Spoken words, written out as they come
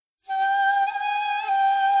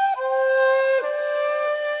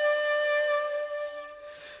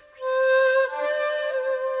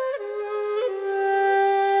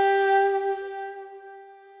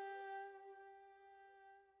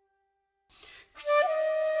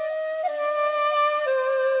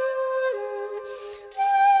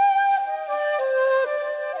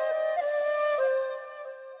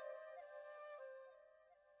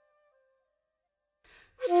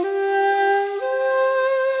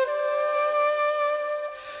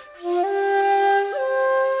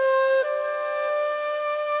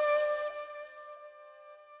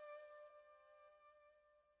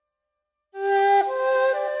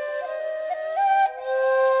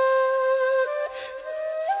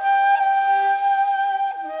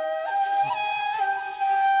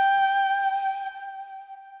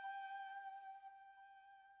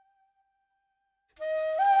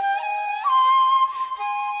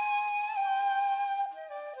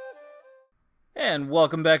And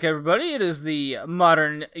welcome back, everybody. It is the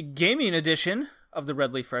modern gaming edition of the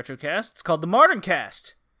Red Leaf Retrocast. It's called the Modern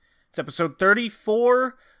Cast. It's episode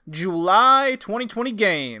 34, July 2020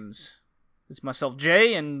 games. It's myself,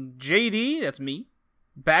 Jay, and JD, that's me,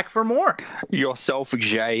 back for more. Yourself,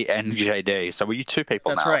 Jay, and JD. So were you two people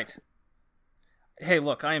That's now? right. Hey,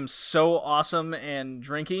 look, I am so awesome and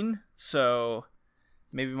drinking, so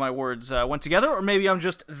maybe my words went together, or maybe I'm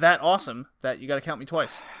just that awesome that you gotta count me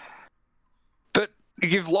twice. But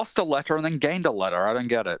you've lost a letter and then gained a letter. I don't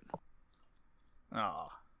get it. Oh,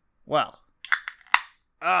 well.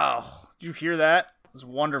 Oh, did you hear that? It was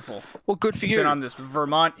wonderful. Well, good for you. Been on this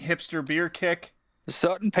Vermont hipster beer kick.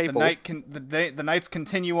 Certain people... The nights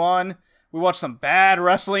continue on. We watched some bad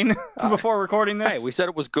wrestling before recording this. Hey, we said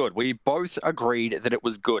it was good. We both agreed that it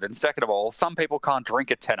was good. And second of all, some people can't drink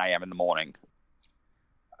at 10 a.m. in the morning.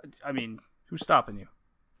 I mean, who's stopping you?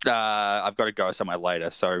 I've got to go somewhere later,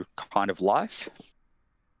 so kind of life.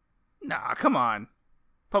 Nah, come on.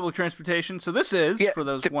 Public transportation. So this is, for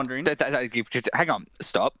those wondering... Hang on,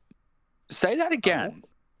 stop. Say that again. Oh.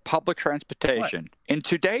 Public transportation. What? In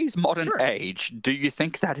today's modern age, do you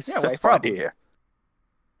think that is a safe idea?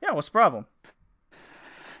 Yeah, what's the problem?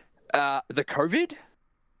 The COVID?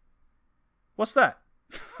 What's that?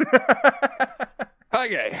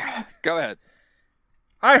 Okay, go ahead.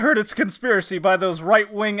 I heard it's conspiracy by those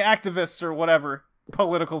right-wing activists or whatever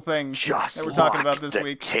political thing that we're talking about this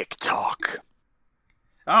week. TikTok.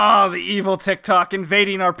 Oh, the evil TikTok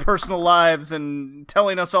invading our personal lives and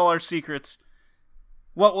telling us all our secrets.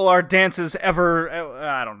 What will our dances ever...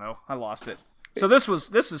 I don't know. I lost it. So this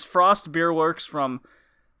is Frost Beer Works from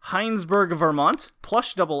Heinsberg, Vermont.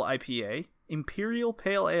 Plush Double IPA. Imperial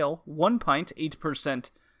Pale Ale. 1 pint,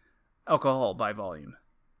 8% alcohol by volume.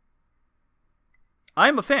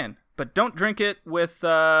 I'm a fan, but don't drink it with...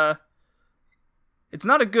 It's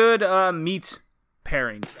not a good meat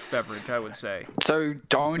pairing beverage, I would say. So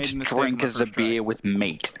don't drink the beer with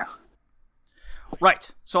meat. Right.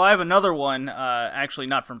 So I have another one, actually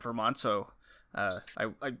not from Vermont, so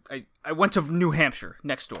I went to New Hampshire,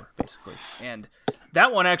 next door, basically. And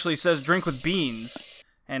that one actually says drink with beans,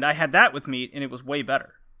 and I had that with meat, and it was way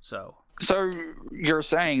better. So you're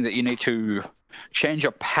saying that you need to change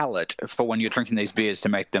your palate for when you're drinking these beers to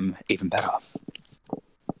make them even better.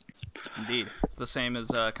 Indeed. It's the same as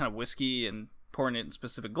kind of whiskey and pouring it in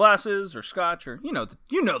specific glasses or scotch or, you know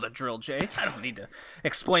the drill, Jay. I don't need to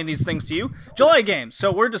explain these things to you. July games. So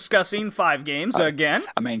we're discussing 5 games again.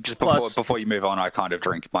 I mean, just before you move on, I kind of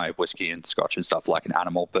drink my whiskey and scotch and stuff like an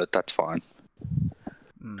animal, but that's fine.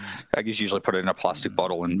 I just usually put it in a plastic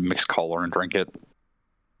bottle and mix cola and drink it.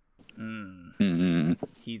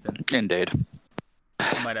 Heathen. Indeed.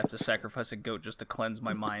 I might have to sacrifice a goat just to cleanse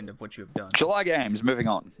my mind of what you have done. July games, moving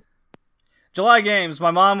on. July games.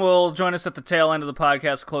 My mom will join us at the tail end of the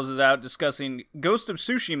podcast, closes out, discussing Ghost of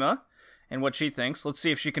Tsushima and what she thinks. Let's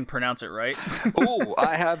see if she can pronounce it right. Ooh,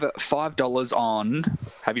 I have $5 on...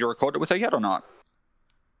 Have you recorded it with her yet or not?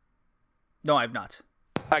 No, I have not.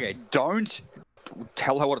 Okay, don't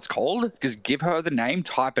tell her what it's called. Just give her the name,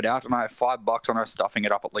 type it out, and I have $5 on her stuffing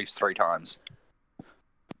it up at least 3 times.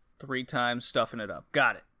 3 times stuffing it up.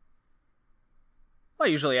 Got it. I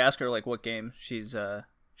usually ask her like what game she's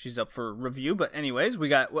up for review, but anyways,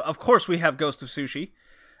 we have Ghost of Sushi.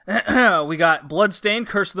 We got Bloodstained,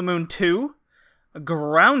 Curse of the Moon 2,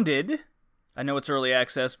 Grounded. I know it's early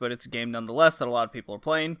access, but it's a game nonetheless that a lot of people are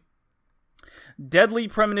playing. Deadly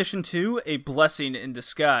Premonition 2, A Blessing in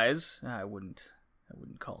Disguise. I wouldn't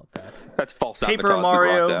call it that. That's false Paper advertisement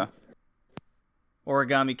Mario, right there.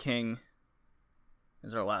 Origami King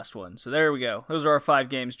is our last one. So there we go. Those are our 5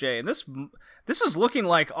 games, Jay. And this is looking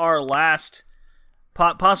like our last,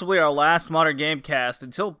 possibly our last Modern Game Cast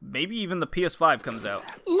until maybe even the PS5 comes out.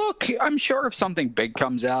 Look, I'm sure if something big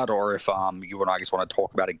comes out, or if you and I just want to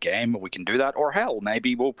talk about a game, we can do that. Or hell,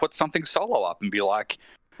 maybe we'll put something solo up and be like,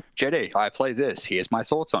 JD, I play this. Here's my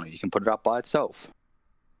thoughts on it. You can put it up by itself.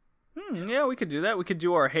 Yeah, we could do that. We could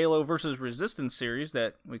do our Halo versus Resistance series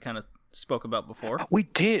that we kind of spoke about before. We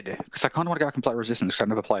did, because I kind of want to go back and play Resistance, because I've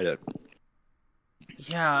never played it.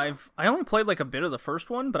 Yeah, I only played like a bit of the first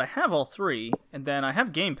one, but I have all 3, and then I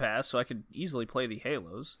have Game Pass, so I could easily play the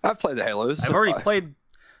Halos. I've played the Halos. I've already played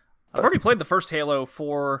the first Halo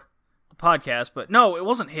for the podcast, but no, it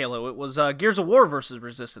wasn't Halo. It was Gears of War versus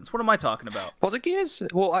Resistance. What am I talking about? Was it Gears?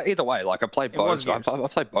 Well, either way, like I played both. I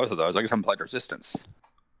played both of those. I just haven't played Resistance.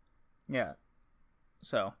 Yeah.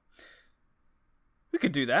 So we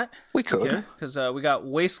could do that. We could. Because we got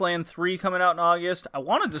Wasteland 3 coming out in August. I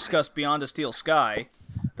want to discuss Beyond a Steel Sky.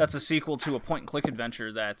 That's a sequel to a point-and-click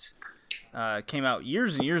adventure that came out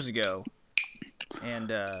years and years ago.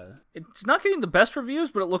 And it's not getting the best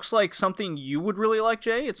reviews, but it looks like something you would really like,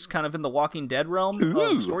 Jay. It's kind of in the Walking Dead realm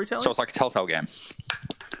of storytelling. So it's like a Telltale game.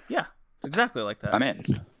 Yeah, it's exactly like that. I'm in.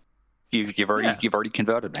 You've already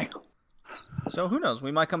converted me. So who knows?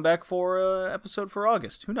 We might come back for an episode for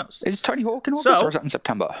August. Who knows? Is Tony Hawk in August or is that in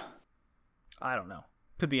September? I don't know.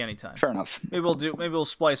 Could be any time. Fair enough. Maybe we'll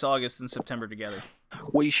splice August and September together.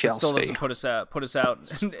 We shall see. Still doesn't put us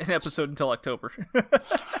out an episode until October.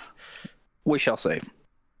 We shall see.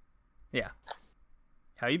 Yeah.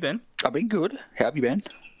 How you been? I've been good. How have you been?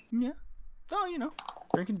 Yeah. Oh,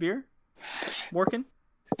 drinking beer, working.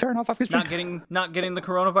 Fair enough. Not getting the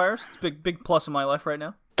coronavirus. It's a big plus in my life right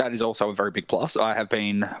now. That is also a very big plus. I have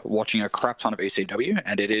been watching a crap ton of ECW,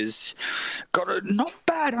 and it is got a not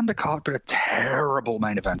bad undercard, but a terrible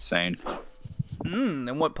main event scene.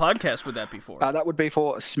 And what podcast would that be for? That would be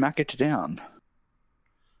for Smack It Down.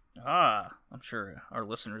 I'm sure our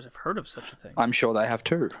listeners have heard of such a thing. I'm sure they have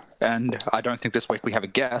too. And I don't think this week we have a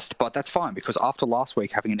guest, but that's fine, because after last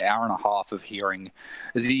week having an hour and a half of hearing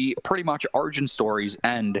the pretty much origin stories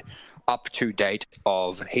and up to date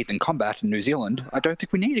of Heathen Combat in New Zealand, I don't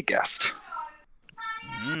think we need a guest.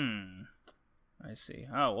 I see.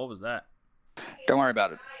 Oh, what was that? Don't worry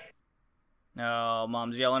about it. Oh,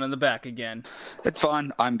 Mom's yelling in the back again. It's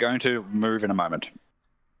fine. I'm going to move in a moment.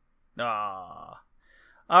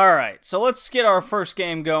 All right, so let's get our first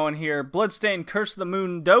game going here. Bloodstained Curse of the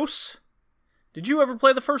Moon Dose. Did you ever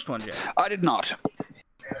play the first one, Jay? I did not.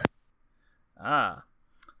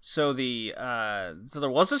 So so there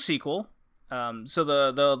was a sequel. So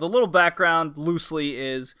the little background loosely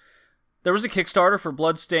is there was a Kickstarter for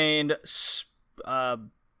Bloodstained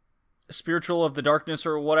Spiritual of the Darkness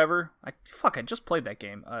or whatever. I just played that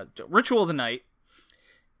game. Ritual of the Night.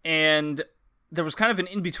 And there was kind of an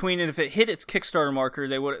in-between, and if it hit its Kickstarter marker,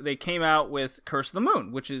 they came out with Curse of the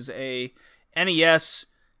Moon, which is a NES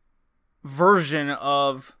version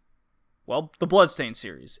of, the Bloodstained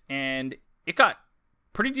series. And it got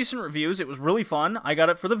pretty decent reviews. It was really fun. I got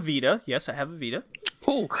it for the Vita. Yes, I have a Vita.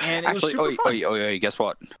 Cool. And it was super fun. Guess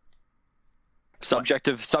what? Subject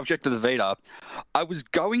of the Vita. I was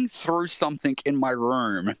going through something in my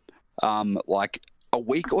room, like a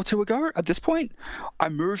week or two ago. At this point, I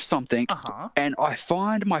moved something, and I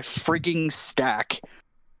find my frigging stack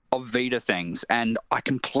of Vita things, and I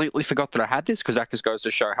completely forgot that I had this, because that just goes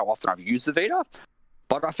to show how often I've used the Vita.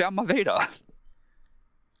 But I found my Vita.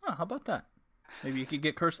 Oh, how about that? Maybe you could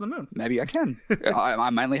get Curse of the Moon. Maybe I can. I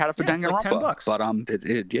mainly had it for Danganronpa, like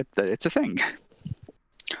 $10. But it's a thing.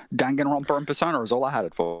 Danganronpa and Persona is all I had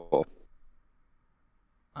it for.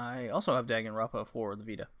 I also have Danganronpa for the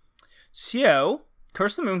Vita. So,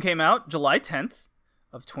 Curse of the Moon came out July 10th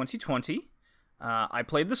of 2020. I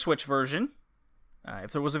played the Switch version.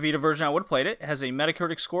 If there was a Vita version, I would have played it. It has a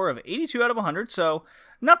Metacritic score of 82 out of 100, so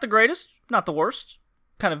not the greatest, not the worst.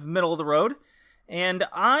 Kind of middle of the road. And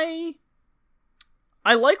I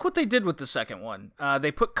like what they did with the second one.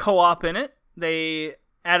 They put co-op in it. They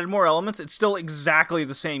added more elements. It's still exactly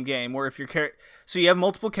the same game, where if you're so you have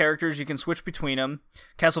multiple characters, you can switch between them,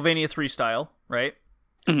 Castlevania 3 style, right?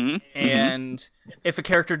 Mm-hmm. And if a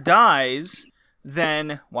character dies,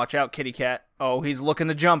 then watch out, kitty cat. Oh, he's looking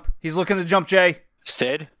to jump. He's looking to jump, Jay.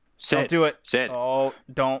 Sid, don't do it. Sid. Oh,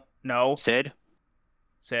 don't. No. Sid.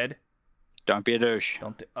 Don't be a douche.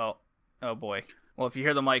 Oh boy. Well, if you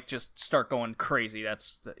hear the mic just start going crazy,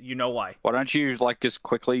 that's why. Why don't you just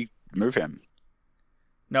quickly move him?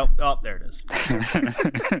 Nope. Oh, there it is.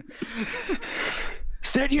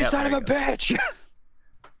 Sid, you son of a bitch!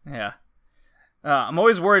 Yeah. I'm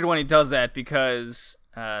always worried when he does that, because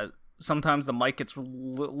sometimes the mic gets a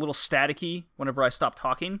little staticky whenever I stop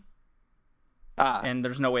talking. And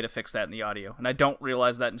there's no way to fix that in the audio. And I don't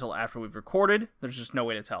realize that until after we've recorded. There's just no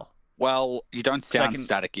way to tell. Well, you don't sound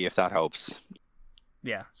staticky, if that helps.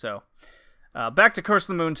 Yeah, so back to Curse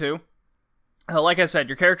of the Moon 2. Like I said,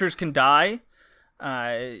 your characters can die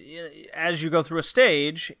as you go through a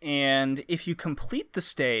stage, and if you complete the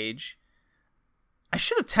stage, I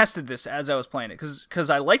should have tested this as I was playing it, because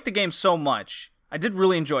I like the game so much. I did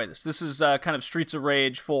really enjoy this. This is kind of Streets of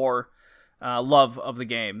Rage 4 love of the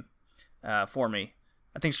game for me.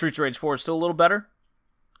 I think Streets of Rage 4 is still a little better,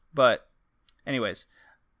 but anyways.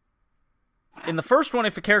 In the first one,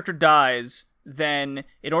 if a character dies, then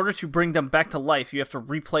in order to bring them back to life, you have to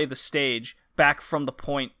replay the stage back from the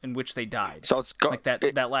point in which they died. So it's got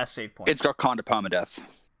that last save point. It's got kind of permadeath.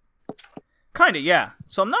 Kind of, yeah.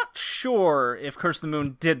 So I'm not sure if Curse of the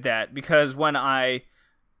Moon did that, because when a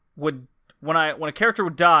character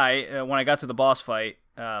would die, when I got to the boss fight,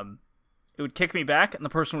 it would kick me back, and the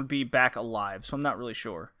person would be back alive. So I'm not really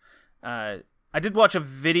sure. I did watch a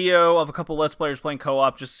video of a couple Let's Players playing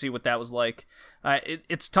co-op just to see what that was like.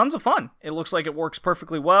 It's tons of fun. It looks like it works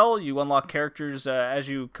perfectly well. You unlock characters as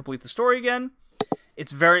you complete the story again.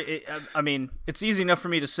 It's it's easy enough for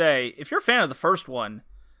me to say, if you're a fan of the first one,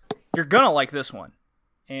 you're gonna like this one.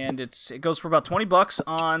 And it goes for about $20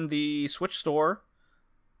 on the Switch store.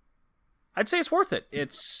 I'd say it's worth it.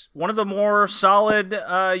 It's one of the more solid,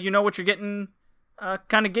 you know what you're getting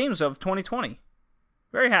kind of games of 2020.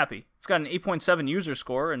 Very happy. It's got an 8.7 user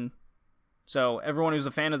score, and so everyone who's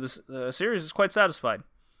a fan of this series is quite satisfied.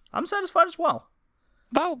 I'm satisfied as well.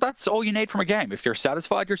 Well, that's all you need from a game. If you're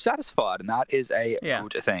satisfied, you're satisfied, and that is a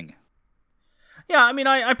good thing. Yeah, I mean,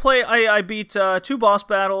 I beat 2 boss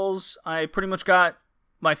battles. I pretty much got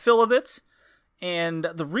my fill of it, and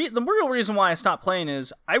the real reason why I stopped playing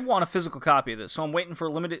is I want a physical copy of this. So I'm waiting for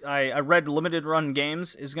limited. I read Limited Run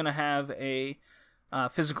Games is going to have a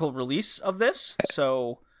physical release of this.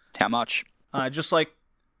 So how much? Just like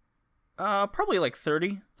probably like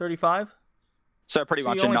 30, 35. So pretty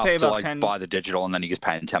much enough to like buy the digital, and then you just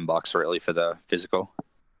paying $10 really for the physical.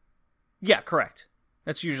 Yeah, correct.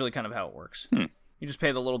 That's usually kind of how it works. You just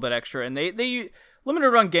pay the little bit extra, and they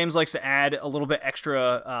Limited Run Games likes to add a little bit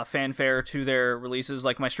extra fanfare to their releases.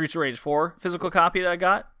 Like my Streets of Rage 4 physical copy that I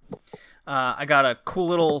got a cool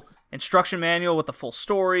little instruction manual with the full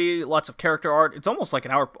story, lots of character art. It's almost like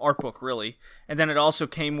an art book, really. And then it also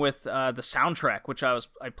came with the soundtrack, which I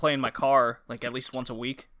play in my car like at least once a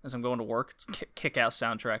week as I'm going to work. It's kick-ass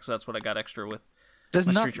soundtrack, so that's what I got extra with my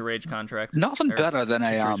Streets of Rage contract. Nothing better than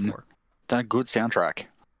a good soundtrack.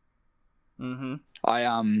 Mm-hmm.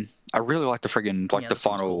 I really like the friggin' the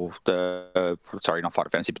final cool. Sorry, not Final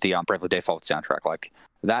Fantasy, but the Bravely Default soundtrack. Like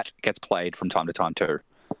that gets played from time to time too.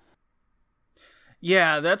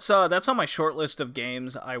 Yeah, that's on my short list of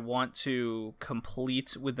games I want to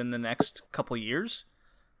complete within the next couple years.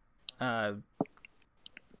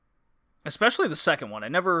 Especially the second one.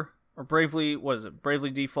 Bravely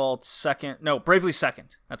Default second. No, Bravely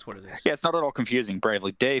Second. That's what it is. Yeah, it's not at all confusing.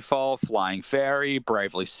 Bravely Default, Flying Fairy,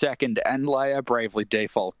 Bravely Second End Layer, Bravely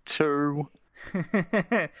Default 2.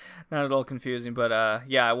 Not at all confusing, but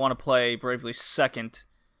yeah, I want to play Bravely Second,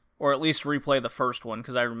 or at least replay the first one,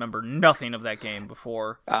 because I remember nothing of that game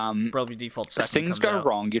before Bravely Default Second Things go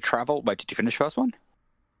wrong. You travel... Wait, did you finish the first one?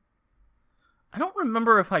 I don't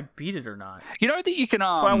remember if I beat it or not. You know that you can...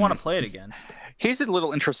 That's why I want to play it again. Here's a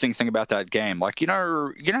little interesting thing about that game. Like, you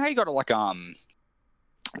know how you got to, like,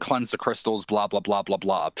 cleanse the crystals, blah, blah, blah, blah,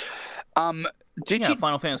 blah.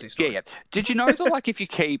 Final Fantasy story. Yeah. Did you know that, like, if you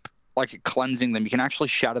keep, like, cleansing them, you can actually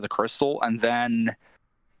shatter the crystal, and then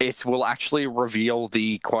it will actually reveal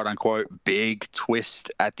the quote-unquote big twist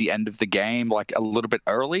at the end of the game, like, a little bit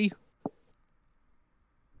early?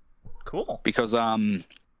 Cool. Because, I don't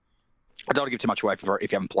want to give too much away if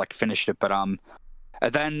you haven't, like, finished it, but,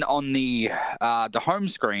 then on the home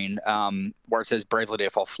screen, where it says Bravely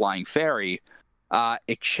Default Flying Fairy,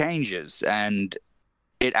 it changes, and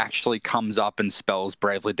it actually comes up and spells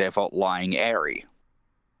Bravely Default Lying Airy.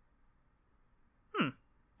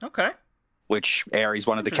 Okay. Which Airy's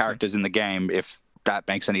one of the characters in the game. If that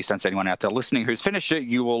makes any sense to anyone out there listening who's finished it,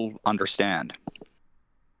 you will understand.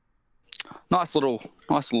 Nice little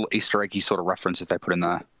Easter eggy sort of reference that they put in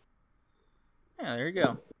there. Yeah, there you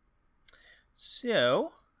go.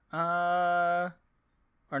 So, our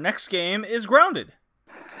next game is Grounded.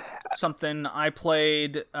 Something I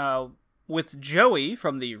played with Joey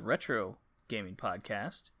from the Retro Gaming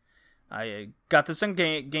Podcast. I got this on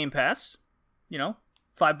Game Pass. You know,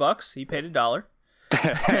 $5. He paid $1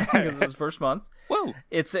 because it's his first month. Whoa!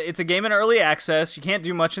 It's a game in early access. You can't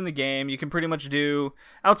do much in the game. You can pretty much do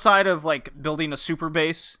outside of like building a super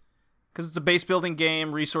base. Because it's a base building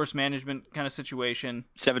game, resource management kind of situation.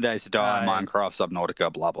 7 Days to Die, Minecraft,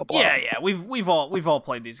 Subnautica, blah blah blah. Yeah. We've all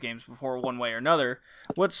played these games before, one way or another.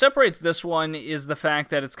 What separates this one is the fact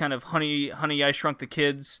that it's kind of Honey I Shrunk the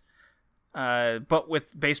Kids, but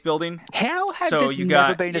with base building. How had this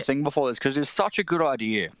never been a thing before this? Because it's such a good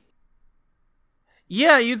idea.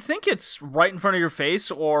 Yeah, you'd think it's right in front of your face,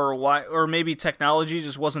 or maybe technology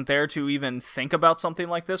just wasn't there to even think about something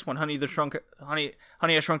like this when Honey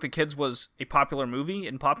I Shrunk the Kids was a popular movie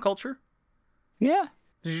in pop culture. Yeah.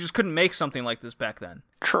 You just couldn't make something like this back then.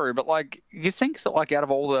 True, but like you think that like out of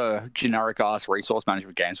all the generic ass resource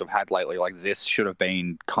management games we've had lately, like this should have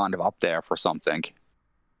been kind of up there for something.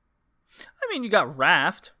 I mean, you got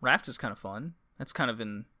Raft. Raft is kind of fun. That's kind of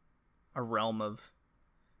in a realm of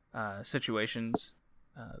situations.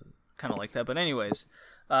 Kind of like that, but anyways,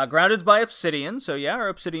 Grounded's by Obsidian, so yeah, our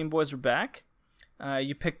Obsidian boys are back.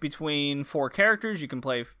 You pick between 4 characters. You can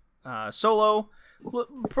play solo.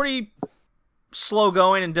 Pretty slow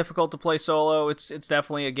going and difficult to play solo. It's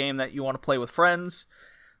definitely a game that you want to play with friends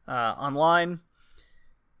online.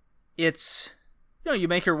 It's, you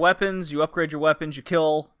make your weapons, you upgrade your weapons, you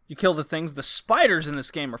kill the things. The spiders in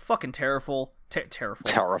this game are fucking terrible.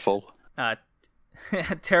 Terrible.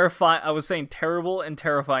 Terrifying. I was saying terrible and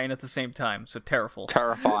terrifying at the same time. So terrible.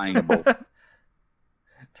 Terrifyingable.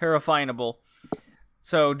 Terrifyingable.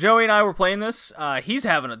 So Joey and I were playing this. He's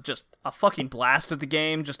having just a fucking blast with the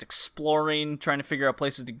game, just exploring, trying to figure out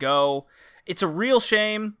places to go. It's a real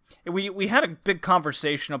shame. We had a big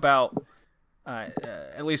conversation about,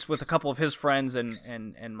 at least with a couple of his friends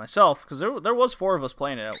and myself, because there was 4 of us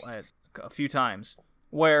playing it a few times,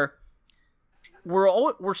 where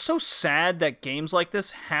we're so sad that games like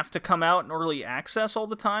this have to come out in early access all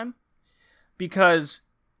the time, because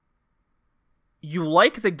you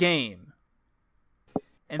like the game,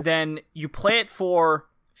 and then you play it for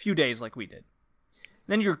a few days like we did.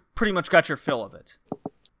 Then you're pretty much got your fill of it.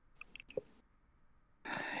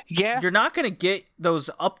 Yeah. You're not going to get those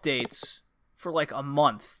updates for like a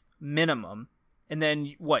month minimum. And then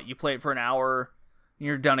you play it for an hour, and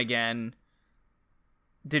you're done again,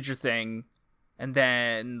 did your thing, and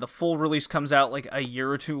then the full release comes out like a year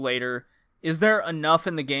or 2 later. Is there enough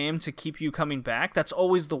in the game to keep you coming back? That's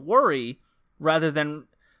always the worry, rather than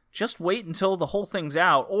just wait until the whole thing's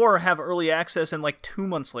out, or have early access and like 2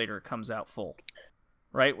 months later it comes out full,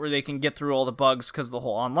 right? Where they can get through all the bugs because of the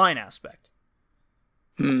whole online aspect.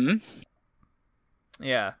 Hmm.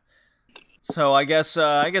 Yeah. So I guess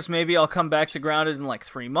maybe I'll come back to Grounded in like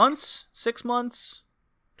 3 months, 6 months,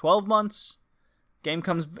 12 months. Game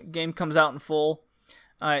comes out in full.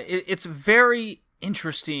 It's very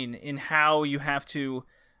interesting in how you have to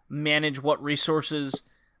manage what resources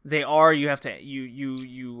they are. You have to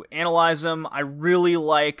you analyze them. I really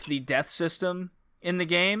like the death system in the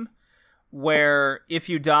game, where if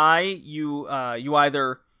you die, you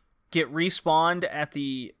either get respawned at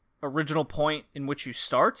the original point in which you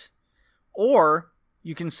start, or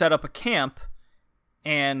you can set up a camp,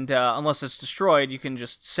 and unless it's destroyed, you can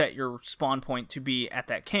just set your spawn point to be at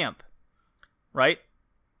that camp, right?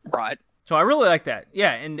 Right. So I really like that.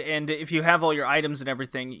 Yeah, and if you have all your items and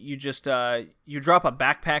everything, you just you drop a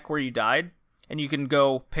backpack where you died, and you can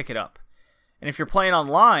go pick it up. And if you're playing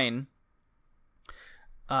online,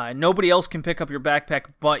 nobody else can pick up your backpack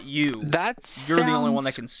but you. You're the only one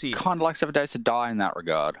that can see it. Kind of like 7 Days to Die in that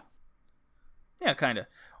regard. Yeah, kind of.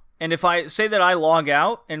 And if I say that I log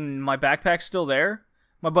out and my backpack's still there,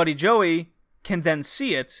 my buddy Joey can then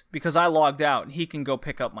see it because I logged out, and he can go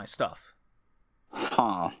pick up my stuff.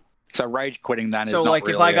 Huh. So rage quitting then is So, not like,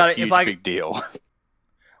 really if I got a it- huge if I- big deal.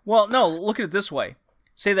 Well, no, look at it this way.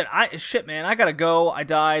 Say that I gotta go, I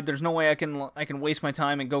died, there's no way I can waste my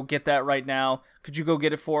time and go get that right now. Could you go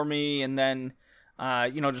get it for me, and then,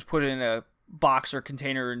 just put it in a box or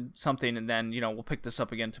container and something, and then, we'll pick this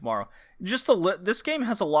up again tomorrow. Just this game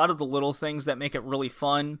has a lot of the little things that make it really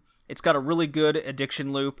fun. It's got a really good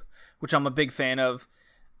addiction loop, which I'm a big fan of.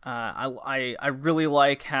 I really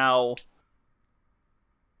like how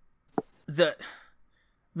the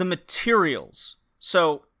materials.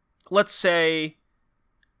 So let's say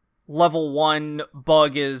level 1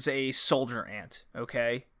 bug is a soldier ant,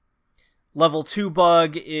 okay? Level 2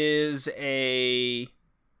 bug is I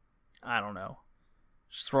don't know,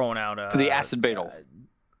 just throwing out The acid beetle.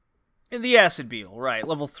 The acid beetle, right.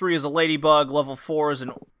 Level 3 is a ladybug, level 4 is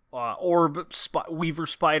an weaver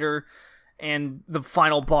spider, and the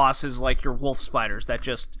final boss is like your wolf spiders that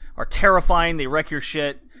just are terrifying. They wreck your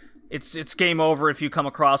shit. It's game over if you come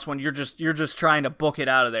across one. You're just trying to book it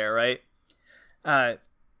out of there, right?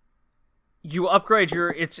 You upgrade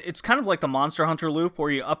it's kind of like the Monster Hunter loop, where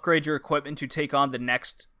you upgrade your equipment to take on the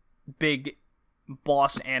next big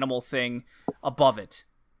boss animal thing above it.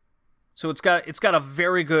 So it's got a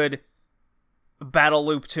very good battle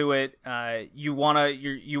loop to it. You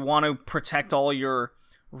wanna protect all your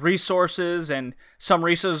resources, and some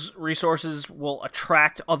resources will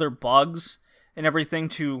attract other bugs and everything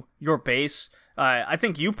to your base. I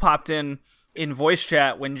think you popped in voice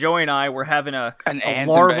chat when Joey and I were having a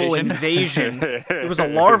larval invasion. It was a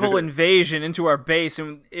larval invasion into our base,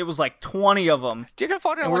 and it was like 20 of them. Did you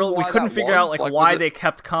find out And why we couldn't that figure was? out why they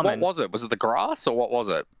kept coming. What was it? Was it the grass, or what was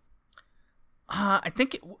it? I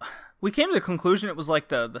think we came to the conclusion it was like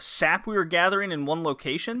the sap we were gathering in one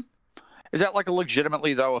location. Is that like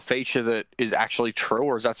legitimately though a feature that is actually true,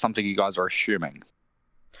 or is that something you guys are assuming?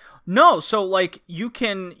 No, so like you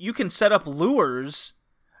can set up lures,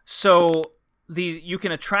 so you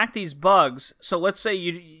can attract these bugs. So let's say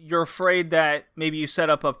you're afraid that maybe you set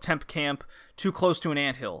up a temp camp too close to an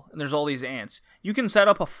anthill, and there's all these ants. You can set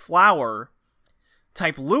up a flower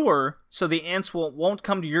type lure, so the ants won't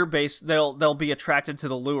come to your base. They'll be attracted to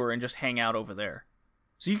the lure and just hang out over there.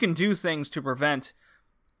 So you can do things to prevent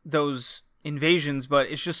those invasions, but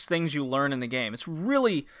it's just things you learn in the game. It's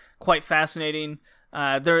really quite fascinating.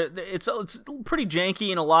 It's pretty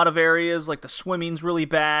janky in a lot of areas. Like the swimming's really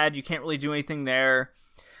bad. You can't really do anything there.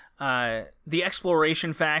 The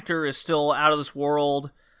exploration factor is still out of this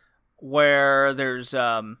world, where there's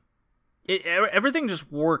everything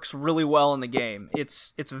just works really well in the game.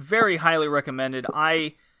 It's very highly recommended.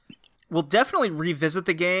 I will definitely revisit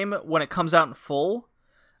the game when it comes out in full.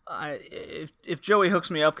 If Joey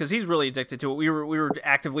hooks me up, because he's really addicted to it. We were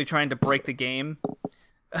actively trying to break the game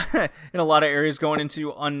in a lot of areas, going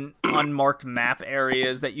into unmarked map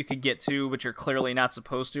areas that you could get to, but you're clearly not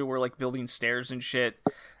supposed to. We're like building stairs and shit.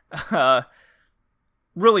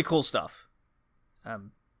 Really cool stuff.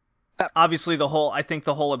 Obviously, I think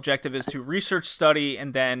the whole objective is to research, study,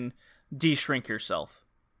 and then de-shrink yourself.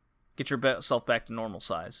 Get yourself back to normal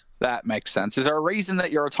size. That makes sense. Is there a reason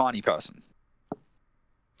that you're a tiny person?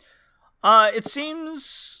 It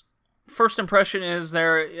seems, first impression is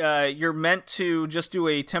you're meant to just do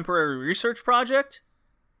a temporary research project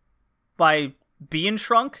by being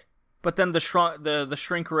shrunk, but then the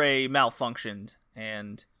shrink ray malfunctioned,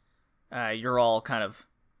 and you're all kind of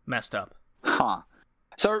messed up. Huh.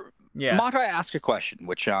 So, yeah. Might I ask a question,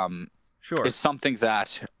 which sure. is something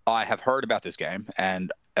that I have heard about this game,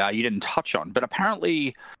 and you didn't touch on, but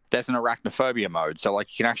apparently there's an arachnophobia mode, so like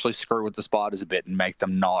you can actually screw with the spiders a bit and make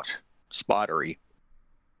them not spidery.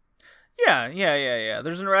 Yeah.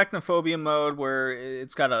 There's an arachnophobia mode where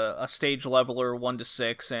it's got a stage leveler 1 to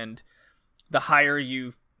 6, and the higher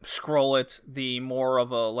you scroll it, the more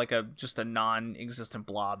of just a non-existent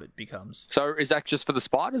blob it becomes. So is that just for the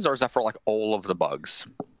spiders, or is that for like all of the bugs?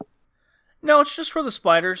 No, it's just for the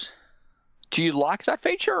spiders. Do you like that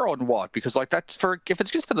feature or what? Because like if it's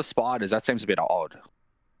just for the spiders, that seems a bit odd.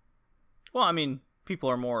 Well, I mean, people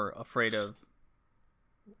are more afraid of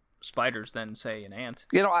spiders than, say, an ant.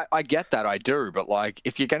 You know, I get that, I do, but like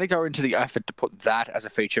if you're going to go into the effort to put that as a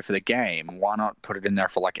feature for the game, why not put it in there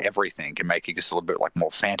for like everything and make it just a little bit like more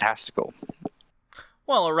fantastical?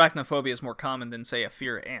 Well, arachnophobia is more common than, say, a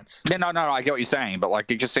fear of ants. Yeah, no, I get what you're saying, but like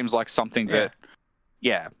it just seems like something that,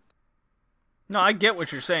 yeah. No, I get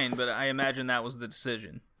what you're saying, but I imagine that was the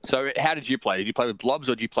decision. So how did you play? Did you play with blobs,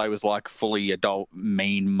 or did you play with like fully adult,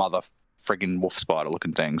 mean mother friggin' wolf spider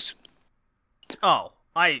looking things? Oh,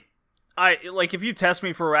 I like, if you test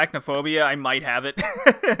me for arachnophobia, I might have it,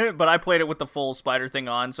 but I played it with the full spider thing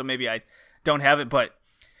on, so maybe I don't have it. But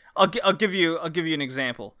I'll give you an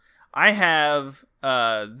example. I have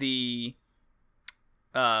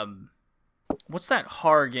what's that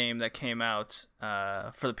horror game that came out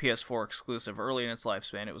for the PS4 exclusive early in its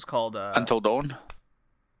lifespan? It was called Until Dawn.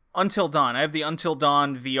 Until Dawn. I have the Until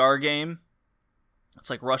Dawn VR game.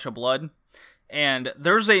 It's like Rush of Blood, and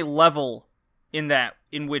there's a level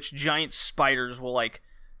in which giant spiders will like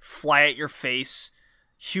fly at your face.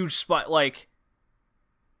 Huge like,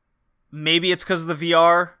 maybe it's because of the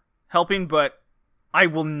VR helping, but I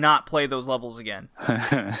will not play those levels again.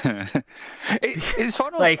 It's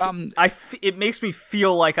fun. Like, it makes me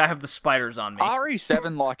feel like I have the spiders on me.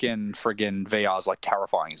 RE7, like in friggin' VR, is like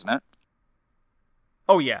terrifying, isn't it?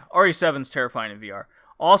 Oh yeah, RE7's terrifying in VR.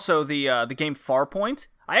 Also, the game Farpoint.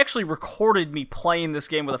 I actually recorded me playing this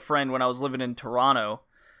game with a friend when I was living in Toronto,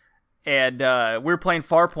 and we were playing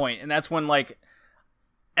Farpoint, and that's when, like,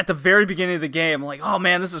 at the very beginning of the game, I'm like, oh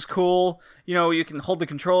man, this is cool. You know, you can hold the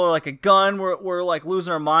controller like a gun. We're like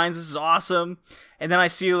losing our minds. This is awesome. And then I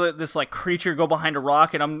see this like creature go behind a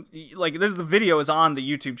rock, and I'm like, the video is on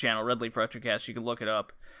the YouTube channel, Red Leaf Retrocast. You can look it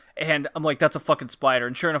up. And I'm like, that's a fucking spider.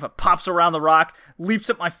 And sure enough, it pops around the rock, leaps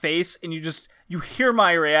at my face, and you hear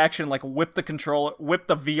my reaction, like whip the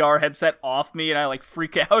VR headset off me, and I like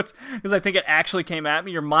freak out because I think it actually came at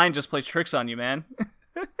me. Your mind just plays tricks on you, man.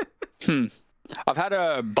 I've had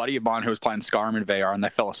a buddy of mine who was playing Skyrim in VR, and they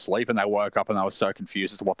fell asleep, and they woke up, and they were so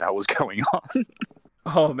confused as to what the hell was going on.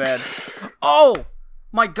 Oh, man. Oh,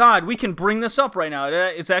 my God. We can bring this up right now.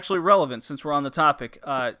 It's actually relevant since we're on the topic.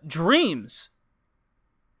 Dreams.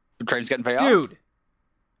 Dreams getting VR? Dude.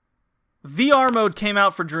 VR mode came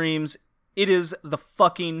out for Dreams. It is the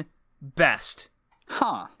fucking best.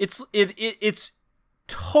 Huh. It's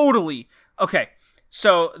totally... Okay,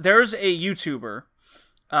 so there's a YouTuber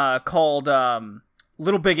called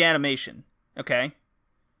Little Big Animation, okay?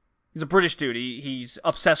 He's a British dude. He's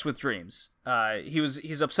obsessed with dreams.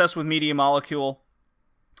 He's obsessed with Media Molecule,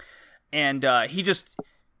 and he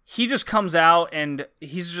just comes out, and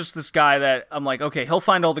he's just this guy that I'm like, okay, he'll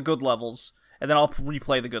find all the good levels, and then I'll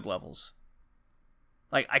replay the good levels.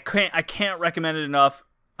 Like, I can't recommend it enough.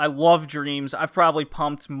 I love Dreams. I've probably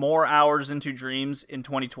pumped more hours into Dreams in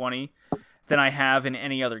 2020 than I have in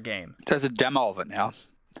any other game. There's a demo of it now.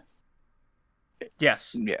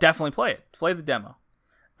 Yes, definitely play it. Play the demo.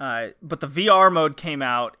 But the VR mode came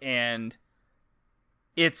out, and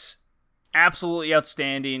it's absolutely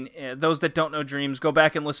outstanding. Those that don't know Dreams, go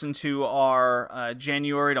back and listen to our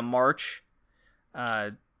January to March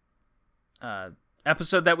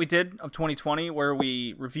episode that we did of 2020, where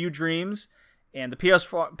we reviewed Dreams, and the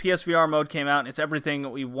PSVR mode came out, and it's everything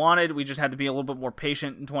we wanted. We just had to be a little bit more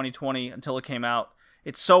patient in 2020 until it came out.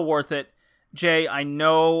 It's so worth it. Jay, I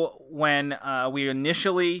know when we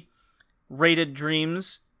initially rated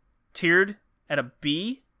Dreams tiered at a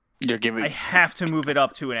B, I have to move it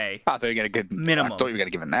up to an A. I thought you were going to get minimum. I thought you were going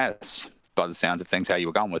to give it an S by the sounds of things, how you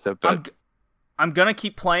were going with it. But I'm going to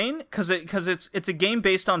keep playing because it's a game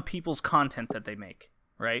based on people's content that they make,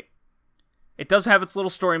 right? It does have its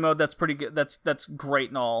little story mode that's pretty good. That's great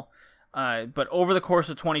and all. But over the course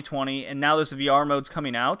of 2020, and now this VR mode's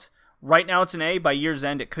coming out, right now it's an A. By year's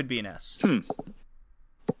end, it could be an S.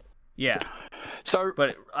 Yeah. So,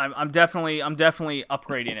 but I'm definitely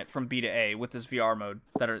upgrading it from B to A with this VR mode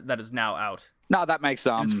that is now out. No, that makes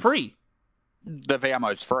it's free. The VR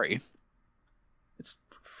mode's free. It's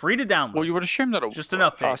free to download. Well, you would assume that just an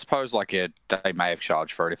update. I suppose they may have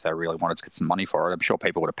charged for it if they really wanted to get some money for it. I'm sure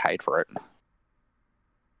people would have paid for it.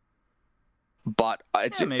 But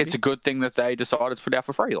it's a good thing that they decided to put it out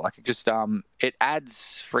for free. Like, it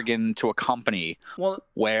adds friggin' to a company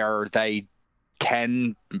where they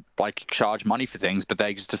can charge money for things, but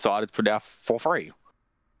they just decided to put it out for free.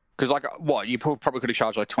 Because you probably could have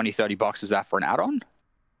charged $20-$30. Is that for an add-on?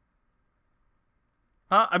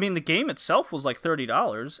 I mean, the game itself was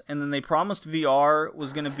 $30, and then they promised VR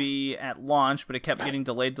was going to be at launch, but it kept getting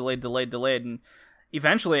delayed, and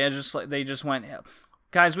eventually they just went,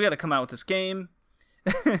 guys, we got to come out with this game.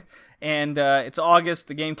 And it's August.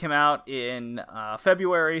 The game came out in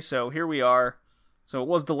February, so here we are. So it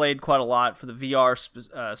was delayed quite a lot for the VR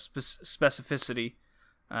specificity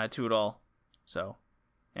to it all. So,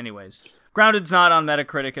 anyways, Grounded's not on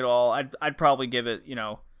Metacritic at all. I'd probably give it,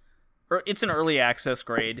 it's an early access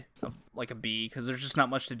grade of a B, because there's just not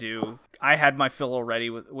much to do. I had my fill already,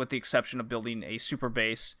 with the exception of building a super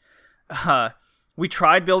base. We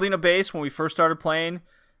tried building a base when we first started playing,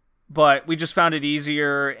 but we just found it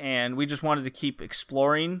easier, and we just wanted to keep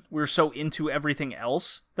exploring. We were so into everything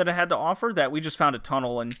else that it had to offer that we just found a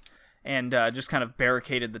tunnel and just kind of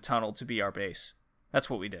barricaded the tunnel to be our base. That's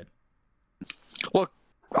what we did. Look,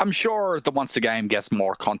 I'm sure that once the game gets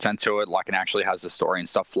more content to it, and actually has the story and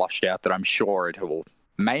stuff flushed out, that I'm sure it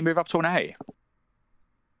may move up to an A.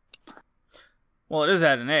 Well, it is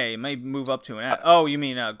at an A. It may move up to an A. Oh, you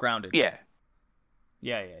mean Grounded? Yeah.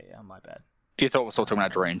 Yeah. My bad. You thought we were still talking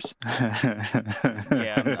about Dreams?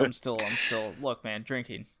 Yeah, I'm still. Look, man,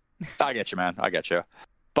 drinking. I get you, man. I get you.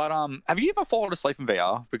 But have you ever fallen asleep in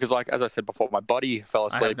VR? Because as I said before, my buddy fell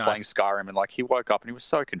asleep playing Skyrim, and he woke up and he was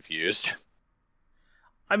so confused.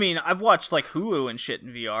 I mean, I've watched Hulu and shit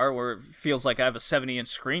in VR where it feels like I have a 70-inch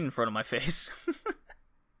screen in front of my face.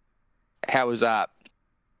 How was that?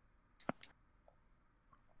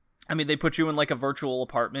 I mean, they put you in a virtual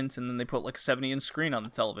apartment, and then they put a 70-inch screen on the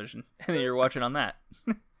television, and then you're watching on that.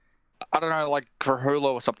 I don't know, for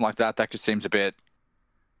Hulu or something like that, that just seems a bit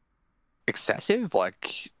excessive.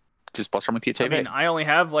 Just what's wrong with your TV? I mean, I only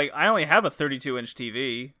have a 32-inch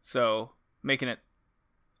TV, so making it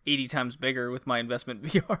 80 times bigger with my investment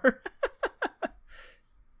VR.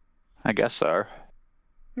 I guess so.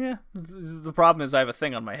 Yeah, the problem is I have a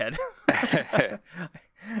thing on my head.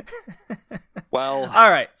 Well, all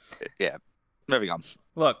right. Yeah, moving on.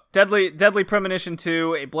 Look, Deadly Premonition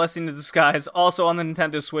 2, A Blessing in Disguise, also on the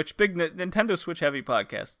Nintendo Switch. Big Nintendo Switch heavy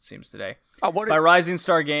podcast, it seems, today. By Rising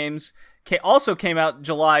Star Games. Also came out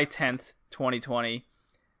July 10th, 2020.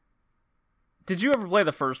 Did you ever play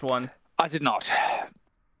the first one? I did not.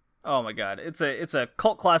 Oh my god, it's a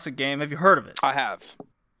cult classic game. Have you heard of it? I have.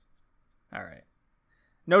 All right.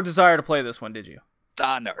 No desire to play this one, did you?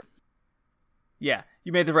 No. Yeah,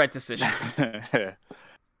 you made the right decision.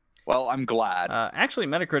 Well, I'm glad. Actually,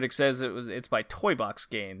 Metacritic says it's by Toy Box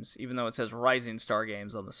Games, even though it says Rising Star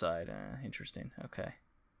Games on the side. Interesting. Okay,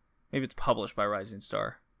 maybe it's published by Rising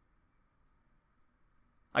Star.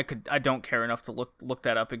 I don't care enough to look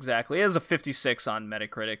that up exactly. It has a 56 on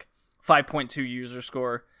Metacritic, 5.2 user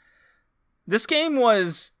score. This game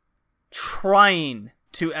was trying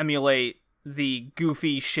to emulate the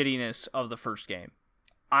goofy shittiness of the first game.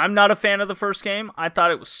 I'm not a fan of the first game. I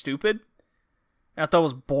thought it was stupid. I thought it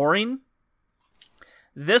was boring.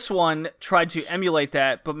 This one tried to emulate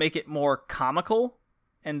that, but make it more comical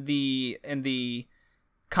and the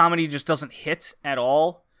comedy just doesn't hit at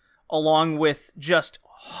all, along with just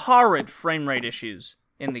horrid frame rate issues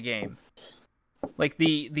in the game. Like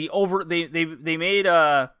they made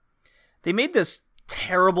this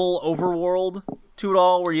terrible overworld to it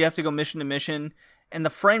all where you have to go mission to mission, and the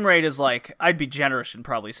frame rate is like, I'd be generous in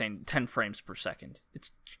probably saying 10 frames per second.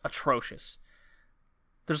 It's atrocious.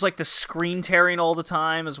 There's like the screen tearing all the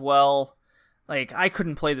time as well. Like, I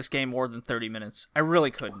couldn't play this game more than 30 minutes. I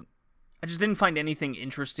really couldn't. I just didn't find anything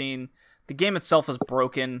interesting. The game itself is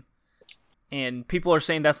broken, and people are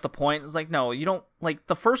saying that's the point. It's like, no, you don't. Like,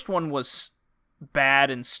 the first one was bad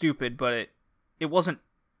and stupid, but it wasn't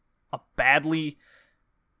a badly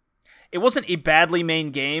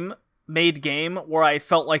made game where I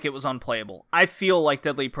felt like it was unplayable. I feel like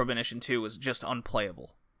Deadly Premonition 2 was just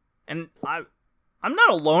unplayable. And I'm not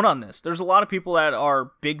alone on this. There's a lot of people that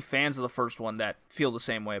are big fans of the first one that feel the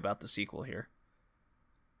same way about the sequel here.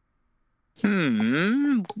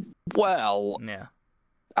 Well, yeah.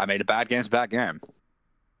 I mean, a bad game's a bad game.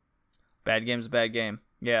 Bad game's a bad game.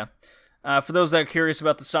 Yeah. For those that are curious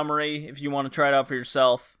about the summary, if you want to try it out for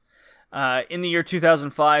yourself, in the year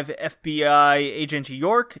 2005, FBI agent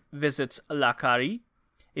York visits La Carie,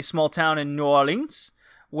 a small town in New Orleans,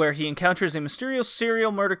 where he encounters a mysterious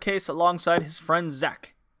serial murder case alongside his friend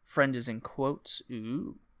Zach. Friend is in quotes.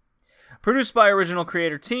 Ooh. Produced by original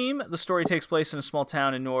creator team, the story takes place in a small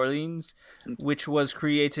town in New Orleans, which was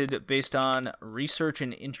created based on research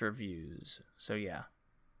and interviews. So yeah.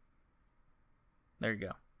 There you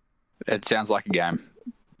go. It sounds like a game.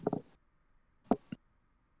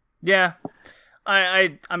 Yeah.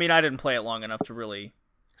 I mean, I didn't play it long enough to really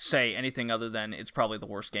say anything other than it's probably the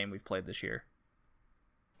worst game we've played this year.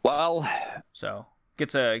 Well, so it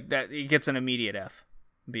gets an immediate F.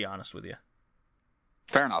 To be honest with you.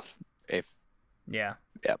 Fair enough. Yep.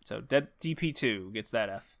 So DP2 gets that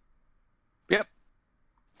F. Yep.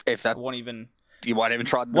 If that won't even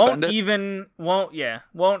try to defend it.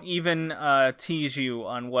 Won't even tease you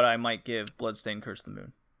on what I might give Bloodstained Curse of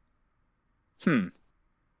the Moon.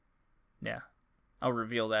 Yeah. I'll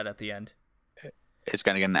reveal that at the end. It's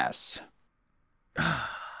gonna get an S.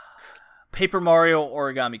 Paper Mario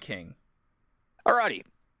Origami King. Alrighty.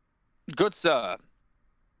 Good sir.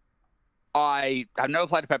 I have never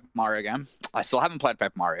played a Paper Mario game. I still haven't played a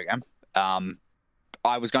Paper Mario game.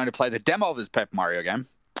 I was going to play the demo of this Paper Mario game,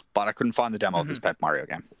 but I couldn't find the demo of this Paper Mario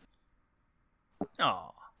game.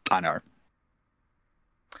 Oh. I know.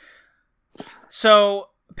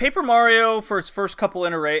 So, Paper Mario, for its first couple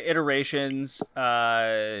iterations,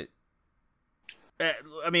 I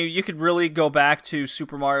mean, you could really go back to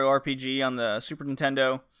Super Mario RPG on the Super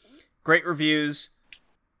Nintendo. Great reviews.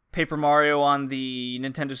 Paper Mario on the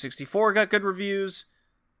Nintendo 64 got good reviews.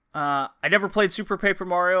 I never played Super Paper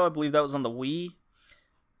Mario. I believe that was on the Wii.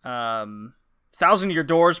 Thousand Year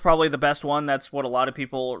Door is probably the best one. That's what a lot of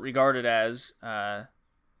people regard it as. I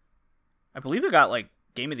believe it got, like,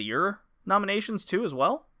 Game of the Year nominations, too, as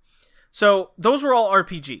well. So, those were all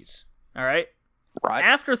RPGs. All right? Right.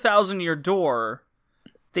 After Thousand Year Door,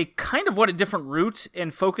 they kind of went a different route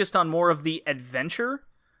and focused on more of the adventure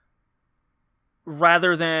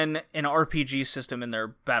rather than an RPG system in their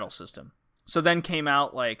battle system. So then came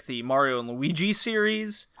out like the Mario and Luigi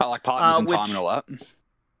series. I like Partners in Time and all that.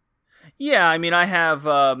 Yeah, I mean, I have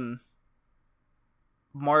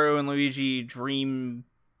Mario and Luigi Dream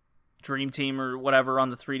Team or whatever on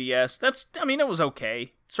the 3DS. It was okay.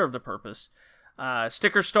 It served a purpose.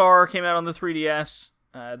 Sticker Star came out on the 3DS.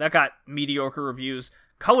 That got mediocre reviews.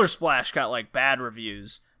 Color Splash got like bad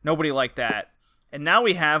reviews. Nobody liked that. And now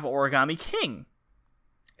we have Origami King.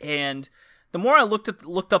 And the more I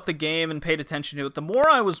looked up the game and paid attention to it, the more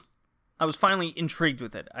I was finally intrigued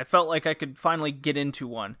with it. I felt like I could finally get into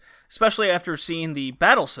one, especially after seeing the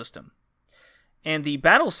battle system. And the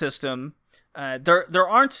battle system, there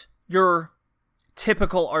aren't your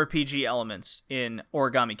typical RPG elements in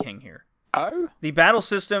Origami King here. Oh? The battle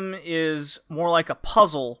system is more like a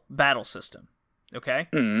puzzle battle system. Okay?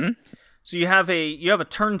 Mm-hmm. So you have a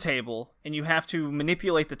turntable, and you have to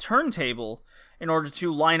manipulate the turntable in order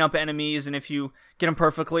to line up enemies, and if you get them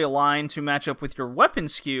perfectly aligned to match up with your weapon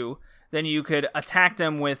skew, then you could attack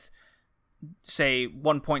them with, say,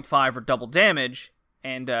 1.5 or double damage,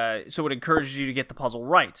 and so it encourages you to get the puzzle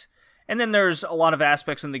right. And then there's a lot of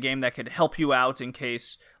aspects in the game that could help you out in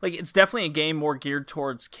case... Like, it's definitely a game more geared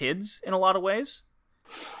towards kids in a lot of ways.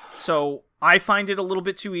 So I find it a little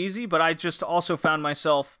bit too easy, but I just also found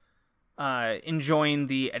myself enjoying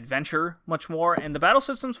the adventure much more, and the battle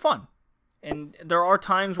system's fun. And there are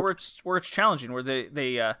times where it's challenging, where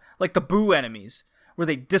they like the Boo enemies, where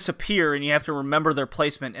they disappear and you have to remember their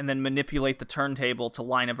placement and then manipulate the turntable to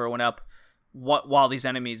line everyone up while these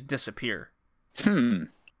enemies disappear. So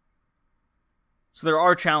there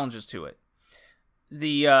are challenges to it.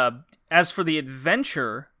 As for the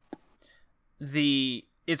adventure, it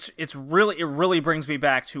really brings me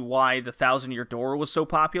back to why the Thousand Year Door was so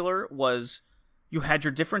popular. Was you had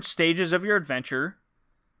your different stages of your adventure,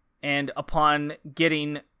 and upon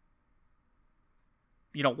getting,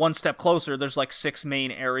 one step closer, there's like 6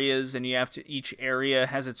 main areas, and each area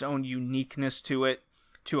has its own uniqueness to it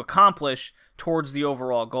to accomplish towards the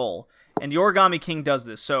overall goal. And the Origami King does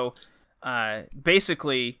this. So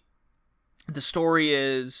basically, the story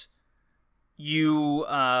is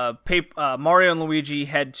Mario and Luigi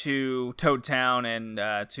head to Toad Town and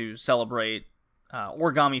to celebrate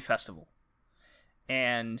Origami Festival.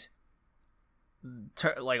 And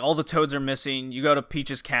all the toads are missing. You go to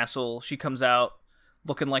Peach's castle. She comes out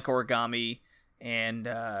looking like origami, and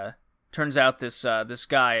turns out this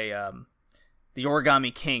guy, the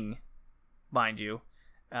Origami King, mind you,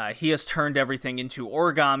 he has turned everything into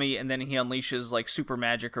origami, and then he unleashes like super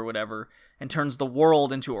magic or whatever, and turns the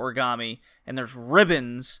world into origami. And there's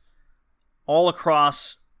ribbons all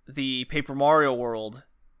across the Paper Mario world,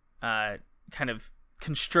 kind of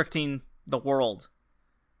constricting the world.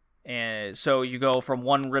 And so you go from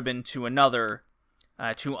one ribbon to another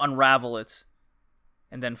to unravel it.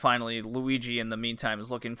 And then finally, Luigi, in the meantime,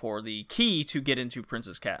 is looking for the key to get into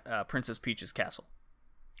Princess Peach's castle.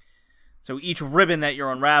 So each ribbon that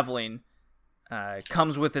you're unraveling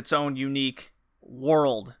comes with its own unique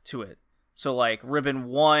world to it. So, like, ribbon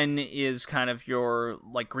 1 is kind of your,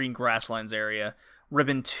 like, green grasslands area.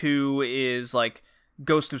 Ribbon 2 is, like,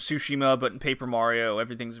 Ghost of Tsushima, but in Paper Mario.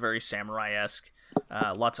 Everything's very samurai-esque.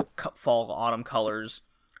 Lots of fall autumn colors.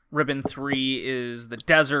 Ribbon 3 is the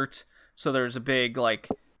desert. So there's a big, like,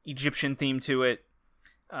 Egyptian theme to it,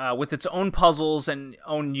 with its own puzzles and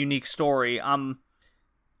own unique story. I'm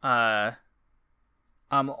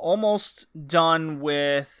almost done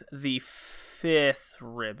with the 5th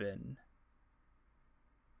ribbon.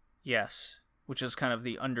 Yes, which is kind of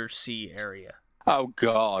the undersea area. Oh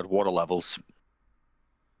God, water levels.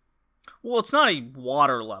 Well, it's not a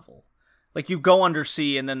water level. Like, you go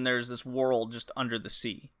undersea and then there's this world just under the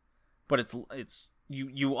sea, but it's.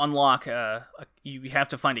 You unlock you have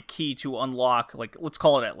to find a key to unlock, like, let's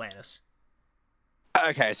call it Atlantis.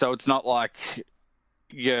 Okay, so it's not like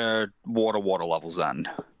your water levels then.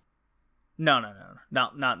 No.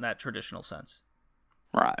 Not in that traditional sense.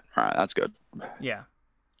 Right, that's good. Yeah.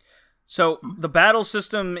 So the battle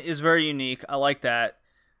system is very unique. I like that.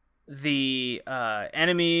 The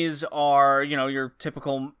enemies are, your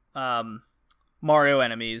typical Mario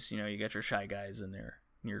enemies. You got your Shy Guys in there,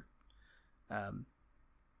 your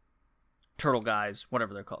turtle guys,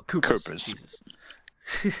 whatever they're called. Koopas. Jesus.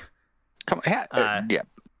 Come on, yeah.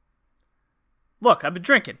 Look, I've been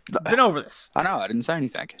drinking. Been over this. I know, I didn't say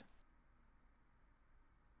anything.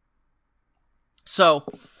 So,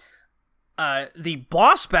 the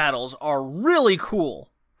boss battles are really cool.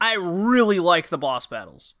 I really like the boss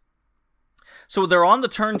battles. So they're on the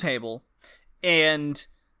turntable, and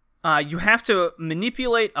you have to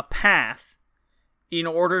manipulate a path in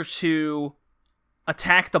order to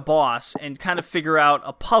attack the boss and kind of figure out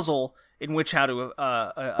a puzzle in which how to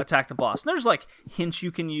attack the boss. And there's like hints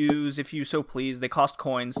you can use if you so please. They cost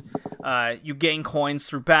coins. You gain coins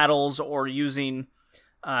through battles or using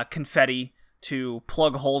confetti to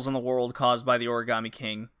plug holes in the world caused by the Origami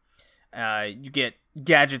King. You get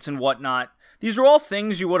gadgets and whatnot. These are all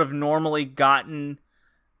things you would have normally gotten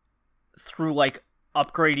through like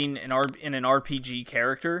upgrading in an RPG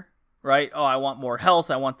character, right? Oh, I want more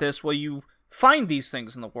health. I want this. Well, you find these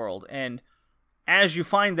things in the world, and as you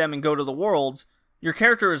find them and go to the worlds, your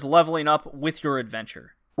character is leveling up with your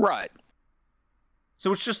adventure. Right.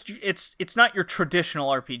 So it's not your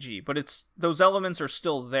traditional RPG, but those elements are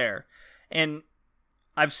still there. And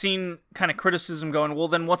I've seen kind of criticism going, well,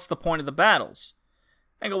 then what's the point of the battles?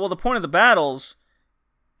 I go, well, the point of the battles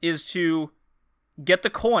is to get the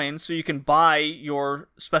coins so you can buy your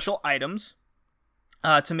special items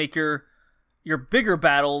to make your bigger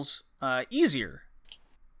battles easier.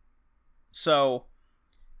 So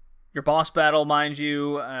your boss battle, mind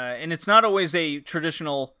you, and it's not always a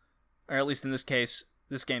traditional, or at least in this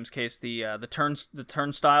game's case, the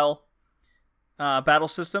turnstile battle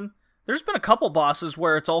system. There's been a couple bosses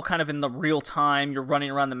where it's all kind of in the real time. You're running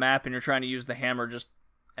around the map and you're trying to use the hammer just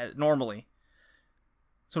normally.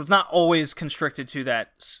 So it's not always constricted to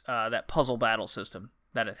that puzzle battle system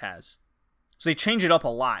that it has. So they change it up a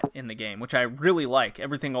lot in the game, which I really like.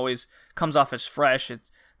 Everything always comes off as fresh.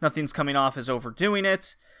 Nothing's coming off as overdoing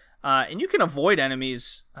it. And you can avoid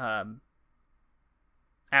enemies at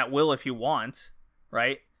will if you want,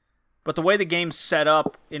 right? But the way the game's set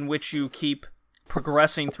up, in which you keep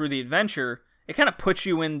progressing through the adventure, it kind of puts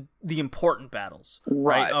you in the important battles,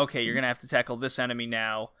 right? Okay, you're going to have to tackle this enemy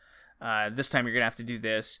now. This time you're going to have to do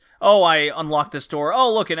this. Oh, I unlocked this door.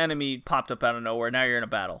 Oh, look, an enemy popped up out of nowhere. Now you're in a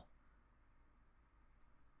battle.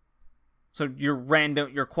 So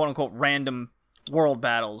your quote-unquote random world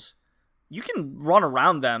battles, you can run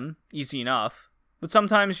around them easy enough, but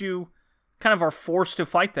sometimes you kind of are forced to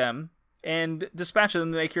fight them and dispatch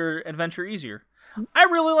them to make your adventure easier. I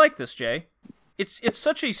really like this, Jay. It's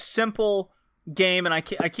such a simple game, and I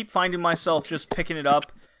keep finding myself just picking it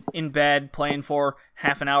up in bed, playing for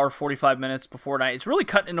half an hour, 45 minutes before night. It's really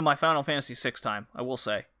cutting into my Final Fantasy VI time, I will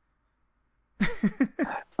say.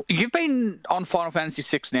 You've been on Final Fantasy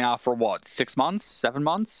VI now for what, 6 months, 7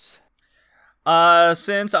 months?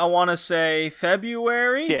 Since I want to say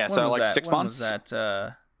February. Yeah, so like 6 months.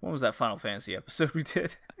 When was that Final Fantasy episode we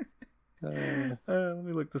did? Let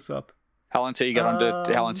me look this up. How long till you get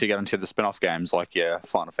into the spin-off games like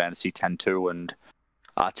Final Fantasy X-2 and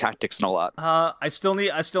Tactics and all that? I still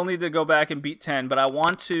need to go back and beat 10, but I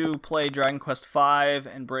want to play Dragon Quest V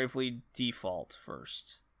and Bravely Default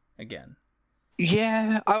first again.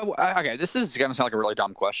 Yeah. Okay, this is going to sound like a really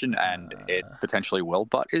dumb question, and it potentially will,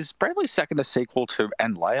 but is Bravely Second a sequel to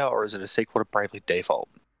Enleia, or is it a sequel to Bravely Default?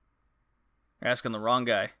 You're asking the wrong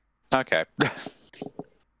guy. Okay.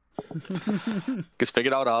 Just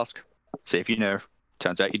figured I would ask. See if you know.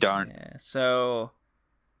 Turns out you don't. Yeah, so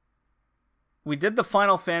we did the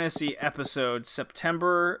Final Fantasy episode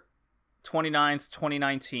September 29th,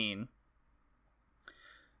 2019.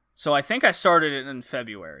 So I think I started it in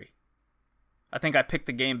February. I think I picked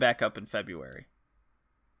the game back up in February.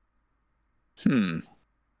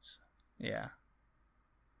 Yeah.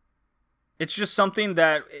 It's just something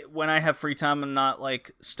that when I have free time, I'm not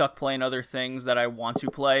like stuck playing other things that I want to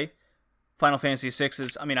play. Final Fantasy VI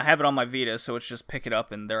is, I mean, I have it on my Vita, so it's just pick it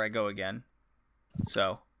up and there I go again.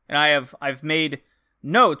 So, and I've made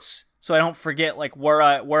notes so I don't forget like where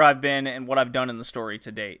I've been and what I've done in the story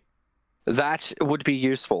to date. That would be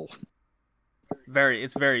useful.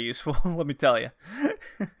 It's very useful, let me tell you.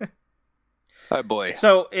 Oh boy.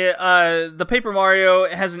 So, the Paper Mario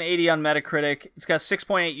has an 80 on Metacritic. It's got a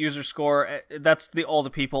 6.8 user score. That's all the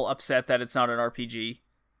people upset that it's not an RPG.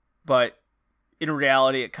 But in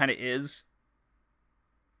reality, it kind of is.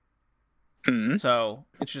 Mm-hmm. So,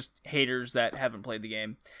 it's just haters that haven't played the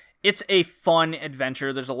game. It's a fun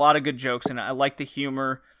adventure. There's a lot of good jokes in it. I like the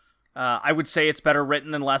humor. I would say it's better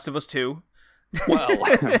written than Last of Us 2. Well,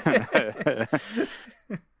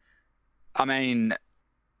 I mean,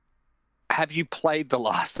 have you played The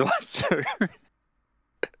Last of Us 2?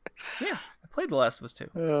 Yeah, I played The Last of Us 2.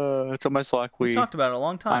 It's almost like we talked about it a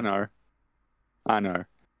long time. I know.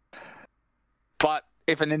 But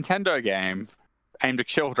if a Nintendo game aimed at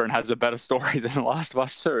children has a better story than The Last of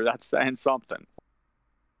Us 2, that's saying something.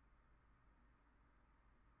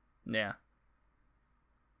 Yeah.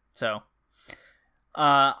 So,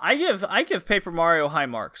 I give Paper Mario high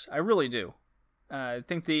marks. I really do. I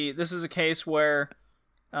think this is a case where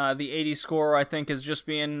the 80 score, I think, is just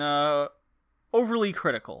being overly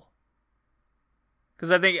critical.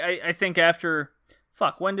 Because I think after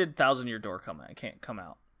when did Thousand Year Door come out? It can't come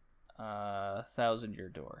out. Thousand Year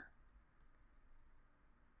Door.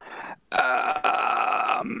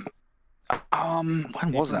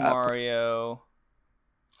 When was that? Mario.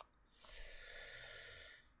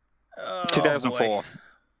 2004.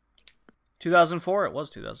 2004? It was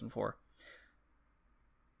 2004.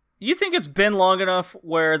 You think it's been long enough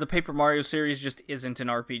where the Paper Mario series just isn't an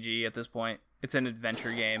RPG at this point? It's an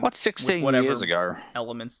adventure game. What, 16 years ago?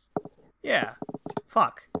 Elements. Yeah.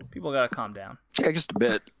 Fuck. People gotta calm down. Yeah, just a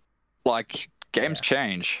bit. Like, games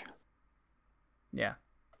change. Yeah.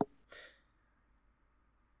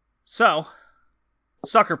 So,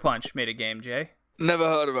 Sucker Punch made a game, Jay. Never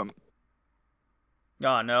heard of them.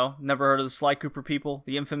 Oh, no? Never heard of the Sly Cooper people?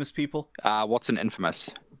 The Infamous people? What's an Infamous?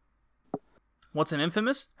 What's an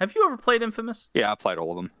Infamous? Have you ever played Infamous? Yeah, I played all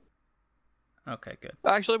of them. Okay, good.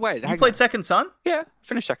 Actually, wait. You played Second Son? Yeah,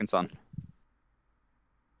 finished Second Son.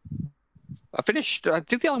 I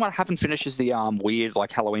think the only one I haven't finished is the weird,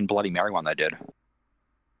 like, Halloween Bloody Mary one they did.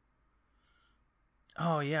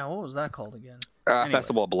 Oh, yeah. What was that called again?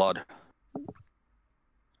 Festival of Blood.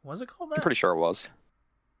 Was it called that? I'm pretty sure it was.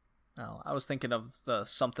 Oh, I was thinking of the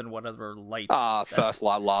something whatever light. First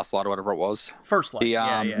Light, Last Light, or whatever it was. First Light.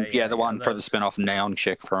 The one for the spin-off Neon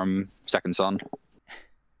Chick from Second Son.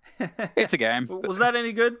 It's a game. Was that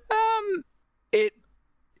any good?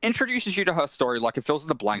 introduces you to her story. Like, it fills in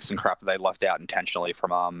the blanks and crap that they left out intentionally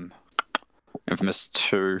from Infamous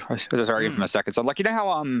 2. Sorry, Infamous 2nd. So, like, you know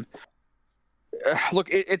how look,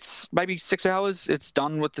 it's maybe 6 hours. It's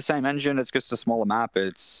done with the same engine. It's just a smaller map.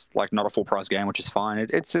 It's like not a full price game, which is fine.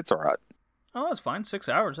 It's all right. Oh, that's fine. 6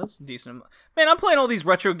 hours. That's decent. Man, I'm playing all these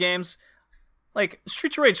retro games. Like,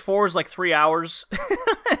 Streets of Rage 4 is like 3 hours.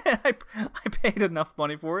 I paid enough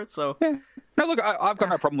money for it, so... Yeah. No, look, I've got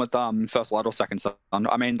no problem with First Light or Second Son.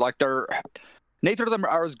 I mean, like, neither of them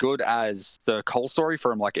are as good as the Cole story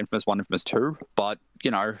from, like, Infamous 1, Infamous 2, but,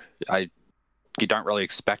 you know, you don't really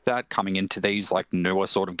expect that coming into these, like, newer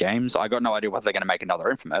sort of games. I got no idea whether they're going to make another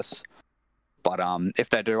Infamous, but if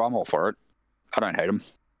they do, I'm all for it. I don't hate them.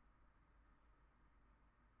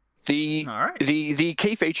 The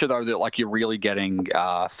key feature though that like you're really getting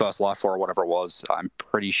First Light for or whatever it was, I'm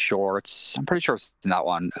pretty sure it's in that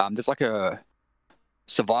one. There's like a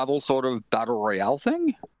survival sort of battle royale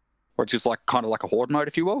thing, or it's just like kind of like a horde mode,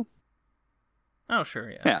 if you will. Oh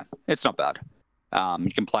sure, yeah. Yeah, it's not bad.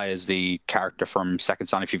 You can play as the character from Second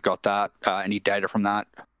Son if you've got that, any data from that,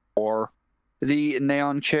 or the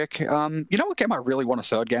Neon chick. You know what game I really want a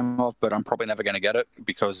third game of, but I'm probably never going to get it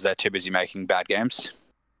because they're too busy making bad games.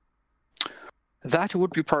 That would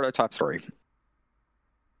be Prototype 3.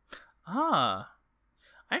 Ah.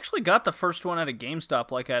 I actually got the first one at a GameStop,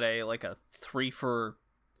 like at a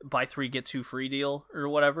buy 3 get 2 free deal or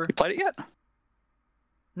whatever. You played it yet?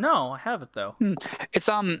 No, I haven't though. It's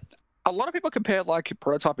a lot of people compare like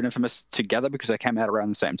Prototype and Infamous together because they came out around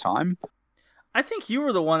the same time. I think you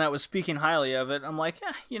were the one that was speaking highly of it. I'm like,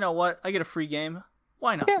 you know what? I get a free game.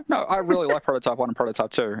 Why not? Yeah, no, I really like Prototype 1 and Prototype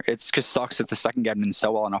 2. It's just sucks that the second game didn't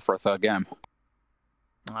sell well enough for a third game.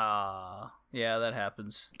 Yeah, that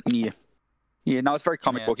happens. Yeah, no, it's very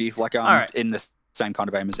comic booky, like right. In the same kind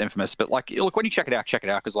of aim as Infamous. But like, look, when you check it out,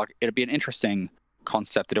 because like it'd be an interesting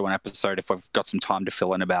concept to do an episode if we've got some time to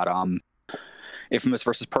fill in about Infamous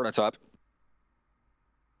versus Prototype.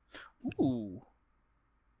 Ooh,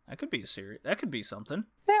 that could be a series. That could be something.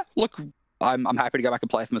 Yeah, look, I'm happy to go back and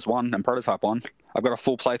play Infamous 1 and Prototype 1. I've got a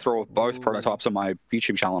full playthrough of both prototypes on my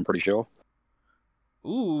YouTube channel, I'm pretty sure.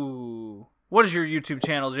 Ooh. What is your YouTube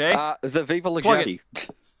channel, Jay? The Viva Legati.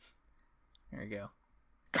 There you go.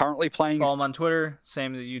 Currently playing... Follow him on Twitter,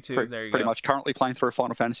 same as YouTube, there you go. Pretty much currently playing through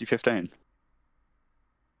Final Fantasy 15.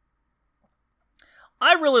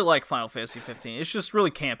 I really like Final Fantasy 15. It's just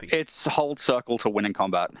really campy. It's hold circle to win in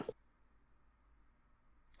combat.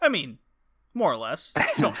 I mean, more or less.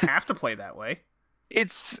 You don't have to play that way.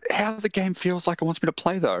 It's how the game feels like it wants me to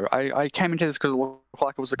play, though. I came into this because it looked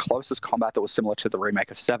like it was the closest combat that was similar to the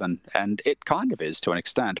remake of 7, and it kind of is to an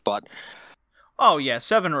extent, but... Oh, yeah,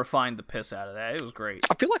 7 refined the piss out of that. It was great.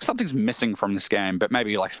 I feel like something's missing from this game, but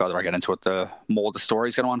maybe like further I get into it, the more the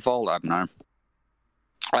story's going to unfold. I don't know.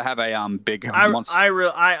 I have a big... I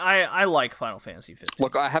like Final Fantasy 15.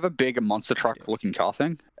 Look, I have a big monster truck-looking car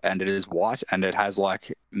thing, and it is white, and it has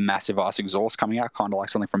like massive ass exhaust coming out, kind of like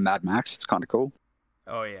something from Mad Max. It's kind of cool.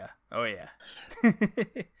 Oh, yeah.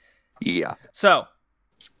 Yeah. So,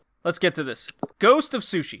 let's get to this. Ghost of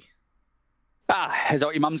Sushi. Is that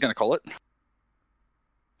what your mum's going to call it?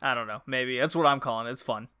 I don't know. Maybe. That's what I'm calling it. It's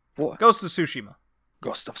fun. What? Ghost of Tsushima.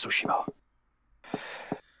 Ghost of Tsushima.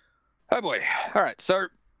 Oh, boy. All right, so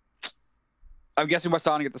I'm guessing we're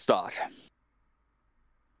starting at the start.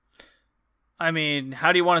 I mean,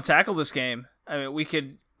 how do you want to tackle this game? I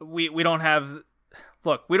mean, we don't have...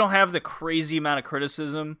 Look, we don't have the crazy amount of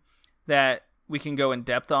criticism that we can go in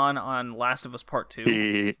depth on Last of Us Part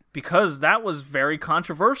 2 because that was very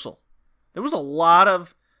controversial. There was a lot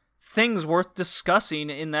of things worth discussing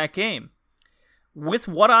in that game. With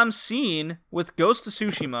what I'm seeing with Ghost of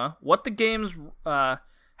Tsushima, what the game's how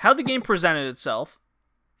the game presented itself,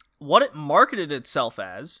 what it marketed itself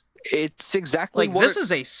as, it's exactly like this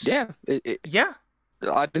is a yeah.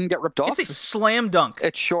 I didn't get ripped off. It's a slam dunk.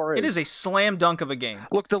 It sure is. It is a slam dunk of a game.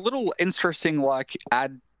 Look, the little interesting like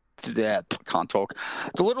can't talk.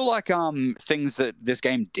 The little like things that this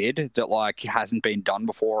game did that like hasn't been done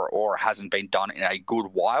before or hasn't been done in a good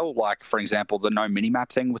while. Like for example, the no minimap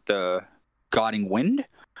thing with the guiding wind.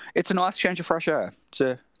 It's a nice change of fresh air. It's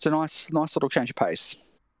a nice little change of pace.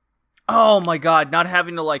 Oh my god! Not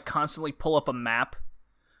having to like constantly pull up a map.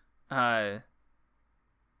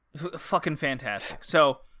 Fucking fantastic.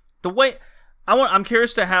 So the way I'm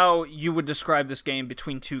curious to how you would describe this game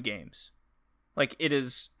between two games. Like it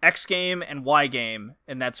is X game and Y game,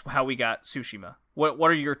 and that's how we got Tsushima. What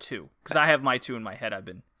are your two? Because I have my two in my head. I've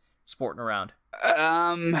been sporting around.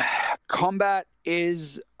 Combat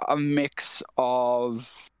is a mix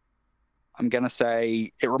of. I'm gonna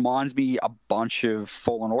say it reminds me a bunch of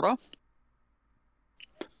Fallen Order.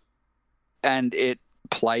 and it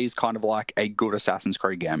plays kind of like a good Assassin's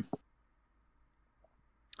Creed game.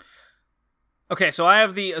 Okay, so I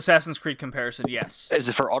have the Assassin's Creed comparison, yes. Is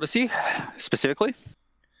it for Odyssey, specifically?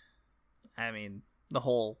 I mean, the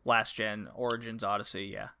whole last gen, Origins, Odyssey,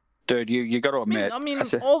 yeah. Dude, you got to admit... I mean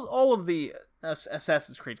all of the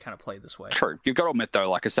Assassin's Creed kind of play this way. True. You've got to admit, though,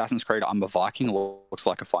 like, Assassin's Creed I'm a Viking looks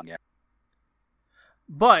like a fun game.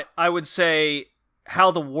 But I would say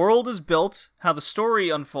how the world is built, how the story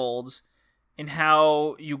unfolds, and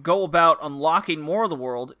how you go about unlocking more of the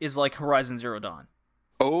world is like Horizon Zero Dawn.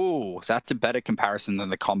 Oh, that's a better comparison than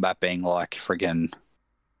the combat being like friggin'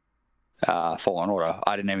 Fallen Order.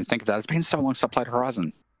 I didn't even think of that. It's been so long since I played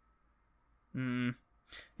Horizon.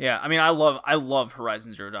 Yeah, I mean, I love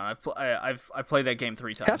Horizon Zero Dawn. I've played that game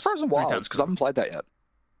 3 times. How's Frozen Wilds? Because I haven't played that yet.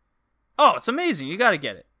 Oh, it's amazing. You got to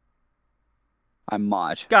get it. I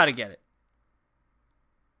might. Got to get it.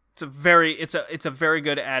 It's a very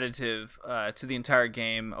good additive to the entire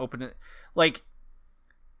game. Open it like.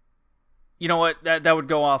 You know what? That would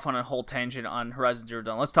go off on a whole tangent on Horizon Zero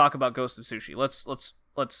Dawn. Let's talk about Ghost of Sushi. Let's.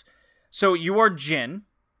 So you are Jin,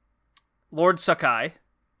 Lord Sakai,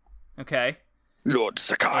 okay? Lord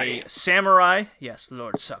Sakai. A samurai. Yes,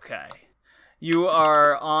 Lord Sakai. You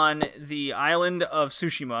are on the island of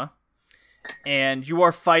Tsushima, and you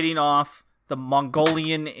are fighting off the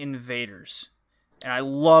Mongolian invaders. And I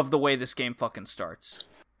love the way this game fucking starts.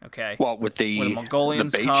 Okay. Well, with the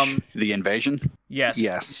Mongolians beach, come, the invasion.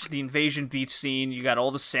 Yes. The invasion beach scene. You got all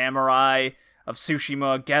the samurai of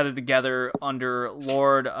Tsushima gathered together under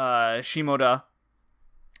Lord Shimoda,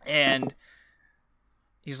 and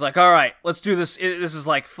he's like, "All right, let's do this." This is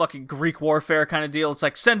like fucking Greek warfare kind of deal. It's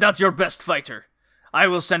like, send out your best fighter. I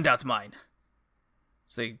will send out mine.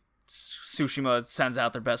 So Tsushima sends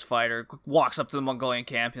out their best fighter, walks up to the Mongolian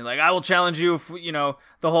camp, and like, I will challenge you. If, the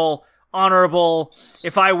whole honorable,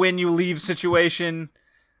 if I win, you leave situation.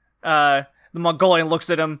 The Mongolian looks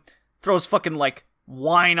at him, throws fucking like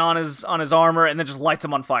wine on his armor, and then just lights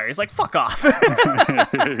him on fire. He's like, fuck off.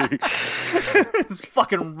 It's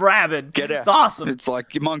fucking rabid. Get out. It's awesome. It's like,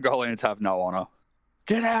 Mongolians have no honor.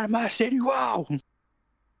 Get out of my city, wow.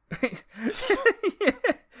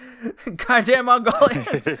 Goddamn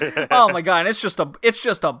Mongolians. Oh my god, and it's just a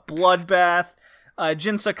bloodbath.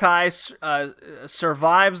 Jin Sakai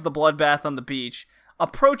survives the bloodbath on the beach,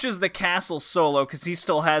 approaches the castle solo because he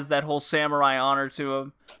still has that whole samurai honor to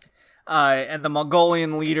him. And the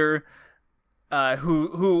Mongolian leader,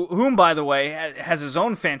 whom by the way has his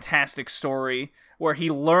own fantastic story where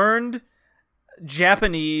he learned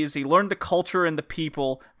Japanese, he learned the culture and the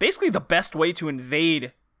people, basically the best way to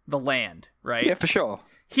invade the land, right? Yeah, for sure.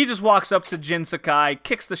 He just walks up to Jin Sakai,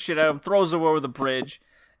 kicks the shit out of him, throws him over the bridge.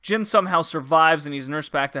 Jin somehow survives, and he's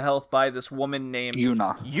nursed back to health by this woman named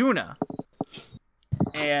Yuna.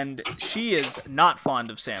 And she is not fond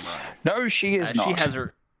of samurai. No, she is not. She has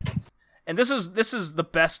her. And this is the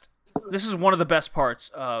best. This is one of the best parts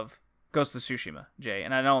of Ghost of Tsushima, Jay.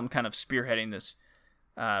 And I know I'm kind of spearheading this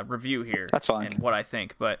review here. That's fine. And what I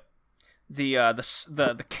think, but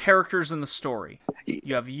the characters in the story.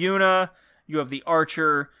 You have Yuna. You have the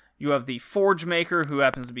archer. You have the forge maker, who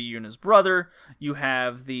happens to be Yuna's brother. You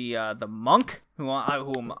have the monk, whom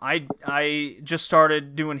I just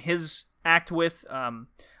started doing his act with.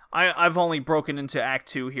 I've only broken into Act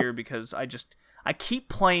 2 here because I keep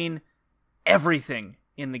playing everything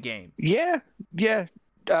in the game. Yeah.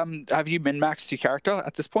 Have you min-maxed your character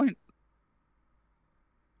at this point?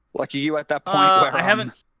 Like, are you at that point where I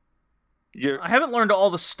haven't learned all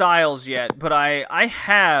the styles yet, but I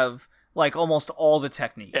have like almost all the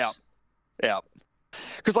techniques. Yeah.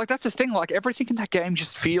 Because like that's the thing. Like everything in that game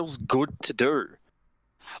just feels good to do.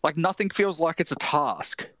 Like nothing feels like it's a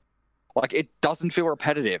task. Like it doesn't feel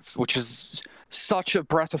repetitive, which is such a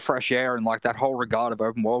breath of fresh air in like that whole regard of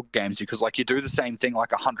open world games, because like you do the same thing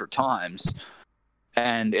like 100 times,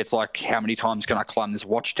 and it's like, how many times can I climb this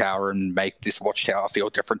watchtower and make this watchtower feel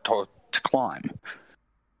different to climb?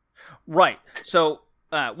 Right. So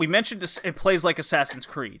we mentioned it plays like Assassin's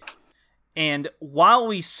Creed, and while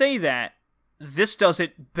we say that, this does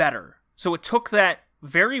it better. So it took that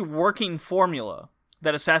very working formula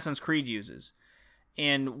that Assassin's Creed uses,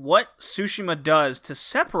 and what Tsushima does to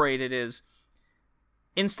separate it is,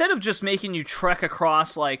 instead of just making you trek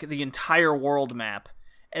across like the entire world map,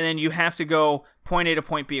 and then you have to go point A to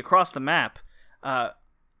point B across the map,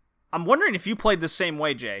 I'm wondering if you played the same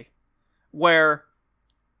way, Jay, where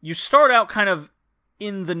you start out kind of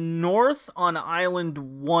in the north on Island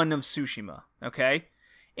 1 of Tsushima, okay?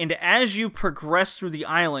 And as you progress through the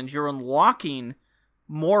island, you're unlocking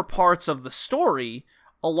more parts of the story,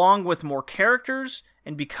 along with more characters,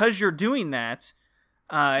 and because you're doing that,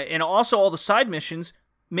 And also all the side missions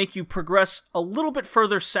make you progress a little bit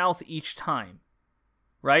further south each time,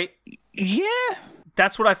 right? Yeah.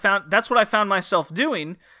 That's what I found myself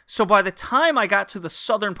doing. So by the time I got to the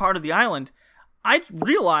southern part of the island, I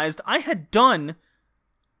realized I had done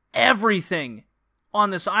everything on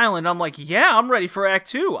this island. I'm like, yeah, I'm ready for Act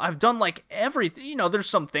 2. I've done like everything. You know, there's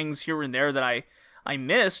some things here and there that I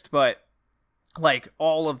missed, but like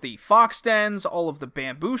all of the fox dens, all of the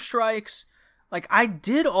bamboo strikes, like I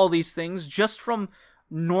did all these things just from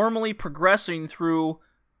normally progressing through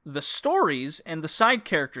the stories and the side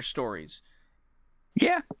character stories.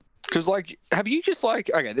 Yeah. Because, like, have you just, like,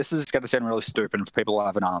 okay, this is going to sound really stupid for people who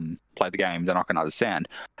haven't played the game, they're not going to understand.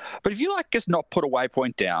 But if you, like, just not put a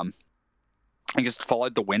waypoint down and just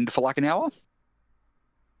followed the wind for, like, an hour?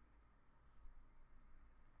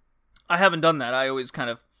 I haven't done that. I always kind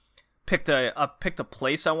of picked a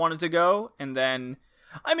place I wanted to go, and then,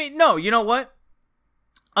 I mean, no, you know what?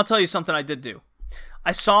 I'll tell you something I did do.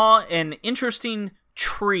 I saw an interesting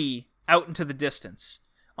tree out into the distance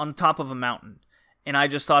on the top of a mountain. And I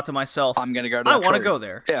just thought to myself, I'm going to go to that I want to go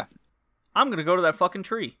there. Yeah. I'm going to go to that fucking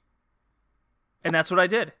tree. And that's what I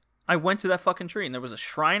did. I went to that fucking tree, and there was a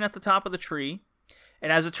shrine at the top of the tree.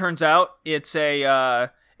 And as it turns out,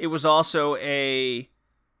 it was also a,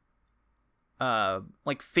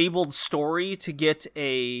 like, fabled story to get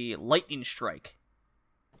a lightning strike.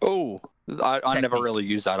 Oh, I never really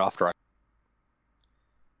used that after I...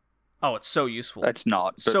 Oh, it's so useful. It's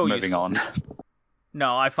not, but so moving useful. on.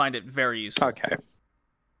 No, I find it very useful. Okay.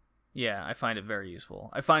 Yeah, I find it very useful.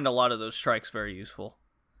 I find a lot of those strikes very useful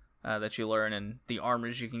that you learn and the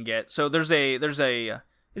armors you can get. So there's a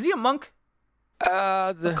is he a monk?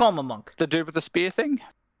 Let's call him a monk. The dude with the spear thing?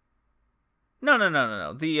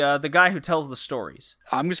 No. The guy who tells the stories.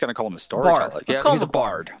 I'm just gonna call him a storyteller. Bard. Let's call him he's a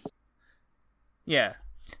bard. bard. Yeah.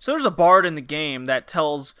 So there's a bard in the game that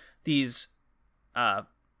tells these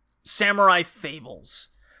samurai fables.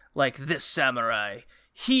 Like this samurai,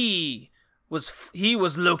 he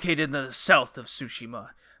was located in the south of Tsushima,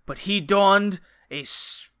 but he donned a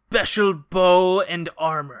special bow and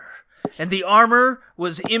armor, and the armor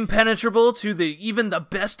was impenetrable to even the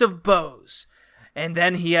best of bows. And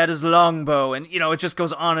then he had his longbow, and it just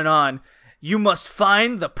goes on and on. You must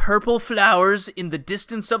find the purple flowers in the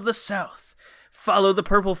distance of the south. Follow the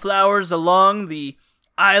purple flowers along the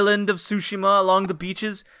island of Tsushima, along the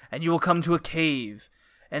beaches, and you will come to a cave.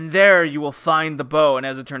 And there you will find the bow. And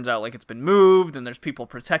as it turns out, like, it's been moved, and there's people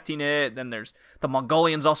protecting it. Then there's the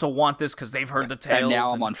Mongolians also want this because they've heard the tales. And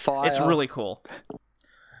now I'm on fire. It's really cool.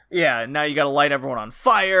 Yeah, now you got to light everyone on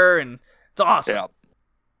fire, and it's awesome.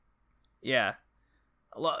 Yeah.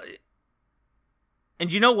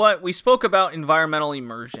 And you know what? We spoke about environmental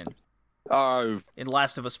immersion. Oh, in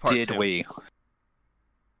Last of Us Part 2. Did we?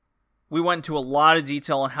 We went into a lot of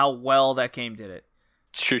detail on how well that game did it.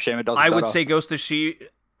 Tsushima does it I better. would say Ghost of Tsushima.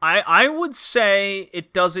 I would say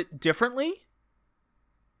it does it differently,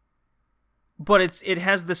 but it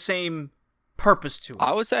has the same purpose to it.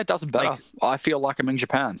 I would say it does it better. I feel like I'm in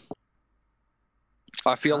Japan.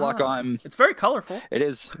 I feel like I'm... It's very colorful. It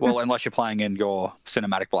is. Well, unless you're playing in your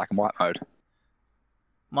cinematic black and white mode.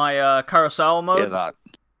 My Kurosawa mode? Yeah, that.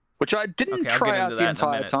 Which I didn't try out the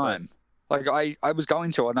entire time. Like, I was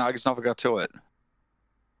going to it, and I just never got to it.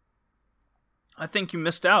 I think you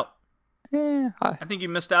missed out. Yeah. I think you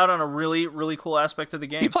missed out on a really, really cool aspect of the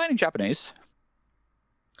game. You playing in Japanese?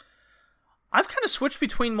 I've kind of switched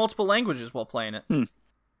between multiple languages while playing it.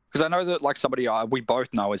 Because I know that, like, somebody we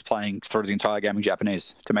both know is playing through the entire game in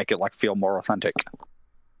Japanese to make it, like, feel more authentic.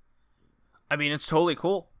 I mean, it's totally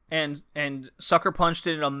cool. And Sucker Punch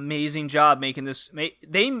did an amazing job making this.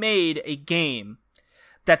 They made a game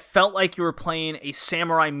that felt like you were playing a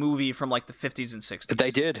samurai movie from, like, the 50s and 60s.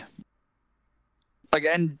 They did. Like,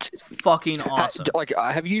 and it's fucking awesome. Like,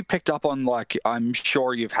 have you picked up on, like, I'm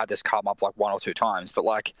sure you've had this come up, like, one or two times, but,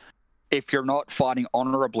 like, if you're not fighting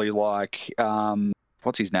honorably, like,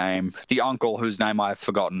 what's his name? The uncle whose name I've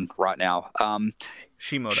forgotten right now.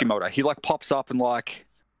 Shimoda. He, like, pops up and, like,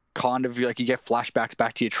 kind of, like, you get flashbacks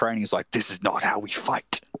back to your training. He's like, this is not how we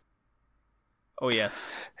fight. Oh, yes.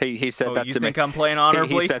 He said that to me. You think I'm playing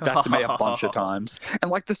honorably? He said that to me a bunch of times. And,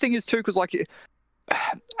 like, the thing is, too, because, like,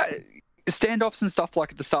 standoffs and stuff,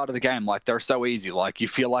 like, at the start of the game, like, they're so easy. Like, you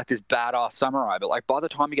feel like this badass samurai, but, like, by the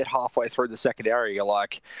time you get halfway through the second area, you're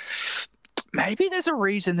like, maybe there's a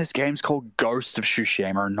reason this game's called Ghost of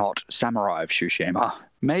Tsushima, not Samurai of Tsushima.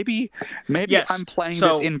 Maybe yes. I'm playing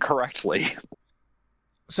this incorrectly.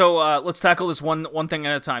 So let's tackle this one thing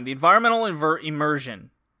at a time. The environmental immersion.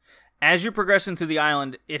 As you're progressing through the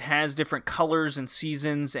island, it has different colors and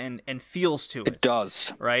seasons and feels to it. It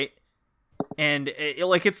does. Right? and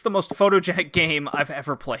it's the most photogenic game I've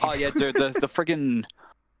ever played. Oh yeah, dude, the friggin'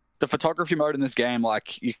 the photography mode in this game,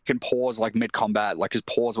 like you can pause like mid combat, like just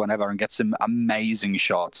pause whenever and get some amazing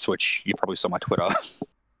shots, which you probably saw my Twitter.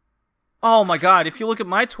 Oh my god, if you look at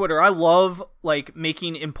my Twitter, I love like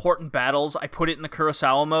making important battles. I put it in the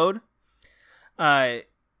Kurosawa mode.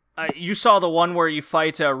 You saw the one where you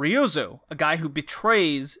fight Ryuzo, a guy who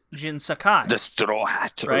betrays Jin Sakai. The Straw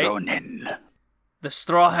Hat Ronin. The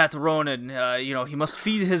Straw Hat Ronin, he must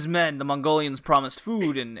feed his men. The Mongolians promised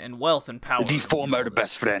food and wealth and power. The former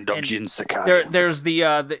best friend of Jin Sakai. There's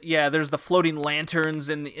there's the floating lanterns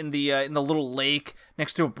in the little lake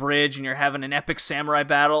next to a bridge, and you're having an epic samurai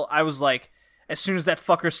battle. I was like, as soon as that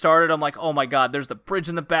fucker started, I'm like, oh my god, there's the bridge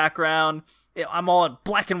in the background. I'm all in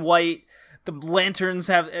black and white. The lanterns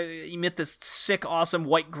emit this sick, awesome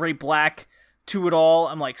white, gray, black to it all.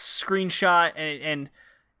 I'm like, screenshot, and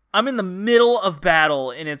I'm in the middle of battle,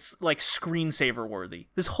 and it's like screensaver worthy.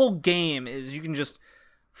 This whole game is, you can just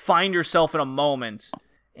find yourself in a moment,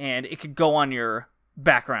 and it could go on your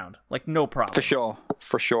background, like no problem.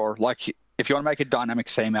 For sure. Like, if you want to make a dynamic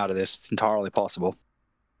theme out of this, it's entirely possible.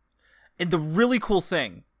 And the really cool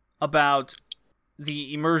thing about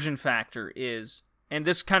the immersion factor is, and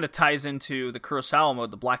this kind of ties into the Kurosawa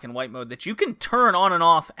mode, the black and white mode, that you can turn on and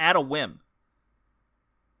off at a whim.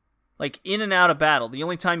 Like, in and out of battle. The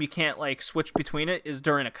only time you can't, like, switch between it is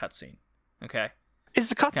during a cutscene. Okay? Is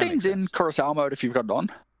the cutscenes in Kurosawa mode if you've got it on?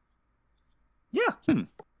 Yeah.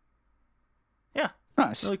 Yeah.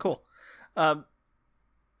 Nice. Really cool.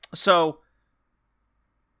 So,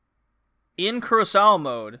 in Kurosawa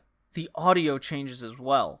mode, the audio changes as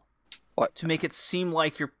well. What? To make it seem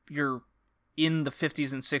like you're in the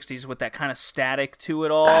 50s and 60s with that kind of static to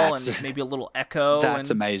it all, and maybe a little echo. That's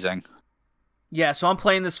amazing. Yeah, so I'm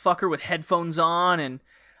playing this fucker with headphones on, and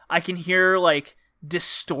I can hear, like,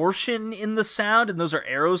 distortion in the sound, and those are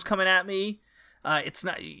arrows coming at me. It's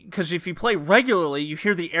not, because if you play regularly, you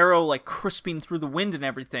hear the arrow, like, crisping through the wind and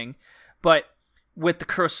everything, but with the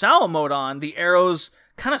Kurosawa mode on, the arrow's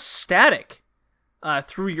kind of static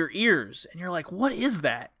through your ears, and you're like, what is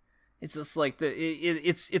that? It's just like,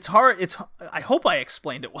 it's hard, I hope I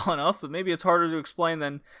explained it well enough, but maybe it's harder to explain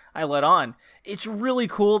than I let on. It's really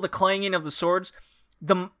cool, the clanging of the swords.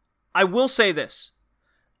 I will say this,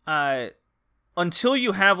 until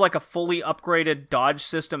you have like a fully upgraded dodge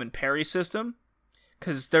system and parry system,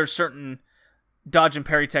 because there's certain dodge and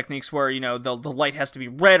parry techniques where, the light has to be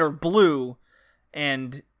red or blue,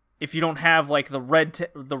 and if you don't have like the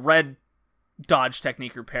red dodge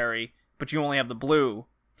technique or parry, but you only have the blue,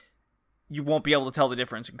 you won't be able to tell the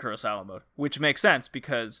difference in Kurosawa mode, which makes sense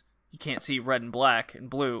because you can't see red and black and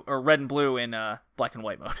blue, or red and blue in black and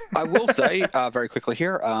white mode. I will say very quickly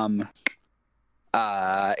here, even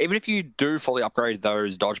if you do fully upgrade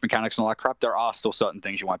those dodge mechanics and all that crap, there are still certain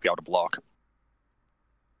things you won't be able to block,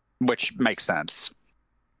 which makes sense.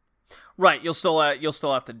 Right, you'll still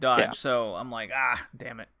have to dodge. Yeah. So I'm like,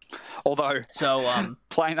 damn it. Although,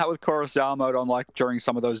 playing that with Kurosawa mode on like during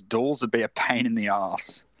some of those duels would be a pain in the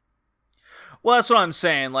ass. Well, that's what I'm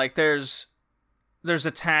saying. Like, there's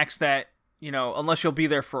attacks that, unless you'll be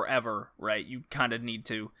there forever, right, you kind of need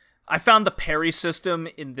to. I found the parry system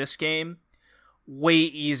in this game way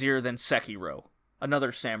easier than Sekiro,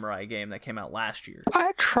 another samurai game that came out last year. I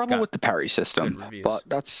had trouble with the parry system, but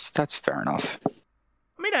that's fair enough.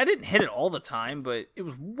 I mean, I didn't hit it all the time, but it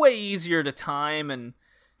was way easier to time, and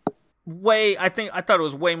I thought it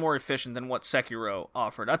was way more efficient than what Sekiro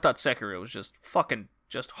offered. I thought Sekiro was just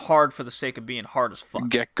hard for the sake of being hard as fuck.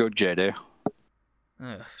 Get good, JD.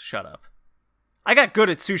 Ugh, shut up. I got good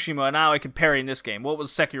at Tsushima, and now I can parry in this game. What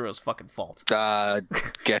was Sekiro's fucking fault?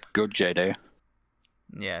 Get good, JD.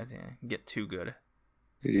 Yeah, get too good.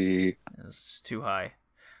 Yeah. It's too high.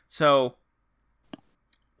 So,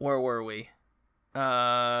 where were we?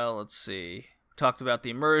 Let's see. Talked about the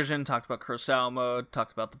immersion, talked about Kurosawa mode,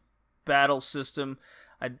 talked about the battle system.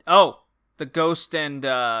 The Ghost and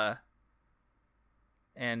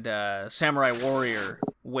Samurai Warrior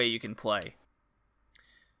way you can play.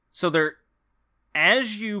 So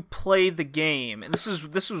as you play the game, and this is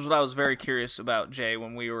what I was very curious about, Jay,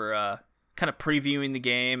 when we were kind of previewing the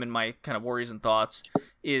game and my kind of worries and thoughts,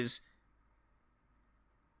 is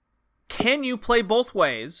can you play both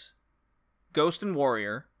ways, Ghost and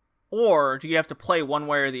Warrior, or do you have to play one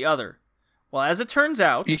way or the other? Well, as it turns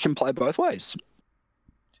out, you can play both ways.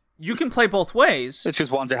 You can play both ways. It's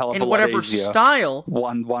just one's a hell of a lot easier. In whatever style.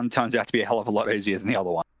 One turns out to be a hell of a lot easier than the other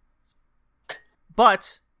one.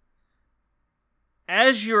 But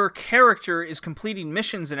as your character is completing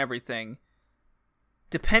missions and everything,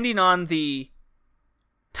 depending on the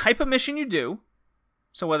type of mission you do,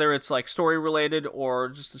 so whether it's like story related or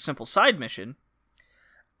just a simple side mission,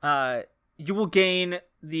 you will gain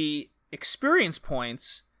the experience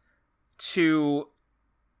points to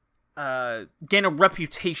gain a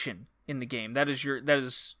reputation in the game. That is your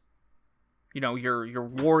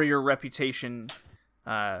warrior reputation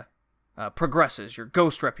progresses, your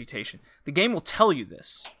ghost reputation. The game will tell you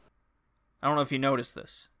this. I don't know if you noticed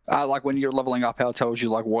this. Like when you're leveling up, how it tells you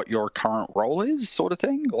like what your current role is, sort of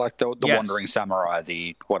thing? Like the Yes. Wandering Samurai,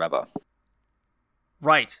 the whatever.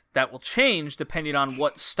 Right. That will change depending on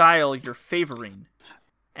what style you're favoring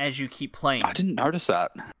as you keep playing. I didn't notice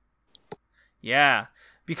that. Yeah,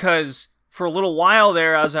 because for a little while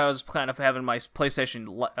there, as I was kind of having my play session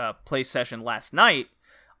last night,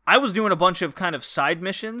 I was doing a bunch of kind of side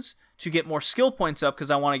missions to get more skill points up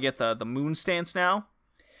because I want to get the moon stance now.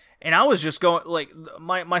 And I was just going, like,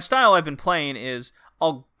 my style I've been playing is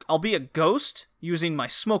I'll be a ghost using my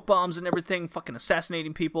smoke bombs and everything, fucking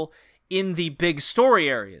assassinating people in the big story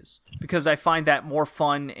areas, because I find that more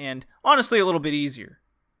fun and honestly a little bit easier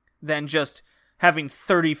than just having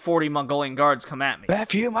 30, 40 Mongolian guards come at me.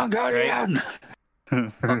 F you, Mongolian!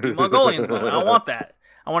 Fuck you, Mongolians, man. I don't want that.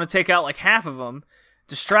 I want to take out like half of them,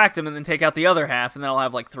 distract them, and then take out the other half, and then I'll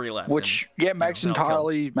have like 3 left. Which, and, makes then I'll kill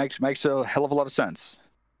 'em. makes a hell of a lot of sense.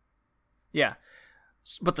 Yeah.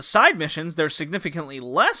 But the side missions, there's significantly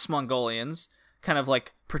less Mongolians, kind of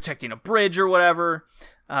like protecting a bridge or whatever.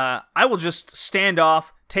 I will just stand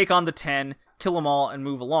off, take on the 10, kill them all, and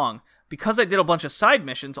move along. Because I did a bunch of side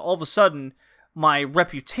missions, all of a sudden, my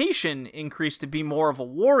reputation increased to be more of a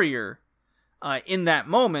warrior in that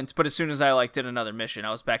moment. But as soon as I did another mission,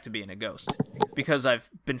 I was back to being a ghost. Because I've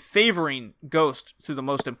been favoring Ghost through the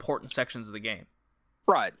most important sections of the game.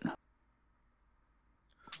 Right.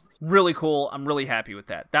 Really cool. I'm really happy with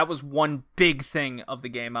that. That was one big thing of the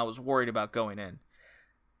game I was worried about going in.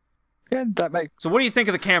 Yeah, that makes... So what do you think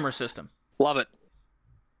of the camera system? Love it.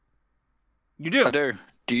 You do? I do.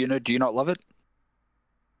 Do you not love it?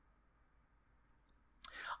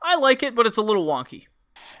 I like it, but it's a little wonky.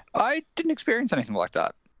 I didn't experience anything like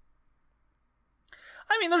that.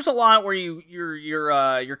 I mean, there's a lot where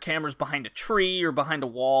your camera's behind a tree or behind a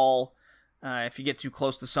wall. If you get too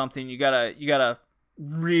close to something, you gotta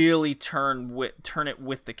really turn it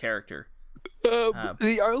with the character.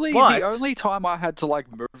 The only time I had to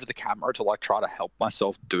move the camera to try to help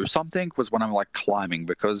myself do something was when I'm climbing,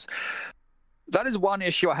 because that is one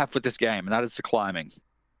issue I have with this game, and that is the climbing.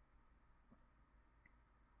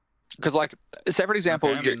 Because say for example,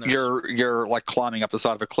 okay, you're climbing up the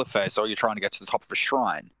side of a cliff face, or you're trying to get to the top of a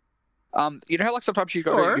shrine. You know how sometimes you've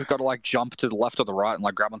got to jump to the left or the right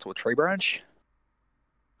and grab onto a tree branch.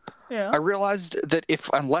 Yeah. I realized that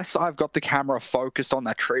unless I've got the camera focused on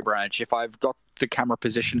that tree branch, if I've got the camera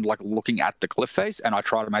positioned looking at the cliff face and I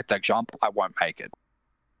try to make that jump, I won't make it.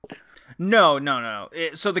 No.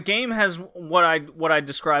 So the game has what I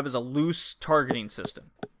describe as a loose targeting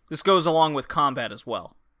system. This goes along with combat as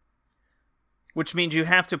well. Which means you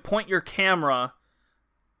have to point your camera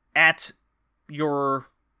at your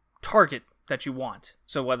target that you want.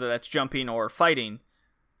 So whether that's jumping or fighting,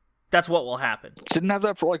 that's what will happen. Didn't have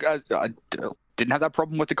that I didn't have that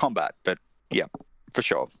problem with the combat, but yeah, for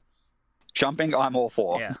sure. Jumping, I'm all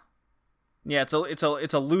for. Yeah.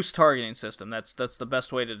 It's a loose targeting system. That's the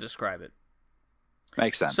best way to describe it.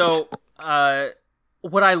 Makes sense. So,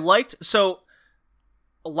 what I liked,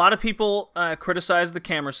 a lot of people criticize the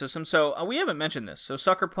camera system. So we haven't mentioned this. So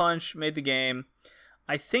Sucker Punch made the game.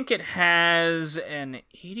 I think it has an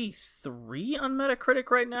 83 on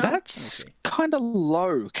Metacritic right now. That's kind of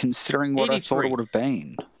low considering what 83. I thought it would have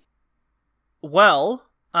been. Well,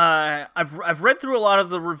 I've read through a lot of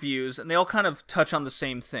the reviews, and they all kind of touch on the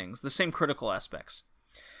same things, the same critical aspects.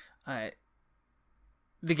 The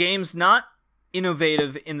game's not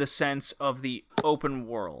innovative in the sense of the open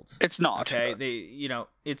world. It's not. Okay,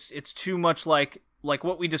 it's too much like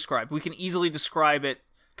what we described. We can easily describe it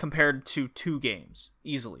compared to 2 games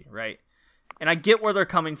easily, right? And I get where they're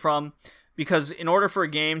coming from, because in order for a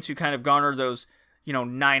game to kind of garner those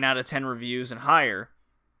 9 out of 10 reviews and higher,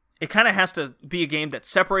 it kind of has to be a game that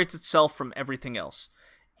separates itself from everything else.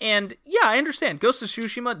 And yeah, I understand Ghost of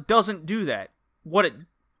Tsushima doesn't do that. What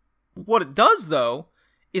it does though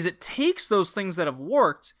is it takes those things that have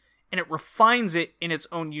worked and it refines it in its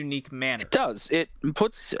own unique manner. It does. It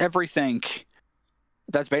puts everything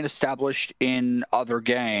that's been established in other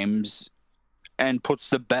games and puts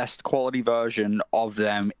the best quality version of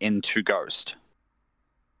them into Ghost.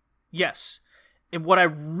 Yes. And what I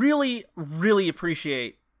really, really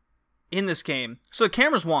appreciate in this game, so the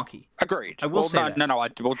camera's wonky. Agreed. I will say that. No.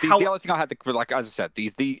 The other thing I had to, as I said,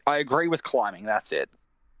 I agree with climbing. That's it.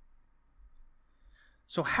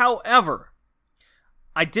 So, however,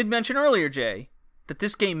 I did mention earlier, Jay, that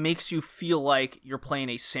this game makes you feel like you're playing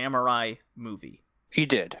a samurai movie. He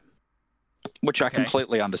did, which I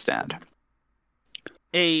completely understand.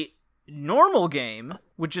 A normal game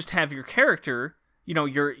would just have your character, you know,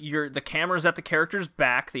 the camera's at the character's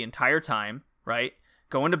back the entire time, right?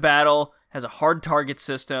 Go into battle, has a hard target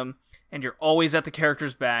system, and you're always at the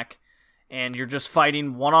character's back, and you're just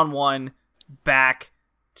fighting one-on-one back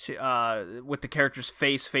to, with the character's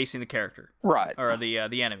face facing the character. Right. Or the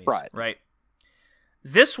enemies. Right.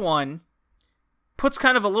 This one puts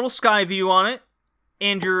kind of a little sky view on it,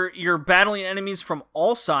 and you're battling enemies from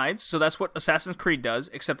all sides, so that's what Assassin's Creed does,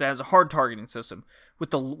 except it has a hard targeting system.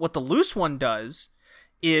 What the loose one does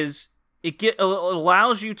is it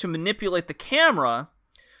allows you to manipulate the camera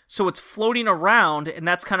so it's floating around, and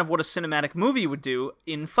that's kind of what a cinematic movie would do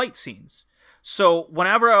in fight scenes. So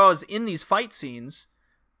whenever I was in these fight scenes,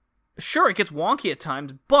 sure, it gets wonky at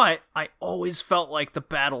times, but I always felt like the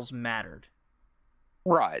battles mattered.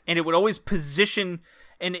 Right. And it would always position,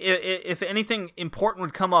 and if anything important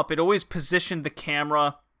would come up, it always positioned the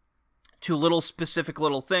camera to little specific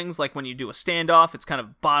little things, like when you do a standoff, it's kind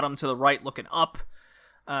of bottom to the right looking up.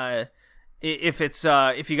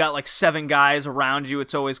 If you got like 7 guys around you,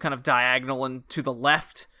 it's always kind of diagonal and to the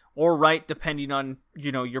left or right, depending on,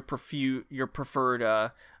 you know, your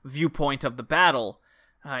preferred viewpoint of the battle.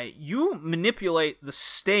 You manipulate the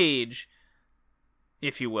stage,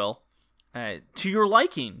 if you will, to your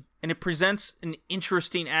liking, and it presents an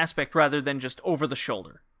interesting aspect rather than just over the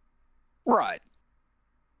shoulder. Right.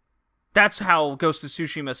 That's how Ghost of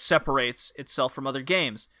Tsushima separates itself from other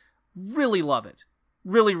games. Really love it.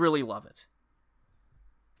 Really, really love it.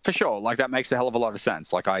 For sure. Like, that makes a hell of a lot of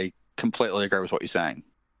sense. Like, I completely agree with what you're saying.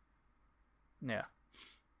 Yeah.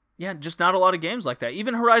 Yeah, just not a lot of games like that.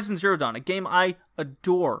 Even Horizon Zero Dawn, a game I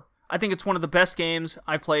adore. I think it's one of the best games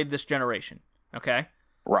I've played this generation. Okay?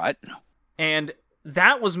 Right. And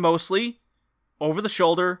that was mostly over the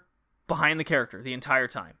shoulder, behind the character the entire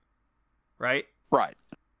time. Right? Right.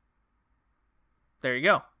 There you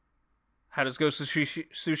go. How does Ghost of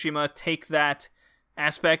Tsushima take that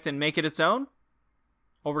aspect and make it its own?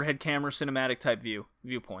 Overhead camera, cinematic type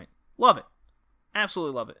viewpoint. Love it.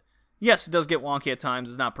 Absolutely love it. Yes, it does get wonky at times.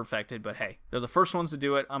 It's not perfected, but hey, they're the first ones to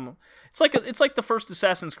do it. It's like the first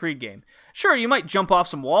Assassin's Creed game. Sure, you might jump off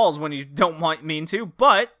some walls when you don't mean to,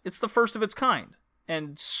 but it's the first of its kind.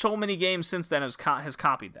 And so many games since then has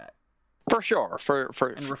copied that. For sure.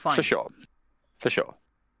 And refined. For sure. For sure.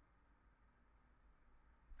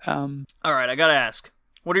 All right, I gotta ask,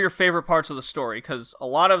 what are your favorite parts of the story? Because a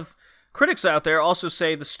lot of critics out there also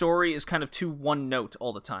say the story is kind of too one note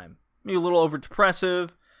all the time. Maybe a little over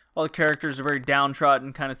depressive. All the characters are very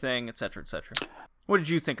downtrodden, kind of thing, etc., etc. What did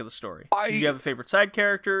you think of the story? Did you have a favorite side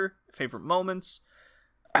character? Favorite moments?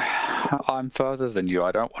 I'm further than you.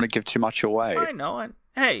 I don't want to give too much away. I know.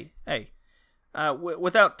 Hey.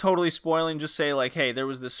 Without totally spoiling, just say like, hey, there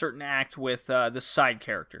was this certain act with this side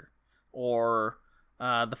character, or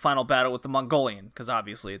the final battle with the Mongolian, because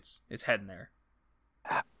obviously it's heading there.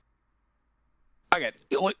 Okay,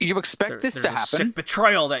 you expect this to happen. There's a sick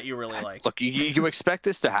betrayal that you really like. Look, you expect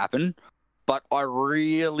this to happen, but I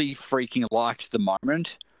really freaking liked the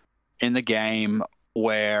moment in the game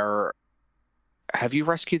where... Have you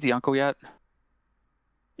rescued the uncle yet?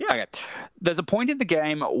 Yeah. Okay. There's a point in the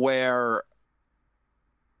game where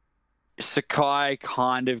Sakai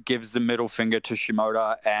kind of gives the middle finger to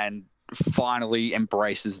Shimoda and finally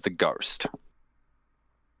embraces the ghost.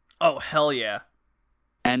 Oh, hell yeah.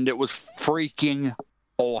 And it was freaking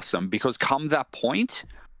awesome, because come that point,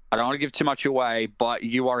 I don't want to give too much away, but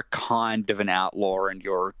you are kind of an outlaw and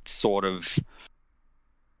you're sort of...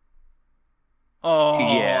 Oh,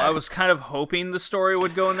 yeah. I was kind of hoping the story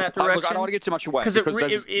would go in that direction. Look, I don't want to give too much away.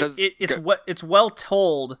 Because it's well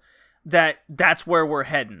told that that's where we're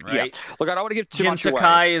heading, right? Yeah. Look, I don't want to give too Jin much away.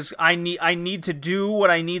 Sakai is, I need to do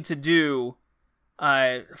what I need to do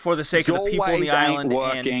for the sake of the people in the island.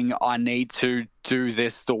 Working. I need to do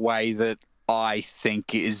this the way that I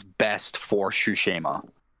think is best for Tsushima.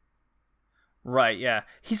 Right, yeah.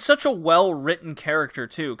 He's such a well-written character,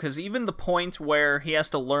 too, because even the point where he has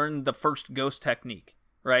to learn the first ghost technique,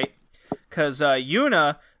 right? Because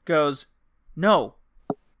Yuna goes, no,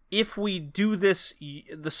 if we do this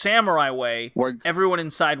the samurai way, everyone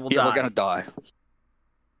inside will die. We're gonna die.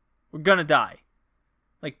 We're gonna die.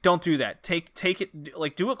 Like, don't do that. Take it,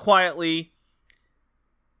 like, do it quietly.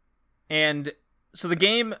 And so the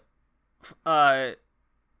game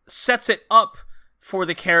sets it up for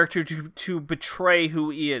the character to betray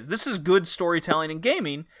who he is. This is good storytelling in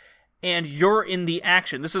gaming, and you're in the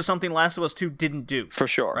action. This is something Last of Us 2 didn't do. For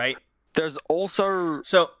sure. Right? There's also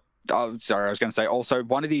So oh, sorry, I was going to say also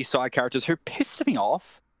one of the side characters who pissed me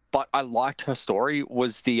off, but I liked her story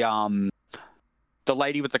was the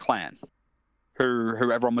lady with the clan,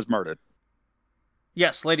 who everyone was murdered,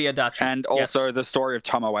 yes, Lady Adachi. and also Yes. the story of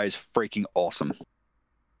Tomoe is freaking awesome.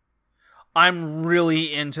 I'm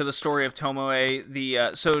really into the story of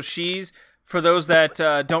Tomoe. So she's, for those that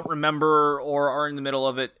don't remember or are in the middle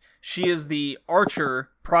of it, she is the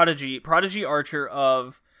prodigy archer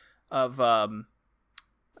of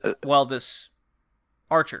this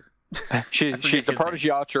archer. She's the prodigy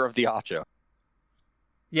archer of the archer.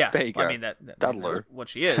 Yeah, There you go. I mean That'll that's do. what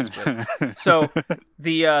she is. But so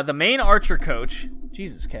the main archer coach,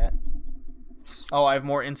 Jesus, cat. Oh, I have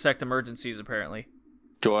more insect emergencies apparently.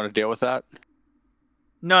 Do you want to deal with that?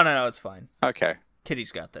 No, it's fine. Okay.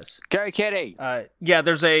 Kitty's got this. Go, Kitty! Yeah,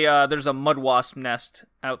 there's a mud wasp nest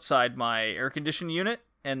outside my air conditioning unit,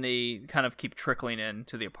 and they kind of keep trickling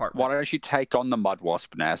into the apartment. Why don't you take on the mud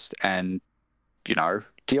wasp nest and,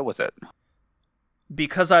 deal with it?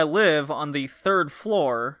 Because I live on the 3rd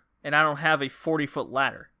floor, and I don't have a 40-foot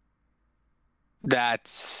ladder. That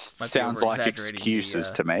Might be sounds like over-exaggerating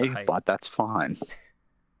excuses the to me, height. but that's fine.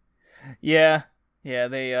 Yeah,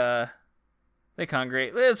 they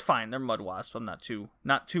congregate. It's fine. They're mud wasps. I'm not too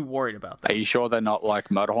worried about Are them. you sure they're not like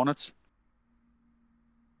mud hornets?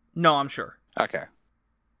 No, I'm sure. Okay.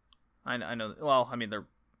 I know. Well, I mean they're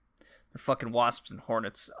fucking wasps and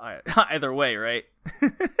hornets. Either way, right?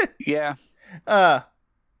 Yeah. But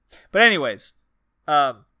anyways,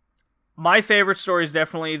 my favorite story is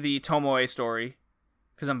definitely the Tomoe story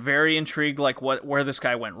because I'm very intrigued, like where this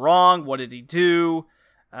guy went wrong, what did he do,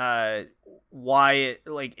 why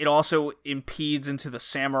it also impedes into the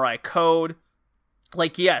samurai code.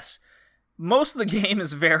 Like, yes, most of the game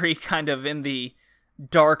is very kind of in the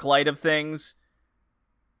dark light of things,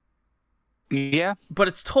 Yeah, but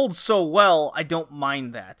it's told so well, I don't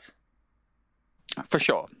mind that. for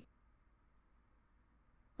sure.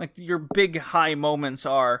 Like, your big high moments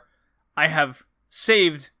are, I have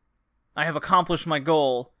accomplished my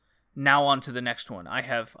goal, now on to the next one.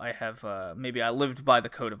 Maybe I lived by the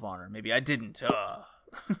code of honor, maybe I didn't.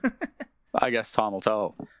 I guess time will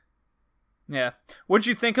tell. Yeah. What'd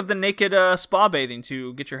you think of the naked spa bathing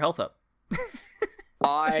to get your health up?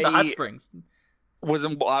 The hot springs.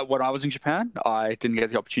 When I was in Japan, I didn't get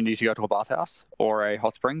the opportunity to go to a bathhouse or a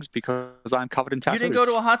hot springs because I'm covered in tattoos. You didn't go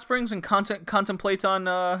to a hot springs and contemplate on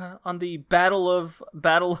the battle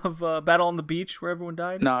on the beach where everyone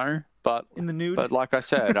died? No, but In the nude? But like I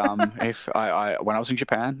said, if I when I was in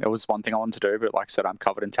Japan, it was one thing I wanted to do. But like I said, I'm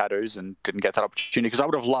covered in tattoos and didn't get that opportunity because I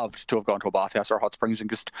would have loved to have gone to a bathhouse or a hot springs and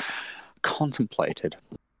just contemplated.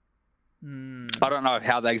 I don't know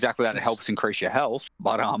how exactly that helps increase your health,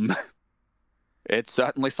 but it's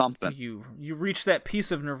certainly something. You reach that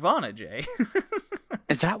piece of nirvana, Jay.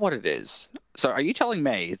 Is that what it is? So are you telling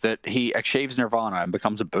me that he achieves nirvana and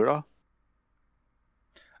becomes a Buddha?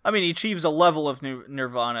 I mean, he achieves a level of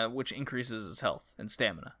nirvana which increases his health and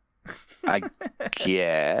stamina. I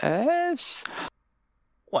guess.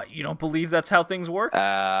 What, you don't believe that's how things work?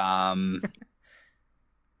 I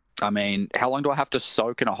mean, how long do I have to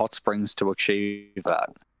soak in a hot springs to achieve that?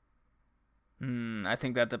 I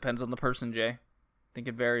think that depends on the person, Jay. I think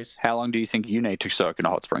it varies. How long do you think you need to soak in a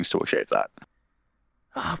hot springs to achieve that?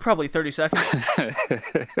 Probably 30 seconds,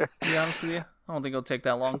 to be honest with you. I don't think it'll take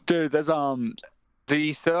that long. Dude, there's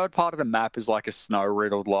the third part of the map is like a snow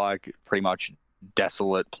riddled, like pretty much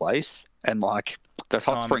desolate place, and like there's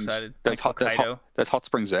hot I'm springs. excited. There's Like Hokkaido. there's hot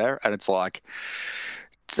springs there, and it's like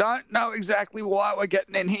don't know exactly why we're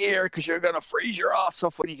getting in here because you're gonna freeze your ass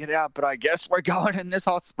off when you get out, but I guess we're going in this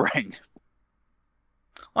hot spring.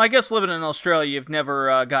 Well, I guess living in Australia, you've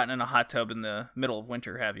never gotten in a hot tub in the middle of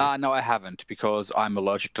winter, have you? No, I haven't because I'm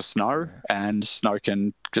allergic to snow, and snow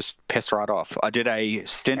can just piss right off. I did a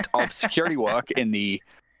stint of security work in the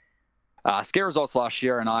ski resorts last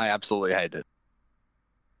year, and I absolutely hated it.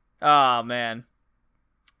 Oh, man.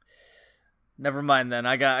 Never mind then.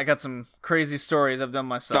 I got some crazy stories I've done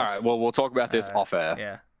myself. All right, well, we'll talk about this off air.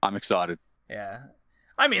 Yeah. I'm excited. Yeah.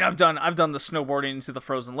 I mean, I've done the snowboarding into the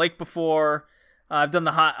frozen lake before. I've done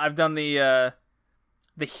the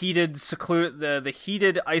heated the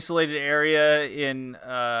heated isolated area in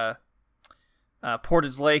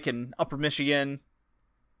Portage Lake in Upper Michigan.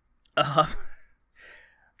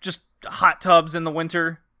 Just hot tubs in the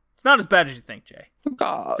winter. It's not as bad as you think, Jay.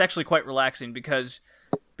 God. It's actually quite relaxing because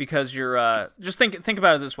you're just think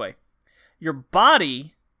about it this way. Your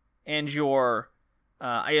body and your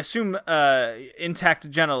I assume intact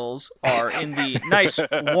genitals are in the nice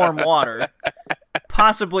warm water,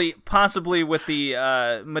 possibly with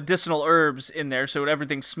the medicinal herbs in there, so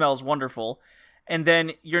everything smells wonderful. And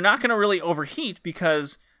then you're not going to really overheat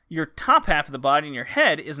because your top half of the body and your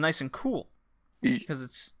head is nice and cool because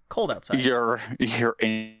it's cold outside. Your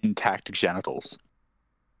intact genitals.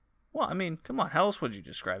 Well, I mean, come on. How else would you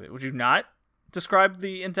describe it? Would you not describe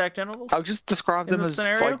the intact genitals? I'll just describe them as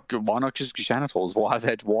scenario? like, why not just genitals? Why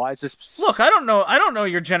is this? Look, I don't know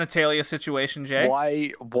your genitalia situation, Jay.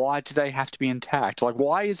 Why do they have to be intact? Like,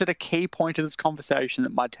 why is it a key point of this conversation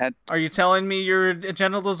that my Are you telling me your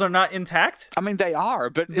genitals are not intact? I mean, they are,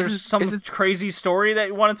 but There's some crazy story that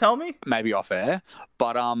you want to tell me? Maybe off air,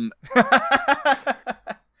 but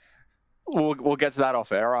we'll get to that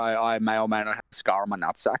off air. I may or may not have a scar on my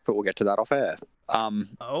nutsack, but we'll get to that off air.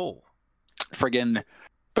 Oh. Friggin'.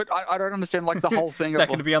 But I don't understand, like, the whole thing. Is that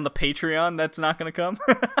going to be on the Patreon that's not going to come?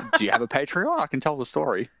 Do you have a Patreon? I can tell the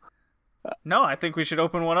story. No, I think we should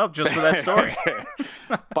open one up just for that story.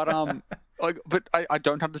 But I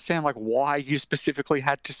don't understand, like, why you specifically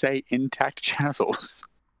had to say intact genitals.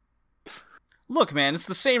 Look, man, it's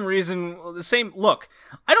the same reason. Look,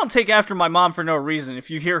 I don't take after my mom for no reason. If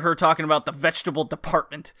you hear her talking about the vegetable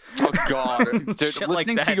department. Oh, God. Dude,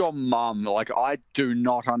 listening like to your mom, like, I do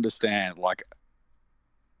not understand. Like,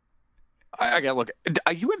 okay, look,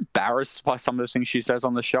 are you embarrassed by some of the things she says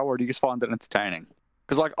on the show, or do you just find it entertaining?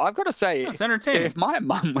 Because, like, I've got to say, it's entertaining. If my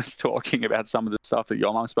mum was talking about some of the stuff that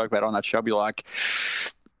your mum spoke about on that show, I'd be like,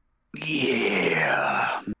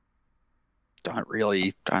 yeah. Don't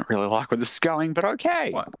really like where this is going, but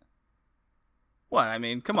okay. What? I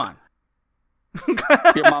mean, come on.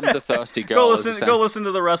 Your mum's a thirsty girl. Go listen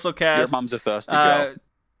to the WrestleCast. Your mum's a thirsty girl.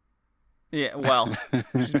 Yeah, well,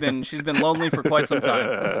 she's been lonely for quite some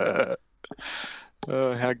time.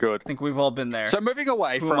 Oh, how good. I think we've all been there. So moving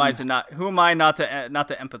away who am I not to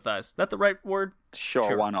empathize? Is that the right word?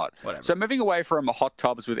 Sure, why not? Whatever. So moving away from hot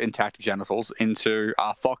tubs with intact genitals into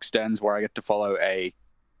fox dens where I get to follow a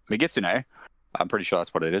Megitsune. I'm pretty sure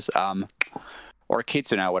that's what it is. Or a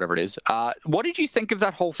kitsune, whatever it is. What did you think of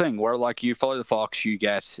that whole thing where, like, you follow the fox, you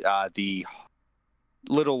get the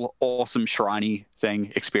little awesome shiny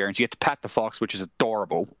thing experience. You get to pat the fox, which is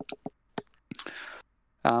adorable.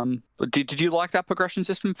 Did you like that progression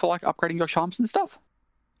system for, like, upgrading your charms and stuff?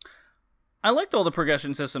 I liked all the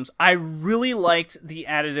progression systems. I really liked the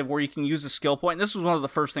additive where you can use a skill point. This was one of the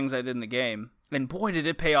first things I did in the game, and boy, did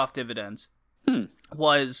it pay off dividends.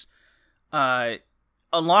 Was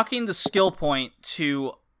unlocking the skill point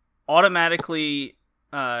to automatically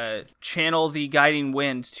channel the guiding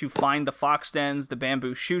wind to find the fox dens, the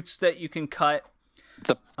bamboo shoots that you can cut,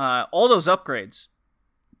 all those upgrades.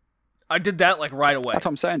 I did that, like, right away. That's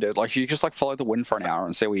what I'm saying, dude. Like, you just, like, follow the wind for an hour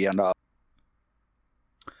and see where you end up.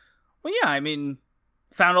 Well, yeah, I mean,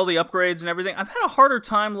 found all the upgrades and everything. I've had a harder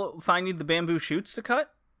time finding the bamboo shoots to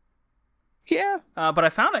cut. Yeah. But I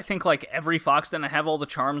found, I think, like, every fox den. I have all the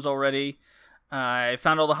charms already. I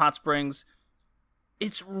found all the hot springs.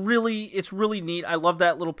 It's really neat. I love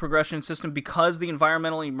that little progression system because the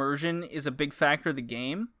environmental immersion is a big factor of the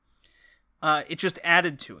game. It just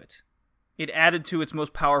added to it. It added to its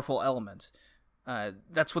most powerful element.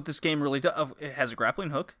 That's what this game really does. It has a grappling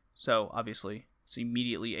hook, so obviously it's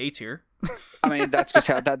immediately A tier. I mean, that's just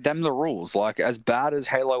how them the rules. Like, as bad as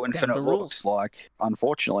Halo Infinite looks, like,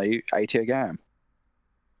 unfortunately, A tier game.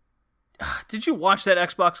 Did you watch that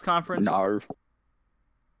Xbox conference? No.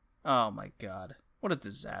 Oh my god. What a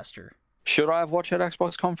disaster. Should I have watched that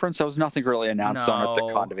Xbox conference? There was nothing really announced on it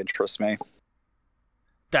that kind of interests me.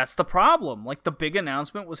 That's the problem. Like, the big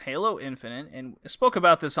announcement was Halo Infinite, and I spoke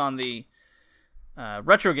about this on the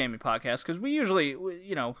Retro Gaming podcast, because we usually,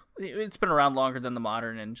 you know, it's been around longer than the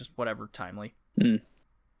modern and just whatever, timely.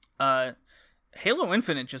 Halo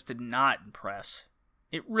Infinite just did not impress.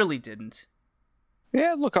 It really didn't.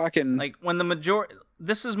 Yeah, look, I can... Like, when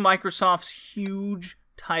this is Microsoft's huge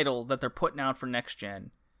title that they're putting out for next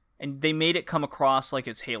gen, and they made it come across like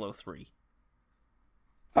it's Halo 3.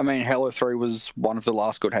 I mean, Halo 3 was one of the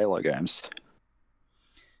last good Halo games.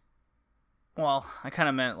 Well, I kind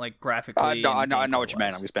of meant, like, graphically. I know what you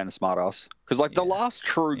mean. I'm just being a smartass. Because, like, the last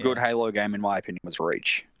true good Halo game, in my opinion, was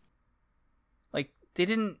Reach. Like, they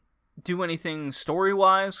didn't do anything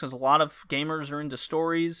story-wise, because a lot of gamers are into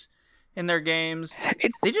stories in their games.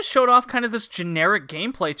 They just showed off kind of this generic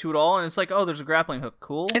gameplay to it all, and it's like, oh, there's a grappling hook.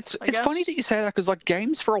 Cool. It's funny that you say that, because, like,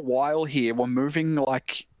 games for a while here were moving,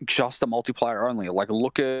 like, just the multiplayer only. Like,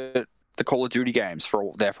 look at the Call of Duty games for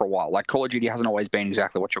a while. Like, Call of Duty hasn't always been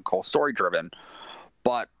exactly what you'd call story-driven,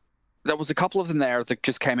 but there was a couple of them there that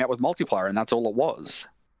just came out with multiplayer, and that's all it was.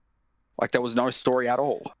 Like, there was no story at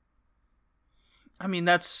all. I mean,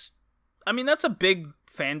 that's a big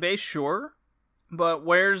fan base, sure. but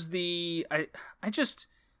where's the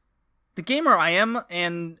gamer I am,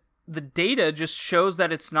 and the data just shows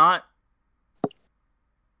that it's not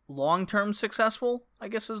long-term successful, I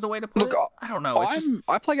guess is the way to put it. I don't know.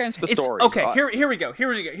 I play games for stories. Okay, here we go. Here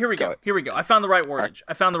we go. I found the right wordage.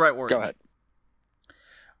 Go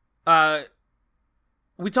ahead.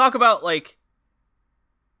 We talk about, like,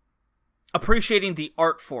 appreciating the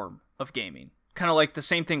art form of gaming. Kind of like the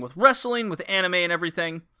same thing with wrestling, with anime and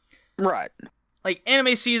everything. Right. Like,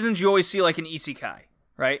 anime seasons, you always see, like, an isekai,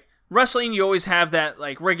 right? Wrestling, you always have that,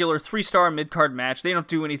 like, regular 3-star mid-card match. They don't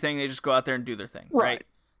do anything. They just go out there and do their thing, right?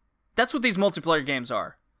 That's what these multiplayer games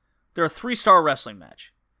are. They're a 3-star wrestling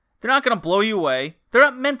match. They're not going to blow you away. They're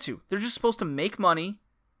not meant to. They're just supposed to make money,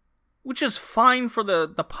 which is fine for the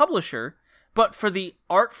publisher, but for the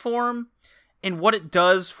art form and what it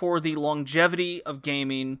does for the longevity of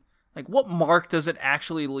gaming, like, what mark does it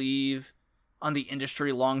actually leave on the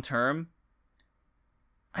industry long term?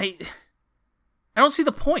 I don't see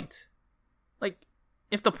the point. Like,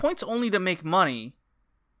 if the point's only to make money,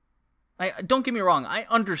 don't get me wrong, I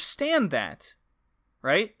understand that,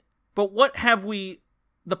 right? But what have we...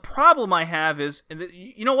 The problem I have is...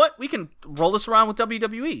 You know what? We can roll this around with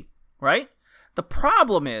WWE, right? The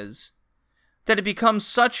problem is that it becomes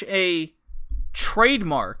such a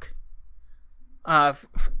trademark...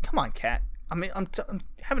 come on, Kat. I'm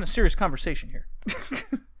having a serious conversation here.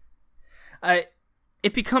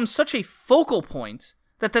 It becomes such a focal point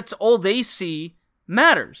that that's all they see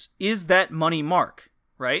matters, is that money mark,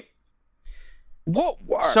 right? What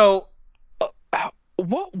was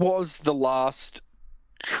the last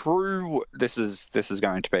true... This is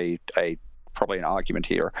going to be probably an argument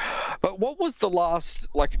here, but what was the last,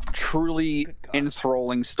 like, truly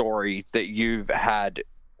enthralling story that you've had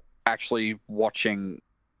actually watching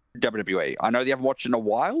WWE? I know you haven't watched in a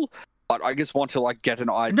while, but I just want to, like, get an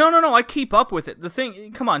idea. No, I keep up with it. The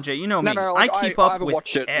thing, come on, Jay, you know me. Like, I keep up haven't with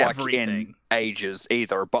watched it everything. Like, in ages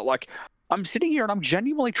either, but, like, I'm sitting here and I'm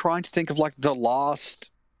genuinely trying to think of, like, the last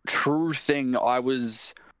true thing I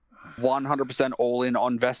was 100% all in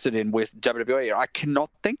on vested in with WWE. I cannot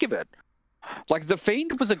think of it. Like, The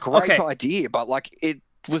Fiend was a great idea, but, like, it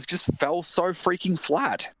was just fell so freaking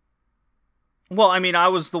flat. Well, I mean, I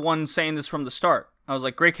was the one saying this from the start. I was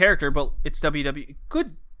like, great character, but it's WWE.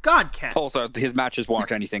 Good God, Cat. Also, his matches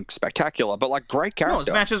weren't anything spectacular, but, like, great character. No, his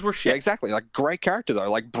matches were shit. Yeah, exactly. Like, great character, though.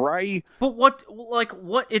 Like, Bray... But what,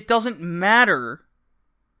 it doesn't matter.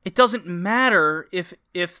 It doesn't matter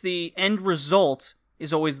if the end result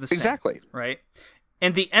is always the same. Exactly. Right?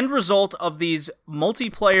 And the end result of these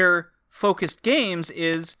multiplayer-focused games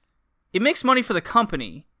is it makes money for the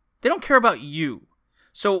company. They don't care about you.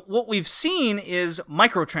 So what we've seen is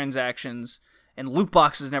microtransactions and loot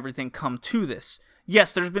boxes and everything come to this.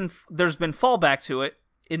 Yes, there's been fallback to it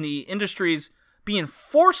in the industries being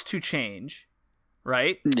forced to change,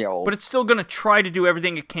 right? Yeah. But it's still going to try to do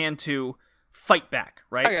everything it can to fight back,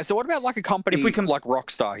 right? Okay, so what about, like, a company like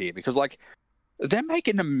Rockstar here? Because, like, they're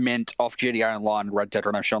making a mint off GTA Online, Red Dead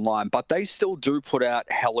Redemption Online, but they still do put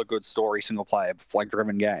out hella good story single-player, like,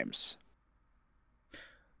 driven games.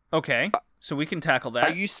 Okay, so we can tackle that.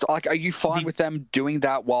 Are you fine with them doing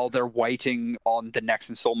that while they're waiting on the next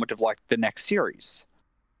installment of, like, the next series?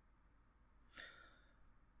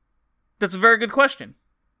 That's a very good question.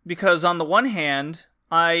 Because on the one hand,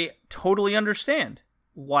 I totally understand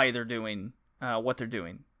why they're doing what they're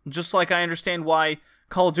doing. Just like I understand why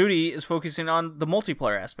Call of Duty is focusing on the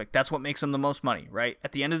multiplayer aspect. That's what makes them the most money, right?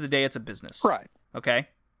 At the end of the day, it's a business. Right. Okay?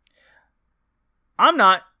 I'm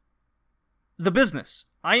not the business.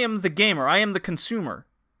 I am the gamer. I am the consumer.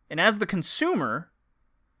 And as the consumer,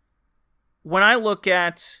 when I look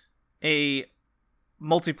at a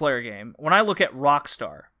multiplayer game, when I look at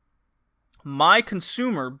Rockstar, my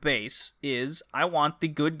consumer base is I want the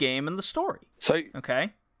good game and the story. So,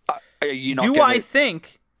 okay? Are you not Go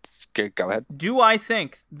ahead. Do I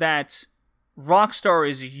think that Rockstar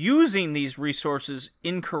is using these resources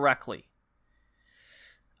incorrectly?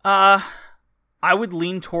 I would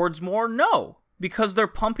lean towards more no. Because they're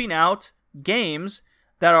pumping out games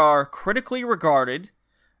that are critically regarded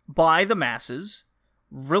by the masses,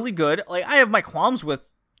 really good. Like, I have my qualms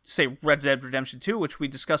with, say, Red Dead Redemption 2, which we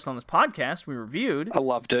discussed on this podcast, we reviewed. I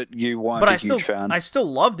loved it. You weren't a huge fan. I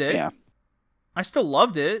still loved it. Yeah. I still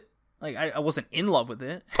loved it. Like, I wasn't in love with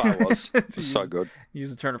it. I was. It's so good.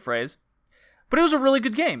 Use a turn of phrase. But it was a really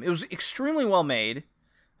good game. It was extremely well made.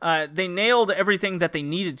 They nailed everything that they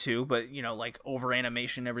needed to, but, you know, like,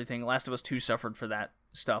 over-animation, everything. Last of Us 2 suffered for that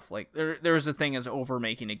stuff. Like, there is a thing as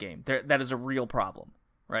over-making a game. That is a real problem,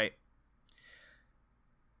 right?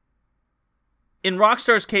 In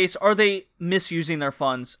Rockstar's case, are they misusing their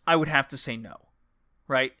funds? I would have to say no.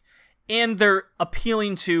 right? And they're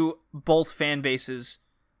appealing to both fan bases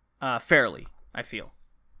fairly, I feel.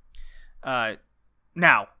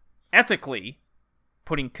 Now, ethically,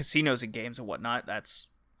 putting casinos in games and whatnot, that's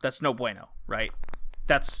no bueno, right?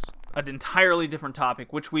 That's an entirely different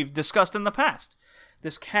topic, which we've discussed in the past.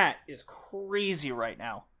 This cat is crazy right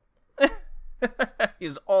now.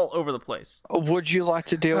 He's all over the place. Would you like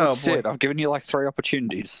to deal with Sid? I've given you like 3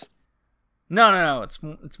 opportunities. No.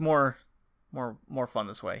 It's more fun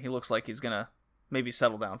this way. He looks like he's gonna maybe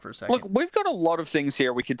settle down for a second. Look, we've got a lot of things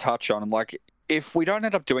here we could touch on. Like, if we don't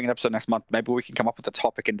end up doing an episode next month, maybe we can come up with a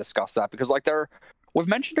topic and discuss that. Because like we've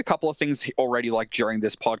mentioned a couple of things already, like during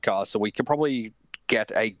this podcast, so we could probably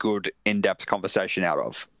get a good in-depth conversation out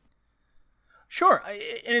of. Sure,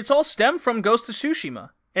 and it's all stemmed from Ghost of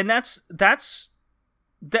Tsushima, and that's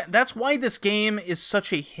why this game is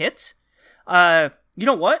such a hit. You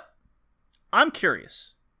know what? I'm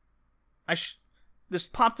curious. This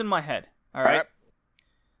popped in my head. All right.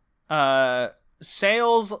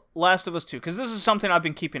 Sales, Last of Us 2, because this is something I've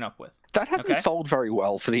been keeping up with. That hasn't sold very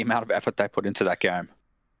well for the amount of effort they put into that game.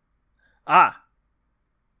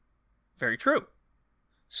 Very true.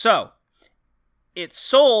 So, it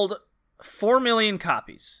sold 4 million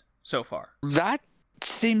copies so far. That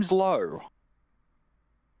seems low.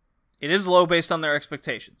 It is low based on their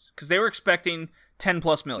expectations, because they were expecting 10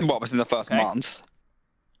 plus million. What, within the first month?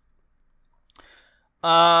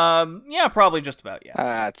 Yeah, probably just about, yeah.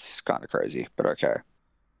 That's kind of crazy, but okay.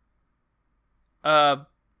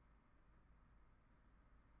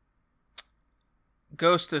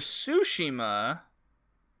 Ghost of Tsushima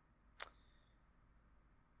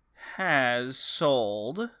has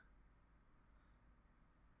sold...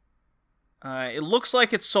 it looks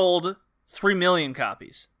like it sold 3 million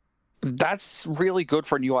copies. That's really good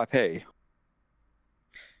for a new IP.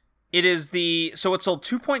 It is so it sold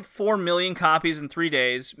 2.4 million copies in 3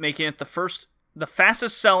 days, making it the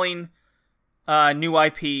fastest selling new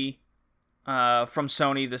IP from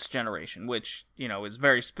Sony this generation, which, is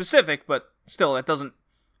very specific, but still, it doesn't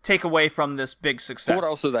take away from this big success. What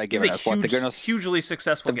else are they giving us? They've given us hugely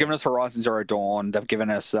successful. They've given us Horizon Zero Dawn. They've given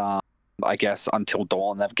us, I guess, Until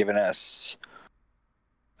Dawn. They've given us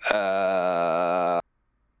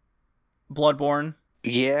Bloodborne.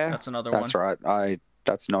 Yeah, that's another one. That's right.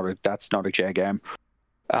 That's not a J game.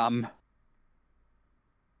 I'm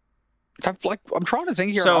trying to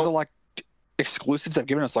think here. So, other exclusives they've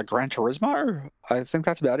given us, like Gran Turismo. I think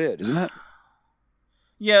that's about it, isn't it?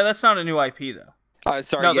 Yeah, that's not a new IP though.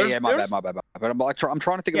 Sorry. No, my bad. But I'm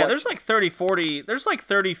trying to think. Yeah, there's like 30, 40. There's like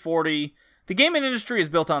 30, 40. The gaming industry is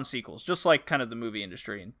built on sequels, just like kind of the movie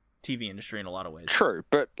industry and TV industry in a lot of ways. True,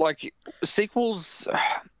 but like sequels,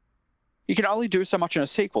 you can only do so much in a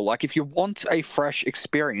sequel. Like, if you want a fresh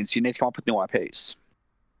experience, you need to come up with new IPs.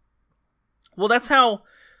 Well, that's how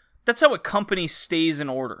a company stays in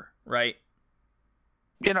order, right?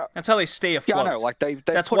 That's how they stay afloat. Yeah, I know. Like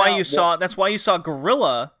that's why you saw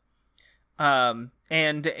Guerrilla, and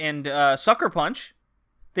Sucker Punch.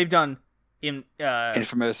 They've done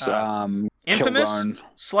Infamous, Killzone,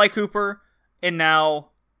 Sly Cooper, and now.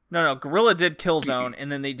 No, Guerrilla did Killzone,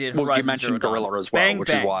 and then they did Horizon Zero Dawn. You mentioned Guerrilla as well, which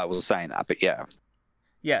is why I was saying that, but yeah.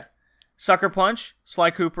 Yeah. Sucker Punch,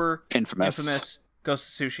 Sly Cooper, Infamous,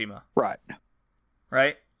 Ghost of Tsushima. Right.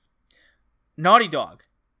 Naughty Dog,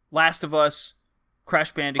 Last of Us,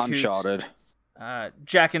 Crash Bandicoot, Uncharted,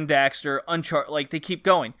 Jak and Daxter, Uncharted, like, they keep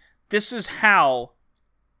going. This is how...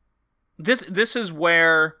 This is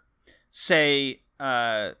where, say...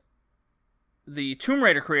 the Tomb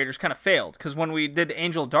Raider creators kind of failed, because when we did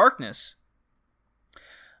Angel of Darkness,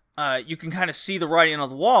 you can kind of see the writing on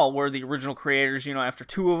the wall where the original creators, after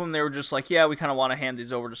 2 of them, they were just like, yeah, we kind of want to hand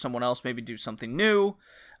these over to someone else, maybe do something new,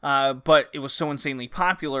 but it was so insanely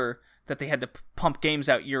popular that they had to pump games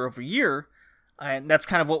out year over year, and that's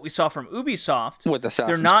kind of what we saw from Ubisoft. With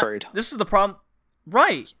Assassin's Creed. This is the problem.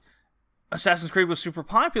 Right. Assassin's Creed was super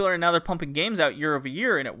popular, and now they're pumping games out year over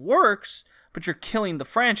year, and it works, but you're killing the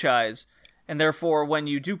franchise. And therefore, when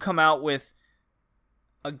you do come out with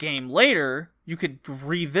a game later, you could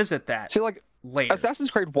revisit that. See, like, later.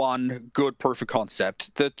 Assassin's Creed 1, good proof of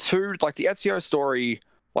concept. The 2, like the Ezio story,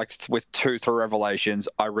 like with 2 through Revelations,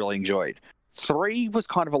 I really enjoyed. 3 was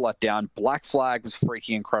kind of a letdown. Black Flag was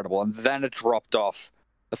freaking incredible, and then it dropped off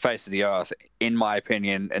the face of the earth, in my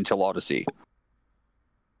opinion, until Odyssey.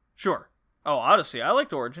 Sure. Oh, Odyssey. I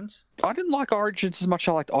liked Origins. I didn't like Origins as much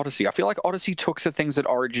as I liked Odyssey. I feel like Odyssey took the things that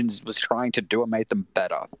Origins was trying to do and made them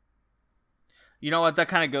better. You know what? That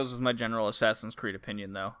kind of goes with my general Assassin's Creed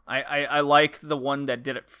opinion, though. I like the one that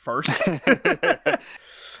did it first.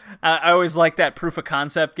 I always like that proof of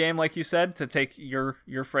concept game, like you said, to take your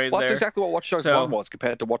phrase Well, there. that's exactly what Watch Dogs 1 was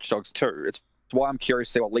compared to Watch Dogs 2. It's why I'm curious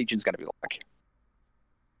to see what Legion's going to be like.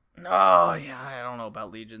 Oh, yeah, I don't know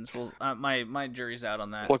about Legions. Well, my jury's out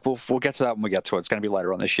on that. Look, we'll get to that when we get to it. It's going to be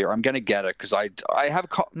later on this year. I'm going to get it because I have...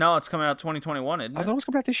 No, it's coming out 2021, isn't it? I thought it was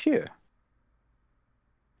coming out this year.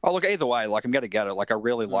 Oh, look, either way, like, I'm going to get it. Like, I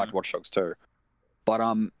really liked Watch Dogs 2. But,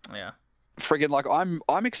 yeah. Friggin', like,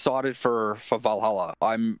 I'm excited for Valhalla.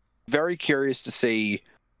 I'm very curious to see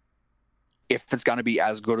if it's going to be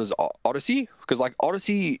as good as Odyssey. Because, like,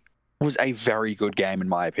 Odyssey was a very good game, in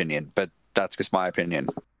my opinion. But that's just my opinion.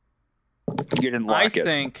 You didn't like it.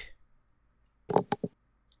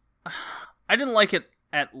 I didn't like it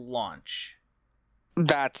at launch.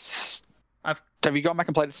 Have you gone back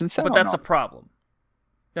and played it since then? But that's a problem.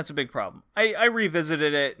 That's a big problem. I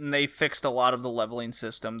revisited it, and they fixed a lot of the leveling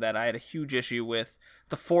system that I had a huge issue with.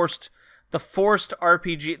 The forced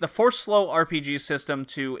RPG, the forced slow RPG system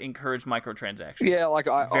to encourage microtransactions. Yeah, like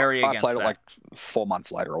I played it that. like 4 months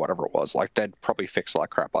later or whatever it was. Like they'd probably fixed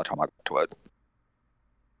like crap by the time I got to it.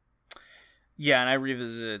 Yeah, and I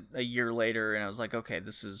revisited it a year later, and I was like, okay,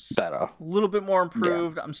 this is better, a little bit more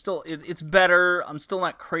improved. Yeah. I'm still, it's better. I'm still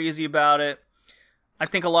not crazy about it. I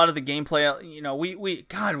think a lot of the gameplay, you know,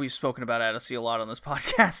 we've spoken about Odyssey a lot on this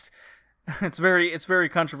podcast. It's very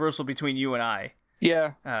controversial between you and I.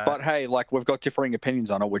 Yeah, but hey, like we've got differing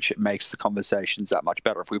opinions on it, which it makes the conversations that much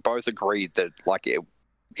better. If we both agreed that, like,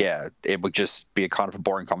 it would just be a kind of a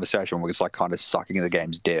boring conversation where it's like kind of sucking the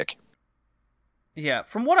game's dick. Yeah,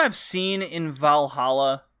 from what I've seen in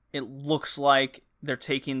Valhalla, it looks like they're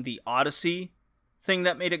taking the Odyssey thing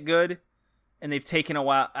that made it good, and they've taken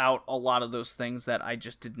out a lot of those things that I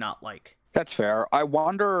just did not like. That's fair. I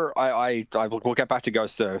wonder. We'll get back to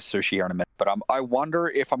Ghost of Tsushima in a minute, but I wonder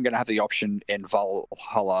if I'm going to have the option in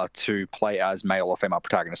Valhalla to play as male or female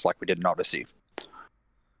protagonists like we did in Odyssey.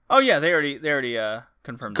 Oh yeah, they already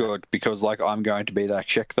confirmed. Good, because like I'm going to be that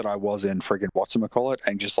chick that I was in friggin' whatchamacallit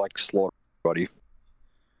and just like slaughter everybody.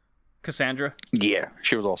 Cassandra? Yeah,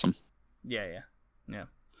 she was awesome. Yeah.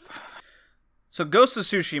 So Ghost of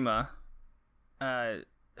Tsushima,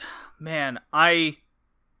 man,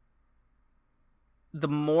 the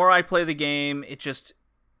more I play the game, it just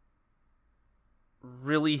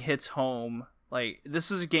really hits home. Like, this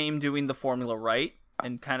is a game doing the formula right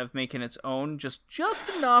and kind of making its own just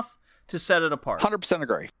enough to set it apart. 100%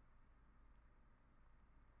 agree.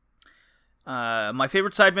 My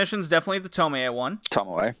favorite side mission is definitely the Tomoe one.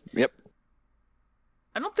 Tomoe, yep.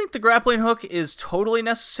 I don't think the grappling hook is totally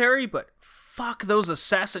necessary, but fuck those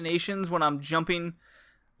assassinations when I'm jumping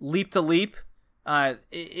leap to leap.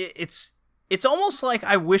 It's almost like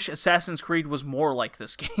I wish Assassin's Creed was more like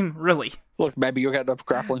this game, really. Look, maybe you'll get a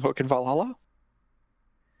grappling hook in Valhalla?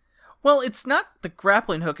 Well, it's not the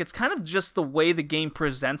grappling hook. It's kind of just the way the game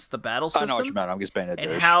presents the battle system. I know what you meant. I'm just being a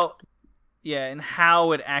douche. And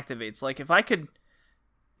how it activates. Like, if I could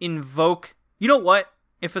invoke... You know what?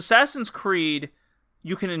 If Assassin's Creed,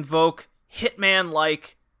 you can invoke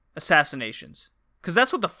Hitman-like assassinations. Because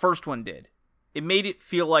that's what the first one did. It made it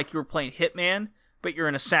feel like you were playing Hitman, but you're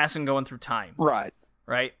an assassin going through time. Right.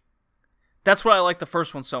 That's why I like the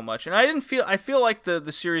first one so much. And I feel like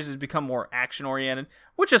the series has become more action-oriented,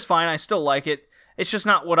 which is fine. I still like it. It's just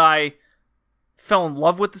not what I fell in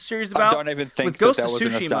love with the series about. I don't even think that there was an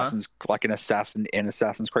assassin in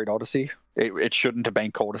Assassin's Creed Odyssey. It shouldn't have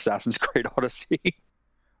been called Assassin's Creed Odyssey.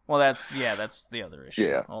 Well, that's the other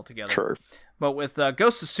issue altogether. True. But with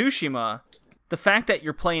Ghost of Tsushima, the fact that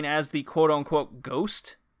you're playing as the quote-unquote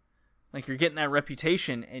ghost, like, you're getting that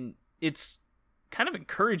reputation, and it's kind of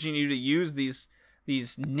encouraging you to use these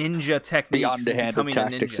ninja techniques. The underhanded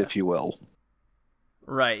tactics, if you will.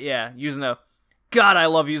 Right, yeah. God, I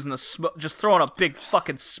love using the smoke. Just throwing a big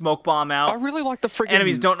fucking smoke bomb out. I really like the friggin'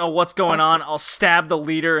 enemies don't know what's going on. I'll stab the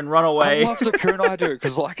leader and run away. I love the kunai do,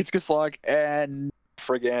 because like it's just like, and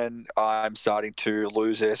friggin' I'm starting to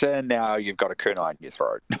lose this, and now you've got a kunai in your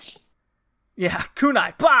throat. Yeah,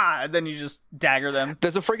 kunai, bah! And then you just dagger them.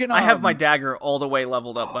 There's a friggin' I have my dagger all the way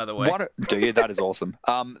leveled up, by the way. Do you? That is awesome.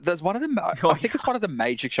 There's one of them. I think it's one of the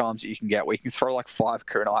major charms that you can get where you can throw like 5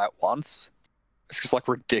 kunai at once. It's just like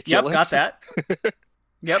ridiculous. Yep, got that.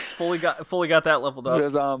 Yep, fully got that leveled up.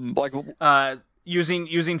 There's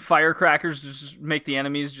using firecrackers to just make the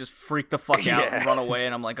enemies just freak the fuck out and run away,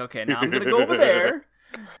 and I'm like, okay, now I'm gonna go over there.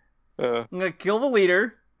 I'm gonna kill the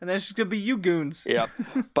leader, and then it's just gonna be you goons. Yeah,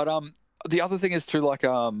 but the other thing is too, like,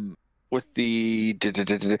 with the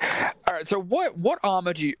all right. So what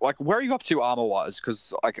armor do you like? Where are you up to armor wise?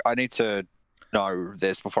 Because like I need to know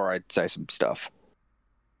this before I say some stuff.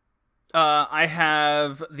 I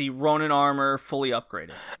have the Ronin armor fully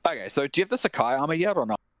upgraded. Okay, so do you have the Sakai armor yet or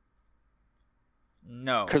not?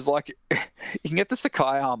 No. Because, like, you can get the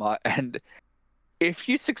Sakai armor, and if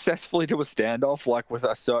you successfully do a standoff, like, with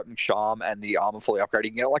a certain charm and the armor fully upgraded,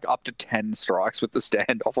 you can get, like, up to 10 strikes with the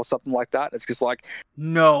standoff or something like that. It's just, like...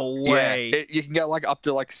 No way. Yeah, you can get, like, up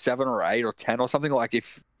to, like, 7 or 8 or 10 or something, like,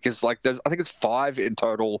 if... Because, like, I think it's 5 in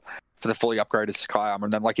total for the fully upgraded Sakai armor,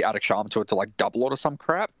 and then, like, you add a charm to it to, like, double it or some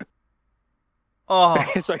crap. Oh.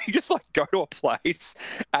 So you just, like, go to a place,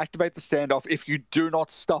 activate the standoff. If you do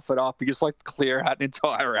not stuff it up, you just, like, clear out an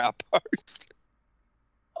entire outpost.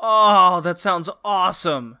 Oh, that sounds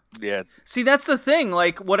awesome. Yeah. See, that's the thing.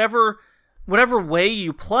 Like, whatever way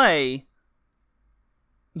you play,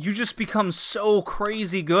 you just become so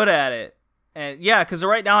crazy good at it. And yeah, because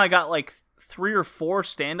right now I got, like, 3 or 4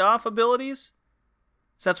 standoff abilities.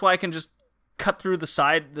 So that's why I can just cut through the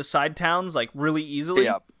side towns, like, really easily.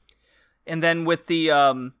 Yeah. And then with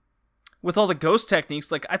the with all the ghost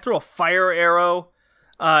techniques, like I throw a fire arrow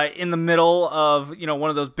in the middle of, you know,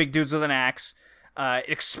 one of those big dudes with an axe. It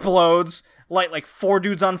explodes, light like 4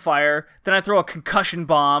 dudes on fire. Then I throw a concussion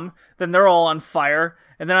bomb. Then they're all on fire.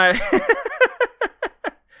 And then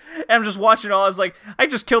and I'm just watching it all. I was like, I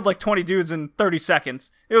just killed like 20 dudes in 30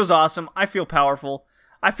 seconds. It was awesome. I feel powerful.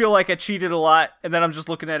 I feel like I cheated a lot. And then I'm just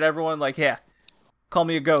looking at everyone like, yeah, call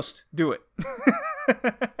me a ghost. Do it.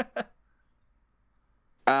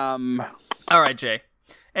 All right, Jay.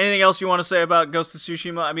 Anything else you want to say about Ghost of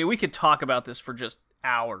Tsushima? I mean, we could talk about this for just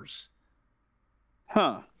hours.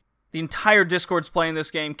 Huh. The entire Discord's playing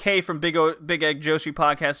this game. Kay from Big Egg Joshi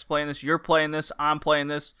Podcast is playing this. You're playing this. I'm playing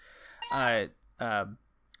this.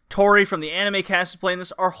 Tori from the Anime Cast is playing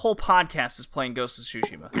this. Our whole podcast is playing Ghost of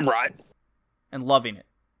Tsushima. Right. And loving it.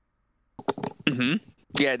 Mm-hmm.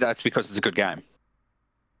 Yeah, that's because it's a good game.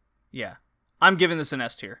 Yeah. I'm giving this an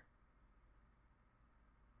S tier.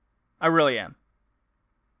 I really am.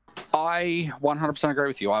 I 100% agree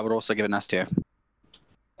with you. I would also give it an S tier.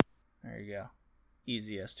 There you go.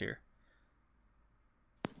 Easy S tier.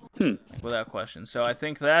 Like, without question. So I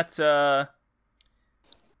think that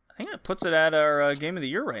puts it at our game of the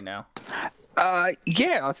year right now.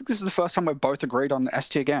 Yeah, I think this is the first time we've both agreed on an S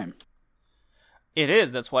tier game. It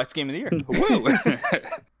is. That's why it's game of the year. Woo!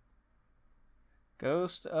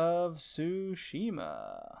 Ghost of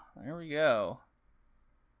Tsushima. There we go.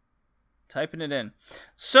 Typing it in.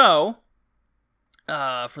 So,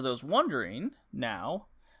 for those wondering now,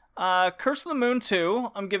 Curse of the Moon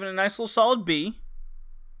 2, I'm giving a nice little solid B.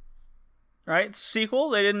 Right? It's a sequel.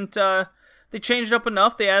 They didn't, they changed it up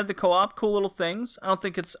enough. They added the co-op, cool little things. I don't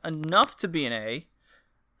think it's enough to be an A,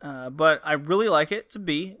 but I really like it. It's a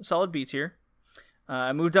B, a solid B tier.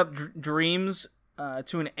 I moved up Dreams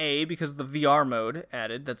to an A because of the VR mode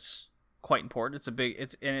added. That's quite important. It's a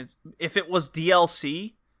big, if it was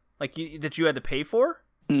DLC, like that you had to pay for,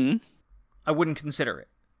 I wouldn't consider it.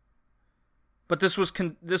 But this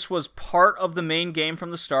was part of the main game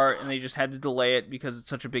from the start, and they just had to delay it because it's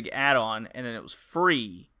such a big add-on, and then it was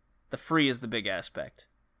free. The free is the big aspect.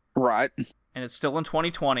 Right. And it's still in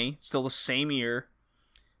 2020. It's still the same year.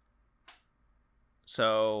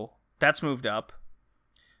 So that's moved up.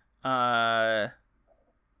 And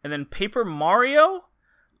then Paper Mario?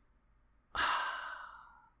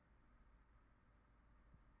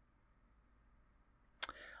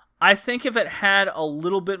 I think if it had a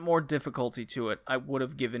little bit more difficulty to it, I would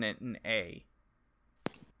have given it an A.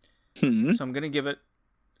 So I'm gonna give it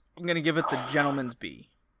the Gentleman's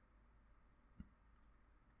B.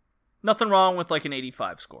 Nothing wrong with like an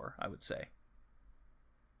 85 score, I would say.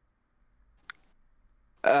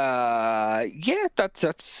 Yeah, that's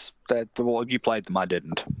that. Well, you played them, I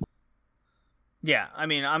didn't. Yeah, I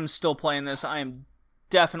mean, I'm still playing this. I am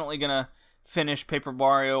definitely gonna finish Paper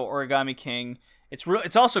Mario Origami King.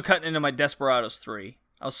 It's also cutting into my Desperados 3.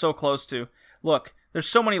 I was so close to. Look, there's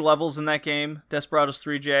so many levels in that game, Desperados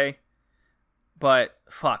 3J. But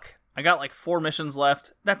fuck, I got like 4 missions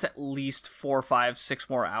left. That's at least 4, 5, 6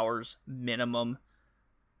 more hours minimum.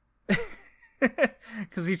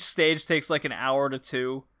 Because each stage takes like an hour to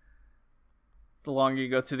 2. The longer you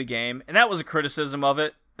go through the game, and that was a criticism of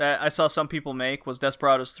it that I saw some people make, was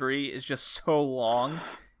Desperados 3 is just so long.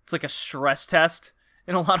 It's like a stress test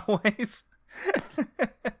in a lot of ways.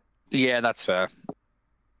 Yeah, that's fair.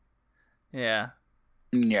 Yeah.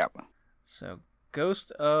 Yep. So,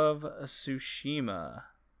 Ghost of Tsushima.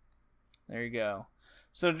 There you go.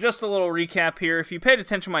 So, just a little recap here. If you paid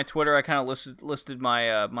attention to my Twitter, I kind of listed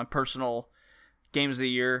my my personal games of the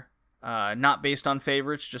year, not based on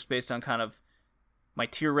favorites, just based on kind of my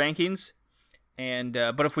tier rankings. And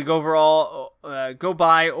but if we go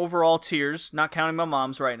by overall tiers, not counting my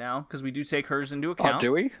mom's right now, because we do take hers into account. Oh,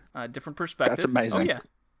 do we? Different perspective. That's amazing. Oh,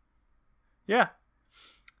 yeah.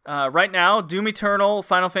 Right now, Doom Eternal,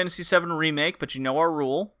 Final Fantasy VII Remake, but you know our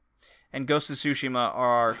rule, and Ghost of Tsushima are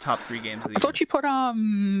our top 3 games of the year. I thought you put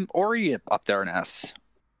Ori up there in S.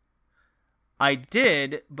 I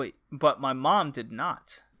did, but my mom did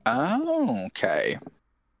not. Oh, okay.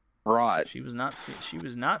 Right. She was not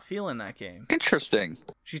feeling that game. Interesting.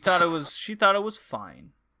 She thought it was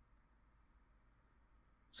fine.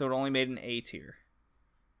 So it only made an A tier.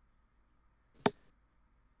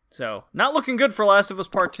 So, not looking good for Last of Us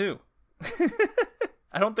Part 2.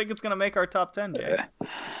 I don't think it's going to make our top 10, Jay.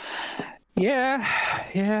 Yeah.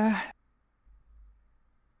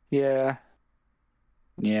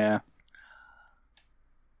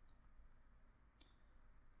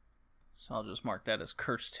 So I'll just mark that as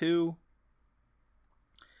Curse 2.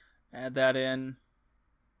 Add that in.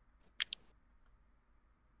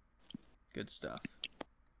 Good stuff.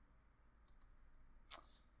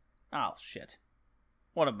 Oh, shit.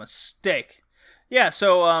 What a mistake. Yeah,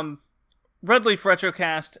 so,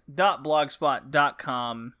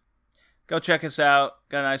 redleafretrocast.blogspot.com. Go check us out.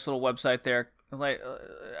 Got a nice little website there. I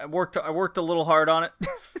worked a little hard on it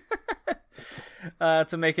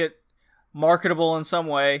to make it marketable in some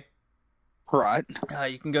way. Right.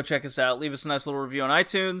 You can go check us out. Leave us a nice little review on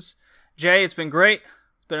iTunes. Jay, it's been great.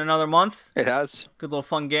 It's been another month. It has. Good little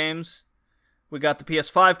fun games. We got the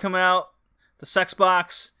PS5 coming out. The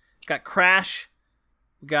Sexbox. Got Crash.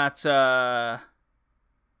 We got,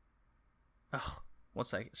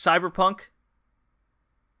 what's that? Cyberpunk.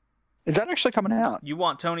 Is that actually coming out? You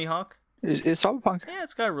Want Tony Hawk? Is Cyberpunk? Yeah,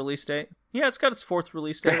 it's got a release date. Yeah, it's got its 4th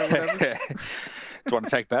release date or whatever. Do you want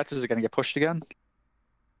to take bets? Is it going to get pushed again?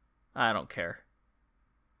 I don't care.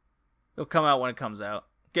 It'll come out when it comes out.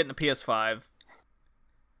 Getting a PS5.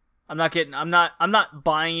 I'm not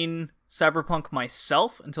buying Cyberpunk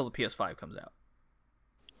myself until the PS5 comes out.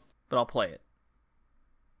 But I'll play it.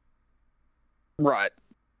 Right.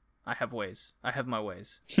 I have ways. I have my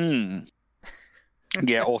ways.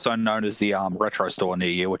 Yeah, also known as the Retro Store near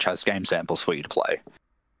you, which has game samples for you to play.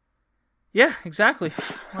 Yeah, exactly.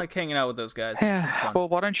 I like hanging out with those guys. Yeah. Well,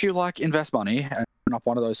 why don't you invest money and open up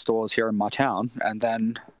one of those stores here in my town, and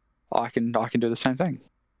then I can do the same thing.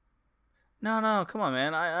 No, come on,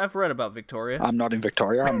 man. I've read about Victoria. I'm not in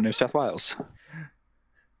Victoria. I'm in New South Wales.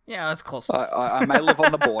 Yeah, that's close enough. I may live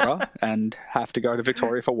on the border and have to go to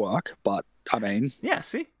Victoria for work, but I mean... Yeah,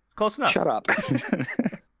 see? Close enough. Shut up.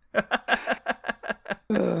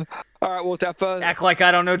 All right, well, Deffa... Act like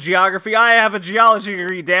I don't know geography. I have a geology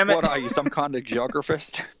degree, damn it. What are you, some kind of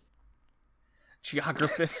geographist?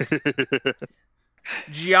 Geographist?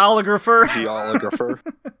 Geolographer? Geolographer.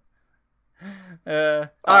 All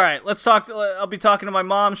right, let's talk. I'll be talking to my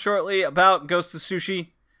mom shortly about Ghost of Sushi.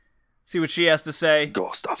 See what she has to say.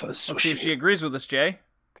 Ghost of Sushi. Let's see if she agrees with us, Jay.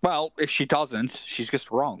 Well, if she doesn't, she's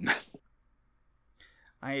just wrong.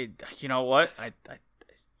 You know what? I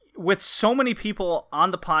with so many people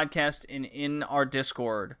on the podcast and in our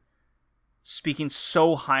Discord speaking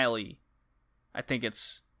so highly, I think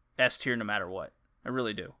it's S tier no matter what. I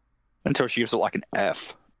really do. Until she gives it an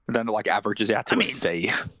F. And then it averages out to a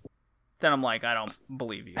C. Then I'm like, I don't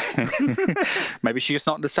believe you. Maybe she's just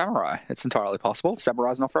not into samurai. It's entirely possible.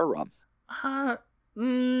 Samurai's not for a run.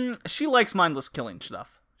 She likes mindless killing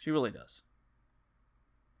stuff. She really does.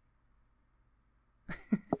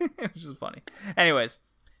 Which is funny. Anyways.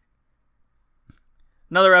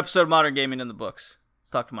 Another episode of Modern Gaming in the books. Let's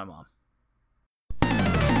talk to my mom.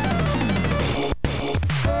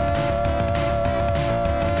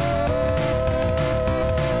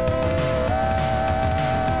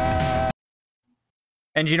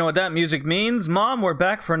 And you know what that music means? Mom, we're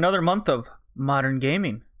back for another month of Modern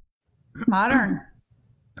Gaming. Modern.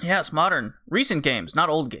 Yes, modern. Recent games, not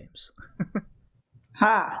old games.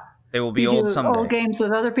 Ha. They will be you old do someday. Old games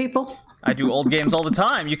with other people? I do old games all the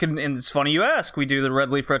time. And it's funny you ask. We do the Red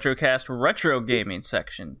Leaf Retrocast retro gaming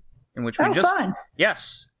section, in which we fun.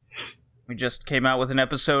 Yes. We just came out with an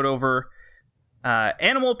episode over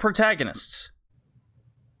animal protagonists.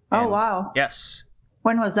 Oh, wow. Yes.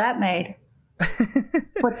 When was that made?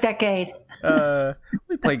 What decade?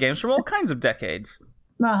 We play games from all kinds of decades.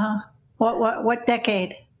 Uh-huh. What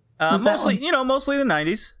decade? Mostly the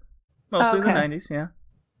 90s. Mostly the 90s, yeah.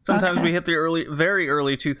 Sometimes we hit the very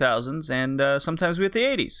early 2000s, and sometimes we hit the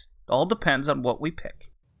 80s. All depends on what we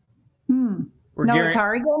pick.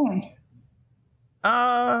 Atari games?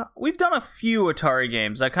 We've done a few Atari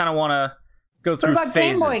games. I kind of want to go through what about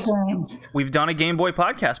phases. Game Boy games? We've done a Game Boy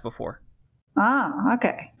podcast before. Ah,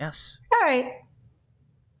 okay. Yes. All right.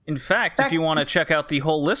 In fact, if you want to check out the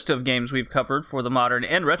whole list of games we've covered for the Modern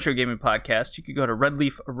and Retro Gaming Podcast, you could go to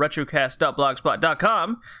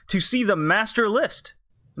redleafretrocast.blogspot.com to see the master list.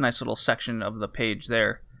 It's a nice little section of the page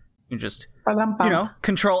there. You can just,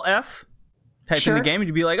 Control F, type in the game, and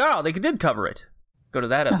you'd be like, oh, they did cover it. Go to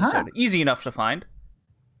that episode. Easy enough to find.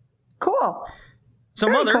 Cool. So,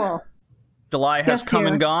 Very Mother, cool. July has come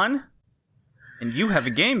and gone, and you have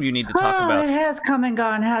a game you need to talk about. It has come and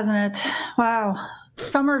gone, hasn't it? Wow.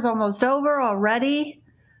 Summer's almost over already.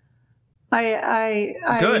 Good.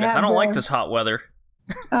 I don't like this hot weather.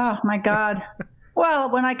 Oh, my God. Well,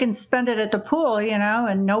 when I can spend it at the pool,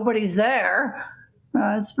 and nobody's there,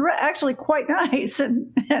 it's actually quite nice.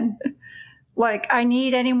 And like, I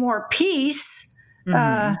need any more peace.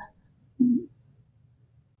 Nobody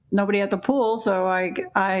at the pool, so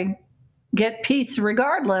I get peace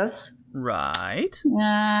regardless. Right.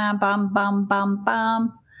 Bum, bum, bum,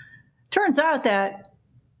 bum. Turns out that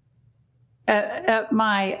at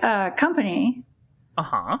my company,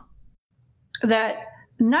 that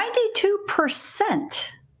 92%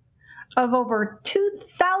 of over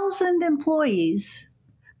 2,000 employees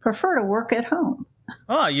prefer to work at home.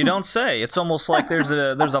 Oh, you don't say. It's almost like there's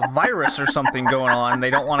a virus or something going on. They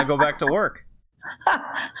don't want to go back to work.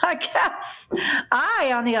 I guess.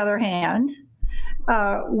 I, on the other hand,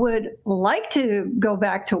 would like to go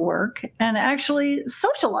back to work and actually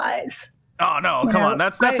socialize. Oh no! Come on,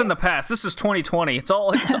 that's in the past. This is 2020. It's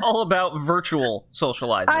all about virtual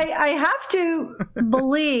socializing. I have to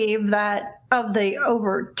believe that of the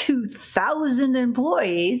over 2,000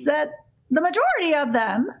 employees, that the majority of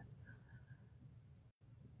them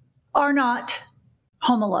are not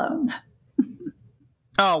home alone.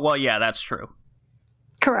 Oh well, yeah, that's true.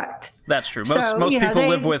 Correct. That's true. Most people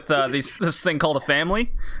live with this thing called a family.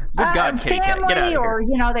 Good God, Kitty Cat, get out of here. Or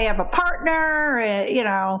they have a partner,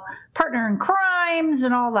 partner in crimes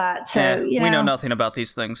and all that. So we know nothing about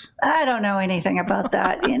these things. I don't know anything about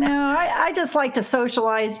that. I just like to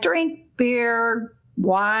socialize, drink beer,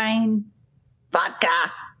 wine,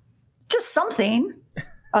 vodka, just something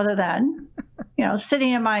other than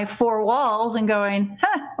sitting in my four walls and going,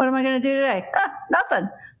 what am I going to do today? Nothing.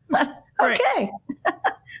 Okay.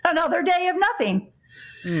 Another day of nothing.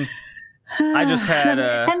 I just had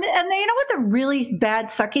and you know what the really bad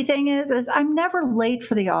sucky thing is I'm never late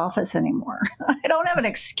for the office anymore. I don't have an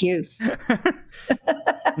excuse.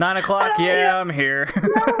 9 o'clock, I'm here.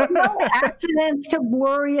 no accidents to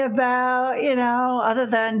worry about, other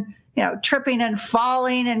than tripping and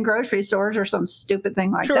falling in grocery stores or some stupid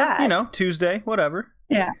thing like that. Tuesday, whatever.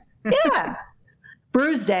 Yeah.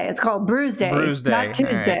 Bruise Day. It's called Bruise Day. Bruise Day. Not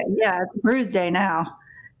Tuesday. Right. Yeah, it's Bruise Day now.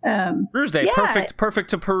 Bruise Day. Perfect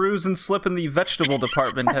to peruse and slip in the vegetable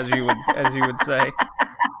department, as you would say.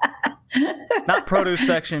 Not produce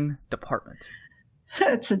section, department.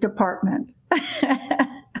 It's a department.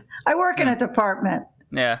 I work in a department.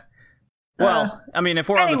 Yeah. Well, if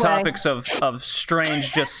we're on the topics of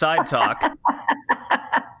strange just side talk.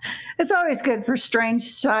 It's always good for strange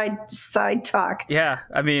side talk. Yeah,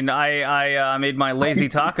 I made my lazy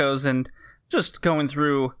tacos and just going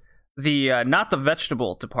through the not the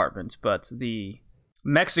vegetable department, but the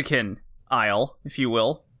Mexican aisle, if you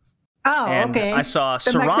will. Oh, and okay. I saw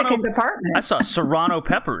Mexican department. I saw serrano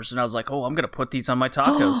peppers, and I was like, "Oh, I'm gonna put these on my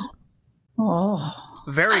tacos."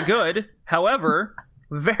 Very good. However,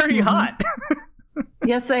 very hot.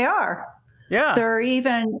 Yes, they are. Yeah. They're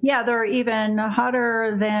even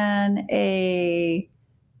hotter than a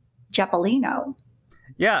Japalino.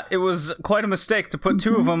 Yeah, it was quite a mistake to put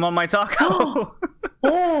two of them on my taco.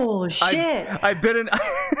 Oh, shit. I bit in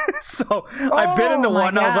I bit into one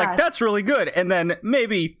and I was like, that's really good. And then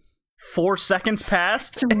maybe 4 seconds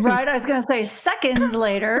passed. Right, I was going to say seconds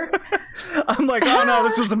later. I'm like, oh no,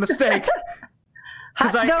 this was a mistake.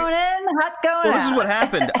 Hot going in, hot going out. Well, this is what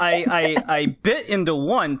happened. I bit into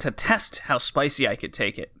one to test how spicy I could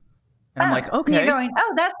take it. And I'm like, okay. You're going,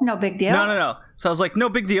 that's no big deal. No. So I was like, no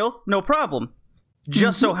big deal, no problem.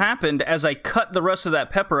 Just so happened, as I cut the rest of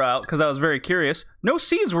that pepper out, because I was very curious, no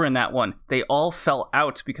seeds were in that one. They all fell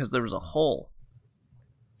out because there was a hole.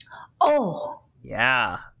 Oh.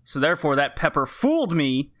 Yeah. So therefore, that pepper fooled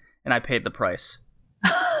me, and I paid the price.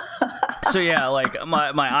 So yeah, like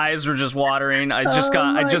my eyes were just watering. I just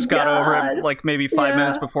got over it like maybe 5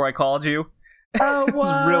 minutes before I called you. Oh, wow. It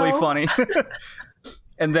was really funny.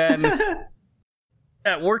 And then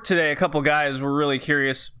at work today, a couple guys were really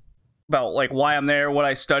curious about like why I'm there, what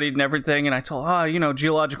I studied and everything, and I told,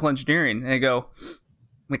 geological engineering. And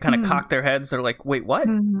they kind of cocked their heads. They're like, wait, what?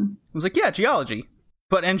 I was like, yeah, geology,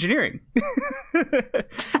 but engineering.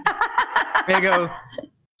 They go,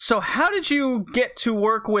 so how did you get to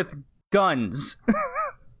work with guns?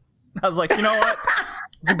 I was like, you know what?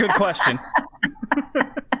 It's a good question.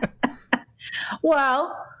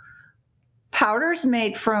 Well, powder's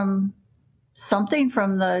made from something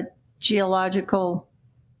from the geological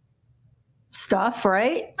stuff,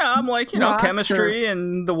 right? I'm like, you know, Rocks chemistry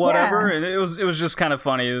and the whatever, Yeah. and it was just kind of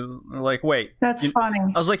funny. Like, wait, That's funny.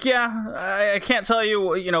 I was like, yeah, I can't tell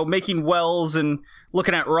you, you know, making wells and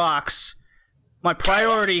looking at rocks. My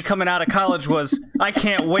priority coming out of college was I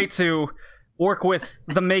can't wait to work with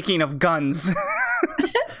the making of guns.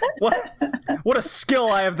 What a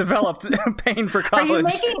skill I have developed paying for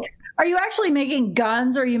college. Are you actually making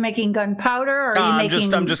guns? Or are you making gunpowder? Or are you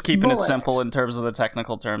making I'm just keeping bullets? it simple in terms of the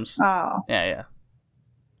technical terms. Oh, Yeah.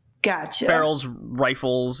 gotcha. Barrels,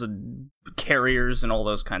 rifles, and carriers, and all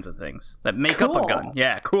those kinds of things that make up a Cool. gun.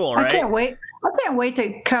 Yeah, cool, right? I can't wait. I can't wait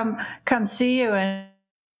to come see you and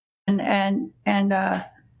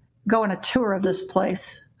go on a tour of this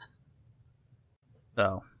place.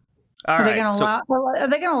 So, Are they going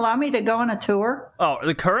to allow me to go on a tour? Oh,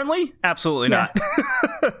 currently? Absolutely Yeah. not.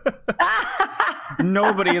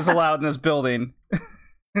 Nobody is allowed in this building.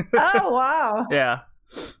 Oh, wow. Yeah.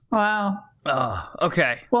 Wow. Oh,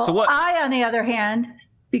 okay. Well, So what? I, on the other hand,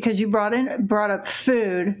 because you brought up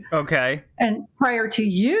food, Okay. and prior to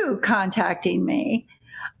you contacting me,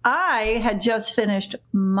 I had just finished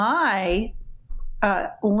my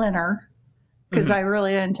dinner because I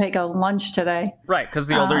really didn't take a lunch today. Right, because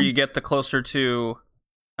the older you get, the closer to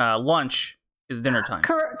lunch is dinner time.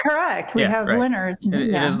 Correct. We Yeah, have right. dinner.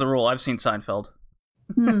 It is the rule. I've seen Seinfeld.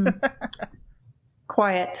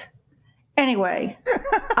 Quiet. Anyway,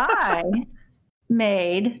 I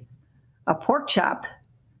made a pork chop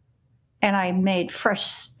and I made fresh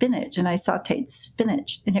spinach and I sauteed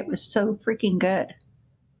spinach and it was so freaking good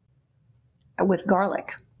with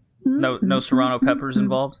garlic. No serrano peppers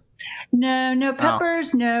involved? No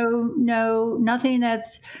peppers, no, nothing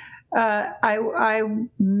that's, I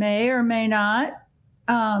may or may not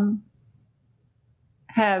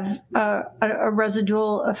have a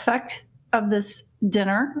residual effect of this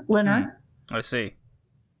dinner. I see.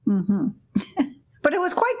 Mm-hmm. But it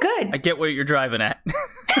was quite good. I get what you're driving at. It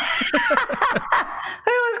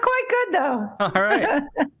was quite good, though. All right.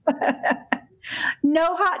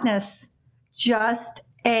 No hotness, just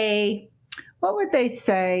what would they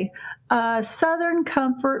say? A Southern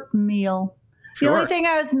comfort meal. Sure. The only thing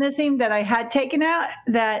I was missing that I had taken out,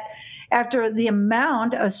 that after the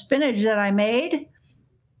amount of spinach that I made,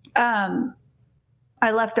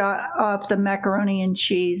 I left off the macaroni and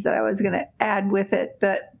cheese that I was going to add with it,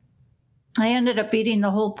 but I ended up eating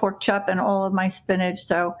the whole pork chop and all of my spinach,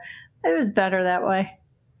 so it was better that way.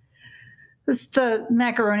 The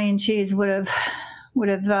macaroni and cheese would have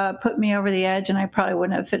put me over the edge, and I probably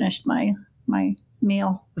wouldn't have finished my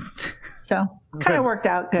meal. So kind of worked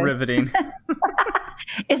out good, Riveting.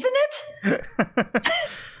 isn't it?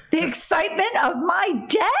 The excitement of my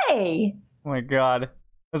day. Oh my God.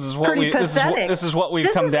 This is what Pretty pathetic. This is what we've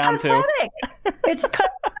This come is down pathetic. It's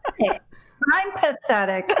pathetic. I'm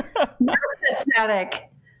pathetic. You're pathetic.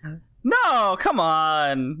 No, come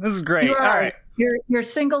on. This is great. You All are. right. You're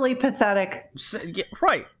singly pathetic. Yeah,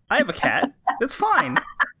 right. I have a cat. It's fine.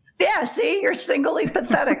 Yeah, see, you're singly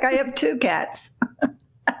pathetic. I have 2 cats.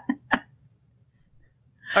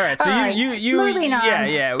 All right. So All right, you moving on.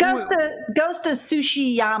 yeah. Goes to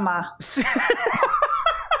Sushiyama.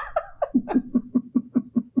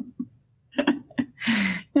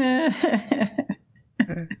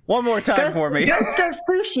 One more time for me. Ghost of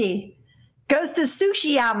Sushi. Goes to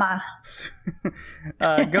Sushiyama.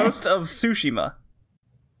 Ghost of Tsushima.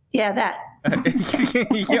 Yeah, that.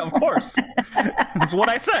 Yeah, of course. That's what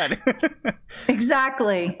I said.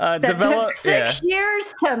 Exactly. That develop- took 6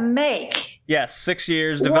 years to make. Yes, 6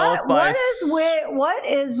 years developed by.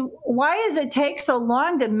 Why does it take so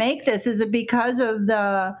long to make this? Is it because of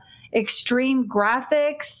the extreme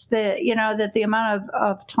graphics that the amount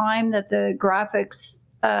of time that the graphics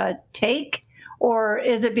take, or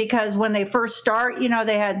is it because when they first start,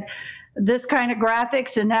 they had this kind of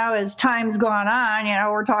graphics, and now as time's gone on,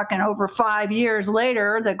 we're talking over 5 years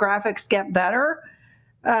later, the graphics get better.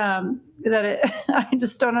 I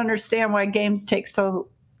just don't understand why games take so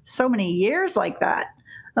many years like that.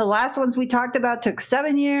 The last ones we talked about took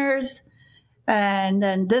 7 years, and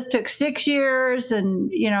then this took 6 years,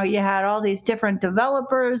 and you had all these different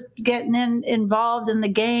developers getting involved in the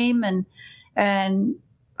game, and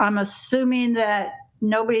I'm assuming that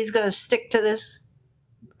nobody's going to stick to this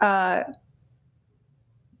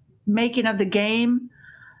making of the game,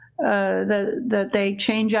 that they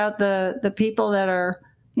change out the people that are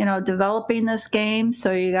developing this game,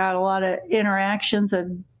 so you got a lot of interactions of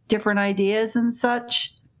different ideas and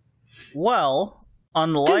such. Well, Do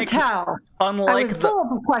unlike tell. I unlike was full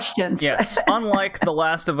of questions. yes, unlike The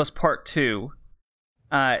Last of Us Part 2,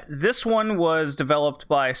 this one was developed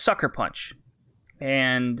by Sucker Punch,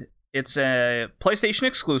 and it's a PlayStation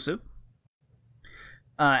exclusive.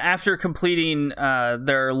 After completing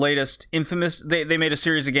their latest Infamous, they made a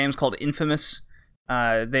series of games called Infamous.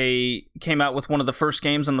 They came out with one of the first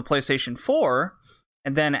games on the PlayStation 4,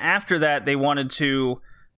 and then after that, they wanted to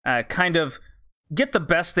kind of get the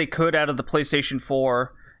best they could out of the PlayStation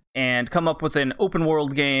 4 and come up with an open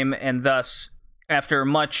world game, and thus, after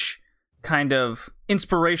much kind of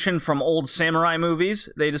inspiration from old samurai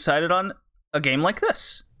movies, they decided on a game like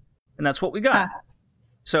this. And that's what we got.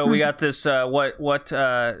 So we got this, why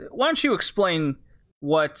don't you explain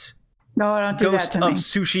what No, don't do Ghost that to of me.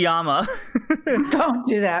 Tsushima Don't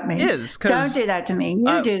do that to me. is? Don't do that to me.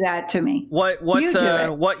 You do that to me. What You do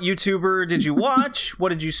it. what YouTuber did you watch? What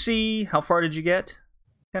did you see? How far did you get?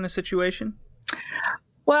 Kind of situation.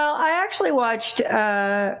 Well, I actually watched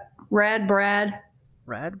Rad Brad.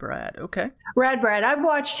 Rad Brad. Okay. Rad Brad. I've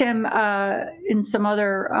watched him in some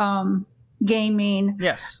other gaming.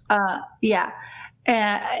 Yes. Yeah.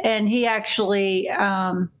 And he actually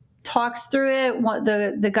talks through it.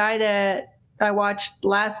 The guy that I watched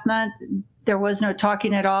last month, there was no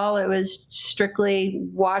talking at all. It was strictly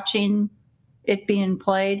watching it being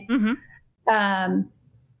played. Mm-hmm.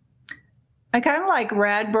 I kind of like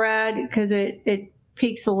Rad Brad because it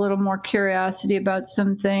piques a little more curiosity about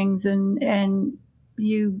some things, and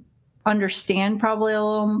you understand probably a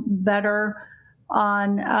little better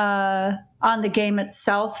on the game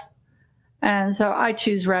itself. And so I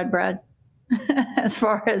choose Rad Brad as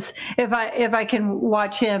far as if I can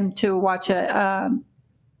watch him to watch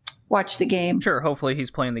the game. Sure. Hopefully, he's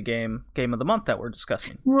playing the game of the month that we're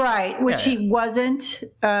discussing. Right, which Yeah, he wasn't.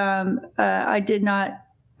 I did not.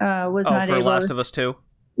 Was Oh, not for able. Last of Us 2.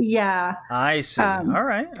 Yeah. I see. All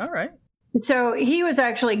right. So he was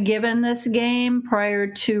actually given this game prior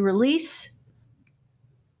to release,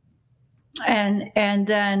 and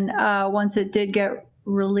then once it did get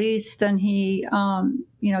released, then he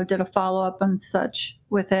did a follow up and such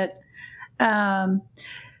with it. And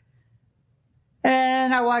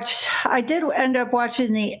I did end up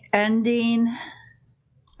watching the ending.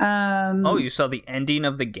 Oh, you saw the ending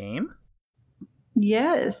of the game?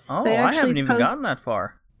 Yes. Oh, they I actually haven't even gotten that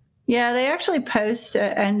far. Yeah, they actually post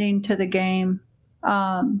an ending to the game,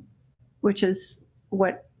 which is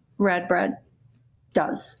what Rad Brad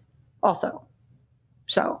does also.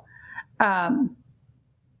 So I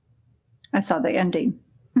saw the ending.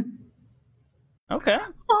 Okay.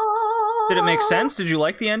 Did it make sense? Did you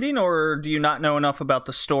like the ending, or do you not know enough about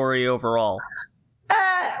the story overall?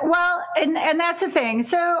 Well, and that's the thing.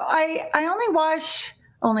 So I only watched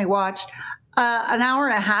an hour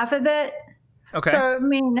and a half of it. Okay. So, I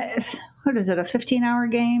mean, what is it, a 15-hour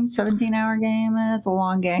game, 17-hour game? It's a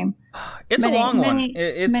long game. It's a long one.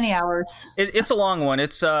 It's many hours. It's a long one.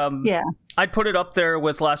 It's Yeah. I'd put it up there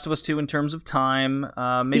with Last of Us 2 in terms of time.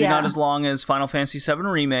 Maybe not as long as Final Fantasy VII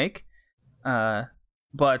Remake,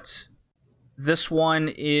 but this one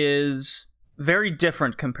is very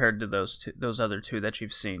different compared to those other two that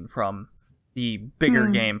you've seen from the bigger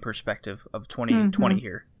game perspective of 2020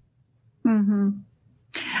 here. Mm-hmm.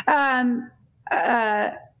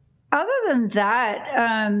 Other than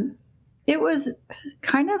that, it was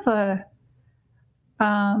kind of a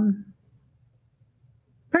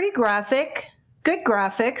pretty graphic, good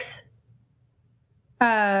graphics,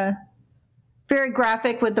 very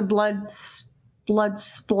graphic with the blood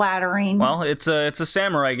splattering. Well, it's a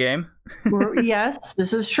samurai game. Yes,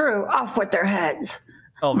 this is true. Off with their heads.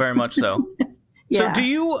 Oh, very much so. Yeah. So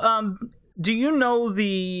do you know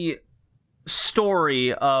the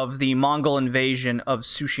story of the Mongol invasion of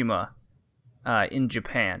Tsushima in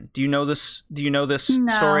Japan? Do you know this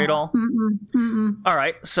No. story at all? Mm-mm. All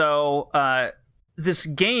right. So this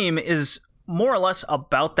game is more or less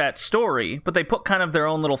about that story, but they put kind of their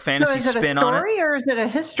own little fantasy So is it spin a on it. story or is it a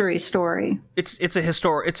history story? It's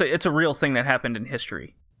a real thing that happened in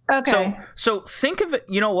history. Okay. So think of it,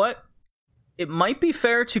 you know what? It might be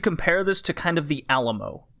fair to compare this to kind of the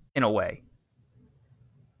Alamo in a way.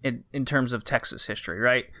 In terms of Texas history,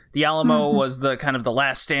 right? The Alamo was the kind of the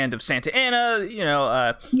last stand of Santa Anna,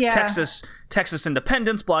 Yeah. Texas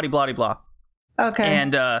independence, blah, blah, blah. Okay.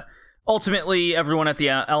 And ultimately, everyone at the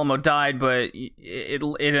Alamo died, but it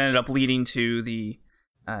ended up leading to the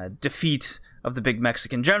defeat of the big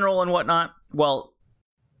Mexican general and whatnot. Well,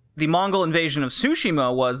 the Mongol invasion of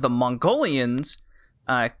Tsushima was the Mongolians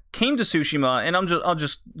came to Tsushima, and I'll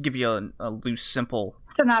just give you a loose, simple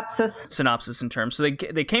synopsis in terms. So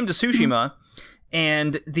they came to Tsushima,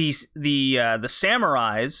 and the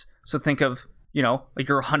samurais. So think of your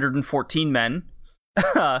 114 men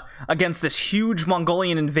against this huge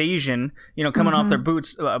Mongolian invasion, coming off their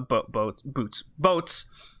boats,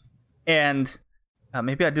 and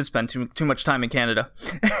maybe I did spend too much time in Canada.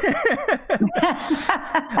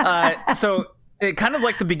 So it kind of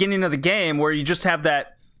like the beginning of the game where you just have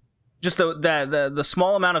the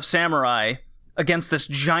small amount of samurai against this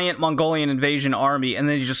giant Mongolian invasion army, and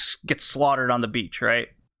then you just get slaughtered on the beach, right?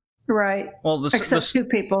 Right. Well, except two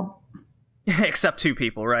people. Except two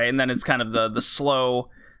people, right? And then it's kind of the slow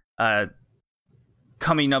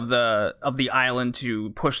coming of the island to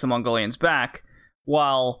push the Mongolians back,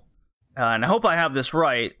 while and I hope I have this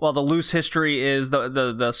right, while the loose history is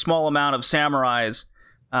the small amount of samurais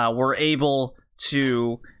were able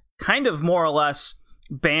to kind of more or less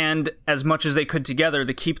band as much as they could together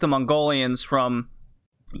to keep the Mongolians from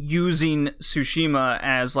using Tsushima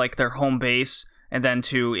as like their home base, and then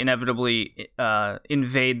to inevitably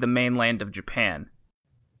invade the mainland of Japan.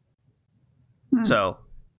 So,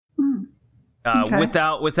 Okay.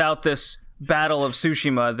 without this Battle of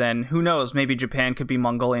Tsushima, then who knows? Maybe Japan could be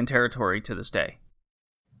Mongolian territory to this day.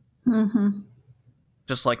 Mm-hmm.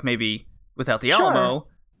 Just like maybe without the Sure. Alamo,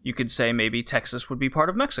 you could say maybe Texas would be part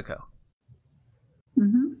of Mexico.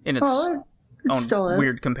 Mm-hmm. In its Well, it own still is.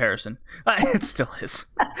 weird comparison. It still is.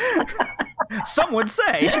 Some would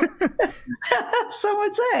say. Some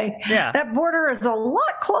would say. Yeah. That border is a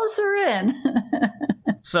lot closer in.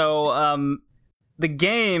 So, the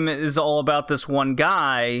game is all about this one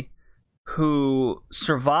guy who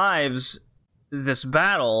survives this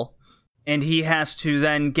battle, and he has to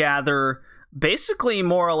then gather basically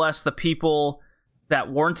more or less the people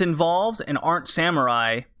that weren't involved and aren't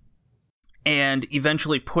samurai, and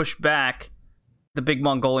eventually push back the big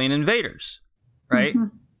Mongolian invaders, right?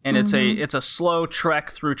 Mhm. And it's a slow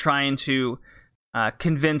trek through trying to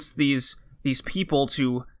convince these people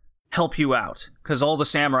to help you out, because all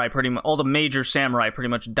the major samurai pretty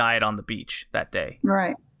much died on the beach that day.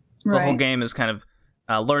 Right. The whole game is kind of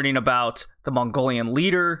learning about the Mongolian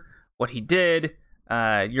leader, what he did.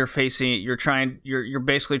 You're basically trying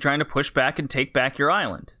to push back and take back your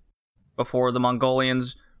island before the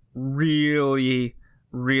Mongolians really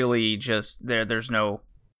just there's no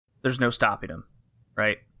stopping them,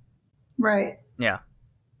 right? Right. Yeah.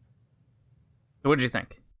 What did you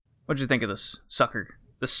think? What did you think of this sucker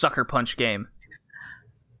punch game?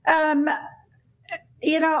 Honestly,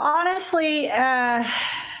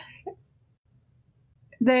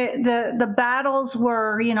 the battles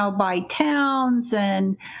were, by towns,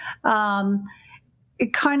 and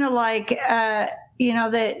it kind of like, that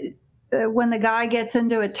when the guy gets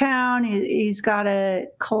into a town, he's got to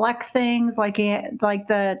collect things like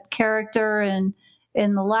the character in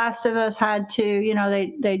The Last of Us had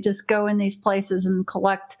to. They just go in these places and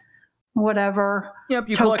collect whatever. Yep,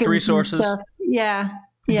 you collect resources. Yeah.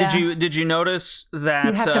 Did you notice that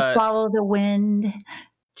you have to follow the wind?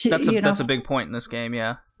 That's a big point in this game.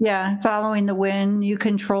 Yeah. Yeah, following the wind, you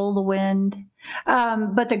control the wind.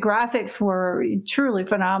 But the graphics were truly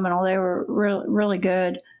phenomenal. They were really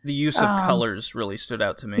good. The use of colors really stood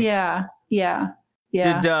out to me. Yeah.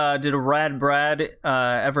 Did Rad Brad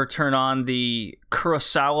ever turn on the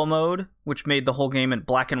Kurosawa mode, which made the whole game in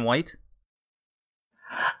black and white?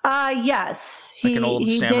 Yes. Like an old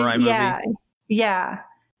samurai movie? Yeah.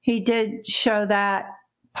 He did show that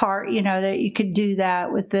part, that you could do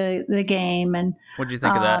that with the game. And what did you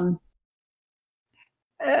think of that?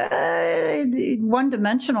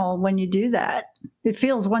 One-dimensional when you do that. It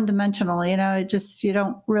feels one-dimensional, it just, you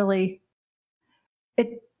don't really...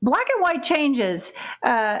 Black and white changes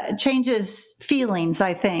feelings,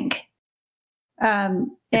 I think.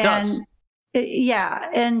 It does.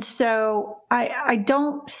 And so I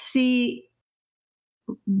don't see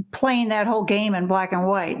playing that whole game in black and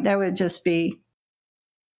white. That would just be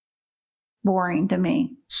boring to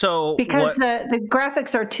me. So because the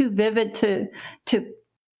graphics are too vivid to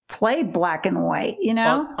play black and white,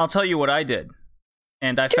 I'll tell you what I did,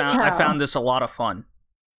 and I found this a lot of fun.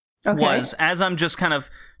 Okay. Was as I'm just kind of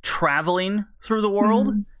traveling through the world,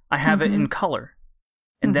 I have it in color.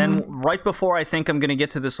 And then right before I think I'm going to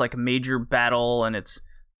get to this like major battle, and it's,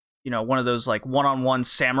 one of those like one-on-one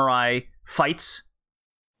samurai fights.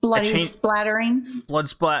 Splattering. Blood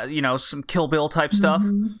splat, some Kill Bill type stuff.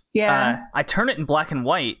 Yeah. I turn it in black and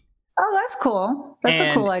white. Oh, that's cool. That's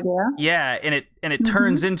a cool idea. Yeah, and it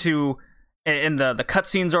turns into, and the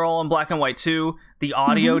cutscenes are all in black and white too. The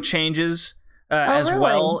audio changes as really?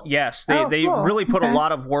 well. Yes, they cool. really put a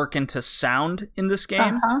lot of work into sound in this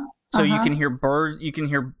game. So you can hear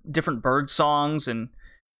different bird songs and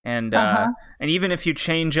even if you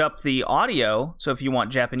change up the audio, so if you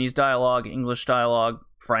want Japanese dialogue, English dialogue,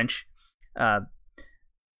 French,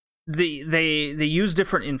 they use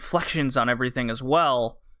different inflections on everything as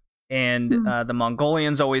well, and the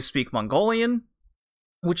Mongolians always speak Mongolian,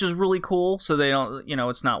 which is really cool. So they don't,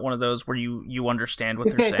 it's not one of those where you understand what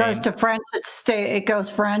they're saying. If it goes to French, it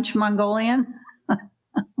goes French, Mongolian.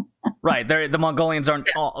 Right. The Mongolians aren't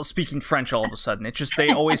all speaking French all of a sudden. It's just they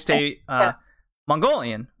always stay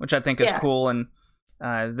Mongolian, which I think is cool. And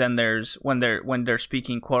then there's when they're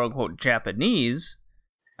speaking quote unquote Japanese,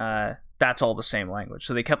 that's all the same language.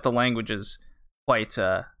 So they kept the languages quite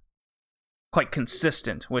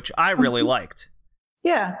consistent, which I really liked.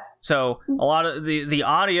 Yeah. So a lot of the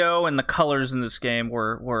audio and the colors in this game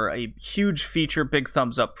were a huge feature. Big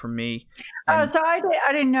thumbs up from me. So I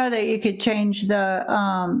didn't know that you could change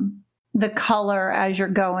the color as you're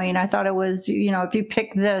going. I thought it was, if you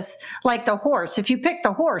pick this, like the horse, if you pick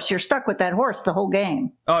the horse, you're stuck with that horse the whole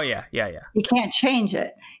game. Oh, yeah. You can't change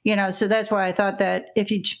it, so that's why I thought that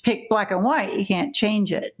if you pick black and white, you can't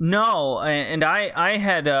change it. No, and I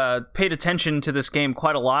had paid attention to this game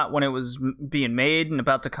quite a lot when it was being made and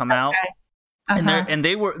about to come out. And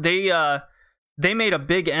they made a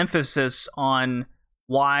big emphasis on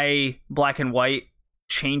why black and white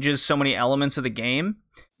changes so many elements of the game.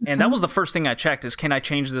 And that was the first thing I checked is, can I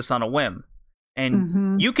change this on a whim?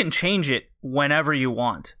 And you can change it whenever you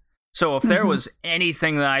want. So if there was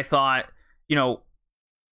anything that I thought,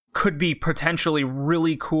 could be potentially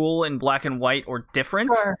really cool in black and white or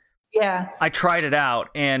different, sure. Yeah, I tried it out.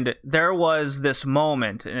 And there was this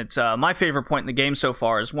moment, and it's my favorite point in the game so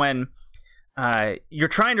far, is when you're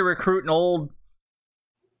trying to recruit an old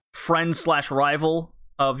friend/rival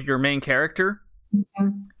of your main character.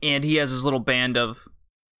 And he has his little band of,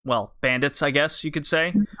 bandits, I guess you could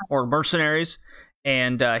say, or mercenaries.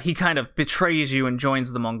 And he kind of betrays you and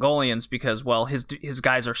joins the Mongolians because, his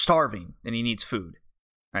guys are starving and he needs food.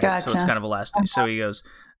 Right? Gotcha. So it's kind of a last day. So he goes,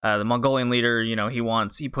 the Mongolian leader,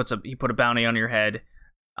 he put a bounty on your head.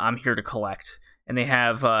 I'm here to collect. And they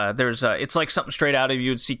have, it's like something straight out of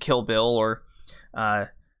you'd see Kill Bill or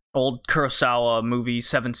old Kurosawa movie,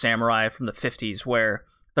 Seven Samurai from the 50s, where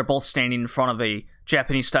they're both standing in front of a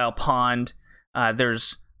Japanese-style pond.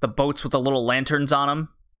 There's the boats with the little lanterns on them.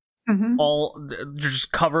 They're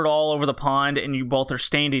just covered all over the pond, and you both are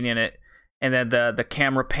standing in it. And then the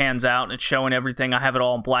camera pans out, and it's showing everything. I have it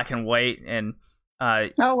all in black and white, and oh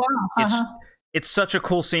wow, it's such a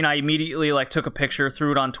cool scene. I immediately took a picture,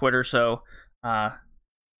 threw it on Twitter. So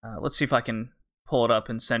let's see if I can pull it up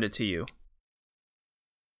and send it to you.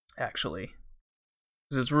 Actually,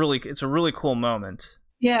 because it's a really cool moment.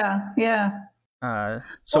 Yeah.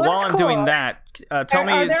 So while I'm doing that, tell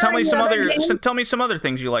me some other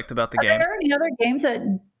things you liked about the game. Are there any other games that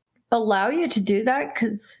allow you to do that?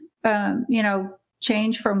 Because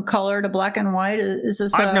change from color to black and white. Is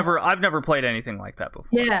this? I've never played anything like that before.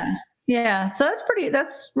 Yeah. So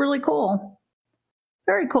that's really cool.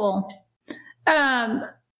 Very cool.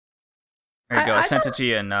 There you go. I sent it to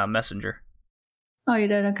you in Messenger. Oh, you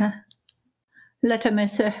did? Okay. Let me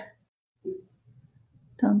see.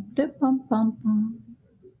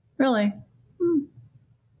 Really?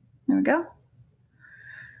 There we go.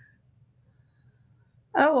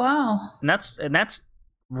 Oh wow! And that's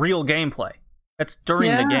real gameplay. That's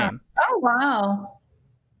during the game. Oh wow!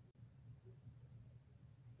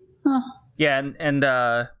 Huh. Yeah, and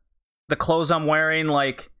the clothes I'm wearing,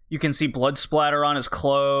 you can see blood splatter on his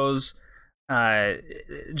clothes.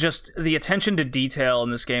 Just the attention to detail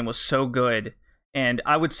in this game was so good, and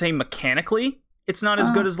I would say mechanically, it's not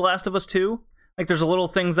as good as The Last of Us 2. There's a little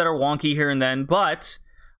things that are wonky here and then, but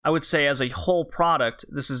I would say as a whole product,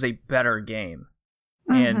 this is a better game.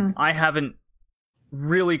 And I haven't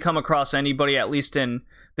really come across anybody, at least in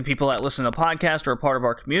the people that listen to the podcast or are part of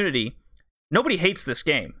our community. Nobody hates this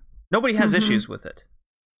game. Nobody has issues with it.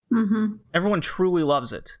 Everyone truly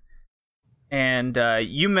loves it. And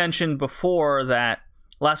you mentioned before that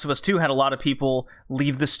Last of Us 2 had a lot of people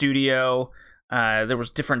leave the studio. There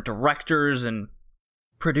was different directors and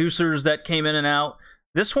producers that came in and out.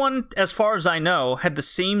 This one, as far as I know, had the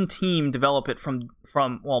same team develop it from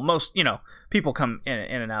most, people come in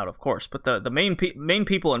and out, of course, but the main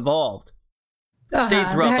people involved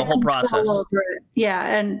stayed throughout the whole process. Yeah,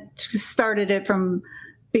 and started it from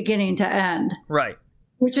beginning to end. Right.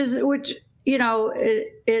 Which it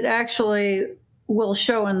actually will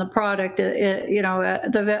show in the product. At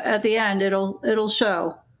the end, it'll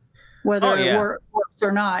show whether it works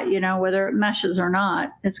or not. Whether it meshes or not.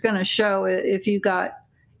 It's going to show if you got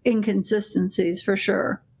inconsistencies for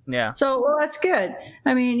sure. Yeah. So that's good.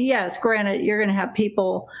 I mean, yes, granted, you're going to have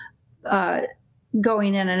people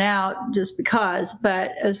going in and out just because,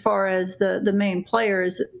 but as far as the main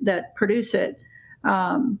players that produce it,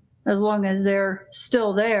 as long as they're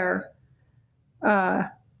still there,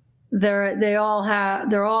 they're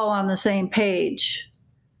all on the same page.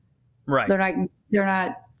 Right. They're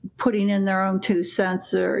not putting in their own 2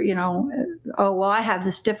 cents, or, oh, well, I have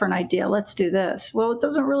this different idea, let's do this. Well, it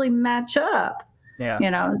doesn't really match up. Yeah.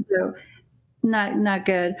 So not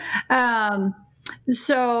good.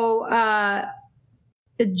 So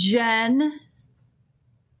Jen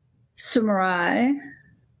Samurai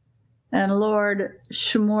and Lord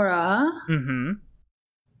Shimura. Mm-hmm.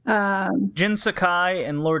 Jin Sakai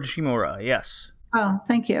and Lord Shimura, yes. Oh,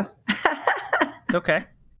 thank you. It's okay.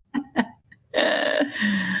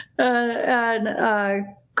 And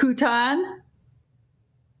Kutan.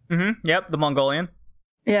 Mm-hmm. Yep, the Mongolian.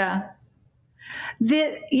 Yeah.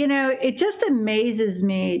 It just amazes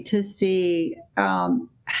me to see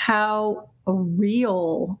how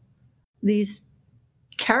real these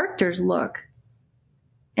characters look.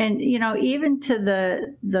 And, even to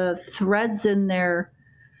the threads in their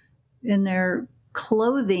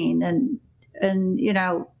clothing and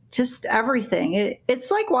just everything.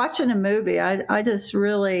 It's like watching a movie. I just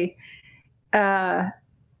really,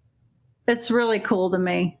 it's really cool to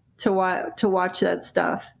me to watch that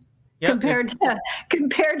stuff. Yep.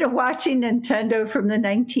 Compared to watching Nintendo from the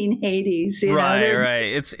 1980s.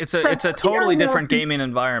 Right. It's a totally different gaming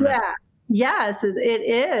environment. Yeah. Yes, it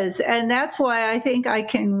is. And that's why I think I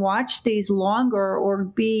can watch these longer or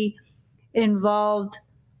be involved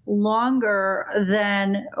longer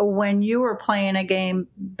than when you were playing a game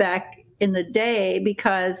back in the day,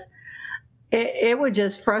 because it would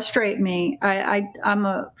just frustrate me. I'm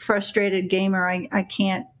a frustrated gamer. I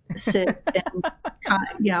can't sit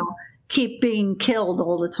and keep being killed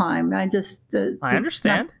all the time. I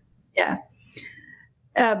understand. Yeah.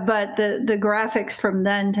 But the graphics from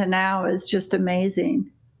then to now is just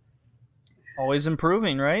amazing. Always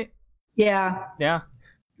improving, right? Yeah. Yeah.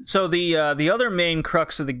 So the other main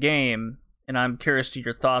crux of the game, and I'm curious to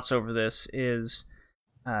your thoughts over this, is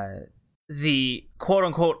the quote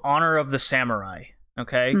unquote honor of the samurai.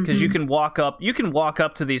 Okay, because you can walk up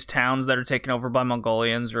to these towns that are taken over by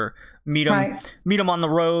Mongolians, or meet them on the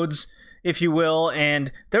roads, if you will,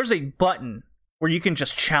 and there's a button where you can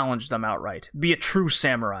just challenge them outright. Be a true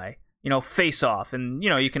samurai, face off, and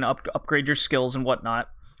you can upgrade your skills and whatnot,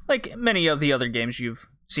 like many of the other games you've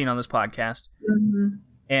seen on this podcast. Mm-hmm.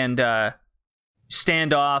 And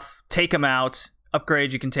stand off, take them out,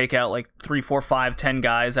 upgrade. You can take out like 3, 4, 5, 10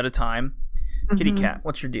 guys at a time. Mm-hmm. Kitty cat,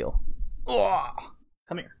 what's your deal? Oh,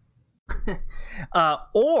 come here.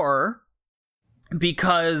 Or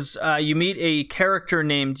because you meet a character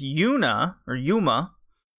named Yuna, or Yuma,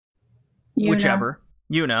 whichever,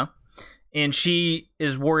 Yuna, and she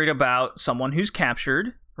is worried about someone who's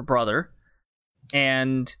captured her brother,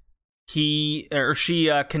 and she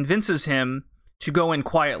convinces him to go in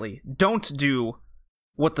quietly. Don't do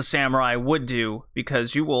what the samurai would do,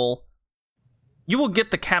 because you will get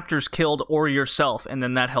the captors killed or yourself, and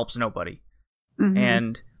then that helps nobody. Mm-hmm.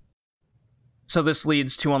 And so this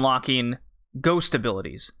leads to unlocking ghost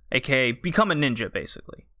abilities, aka become a ninja,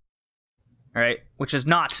 basically. All right, which is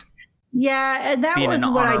not. Yeah, and that was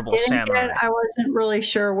what I didn't samurai. get. I wasn't really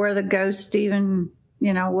sure where the ghost even,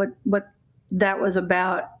 what that was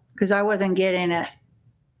about, because I wasn't getting it.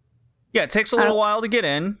 Yeah, it takes a little while to get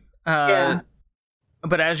in.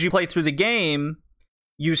 But as you play through the game,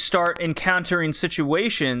 you start encountering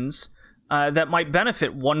situations that might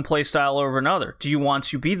benefit one playstyle over another. Do you want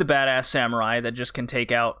to be the badass samurai that just can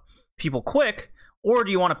take out people quick, or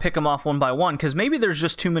do you want to pick them off one by one? Because maybe there's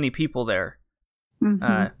just too many people there.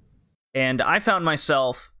 Mm-hmm. And I found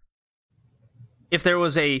myself, if there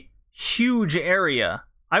was a huge area,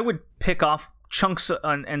 I would pick off chunks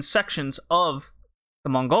and sections of the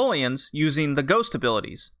Mongolians using the ghost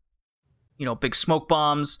abilities. Big smoke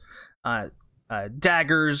bombs,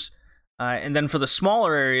 daggers, and then for the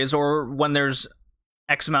smaller areas, or when there's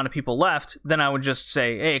X amount of people left, then I would just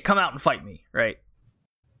say, hey, come out and fight me, right?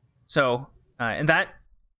 So, and that,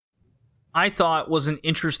 I thought, was an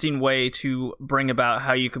interesting way to bring about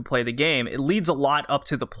how you could play the game. It leads a lot up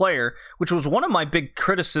to the player, which was one of my big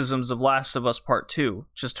criticisms of Last of Us Part 2,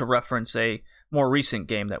 just to reference a more recent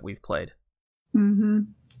game that we've played. Mm-hmm.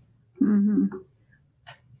 Mm-hmm.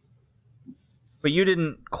 But you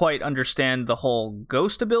didn't quite understand the whole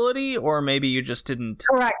ghost ability, or maybe you just didn't.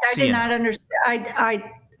 Correct. I did not understand.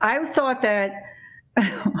 I thought that.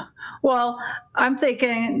 Well, I'm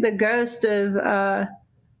thinking the ghost of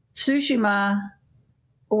Tsushima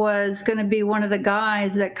was going to be one of the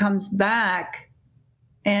guys that comes back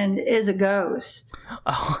and is a ghost.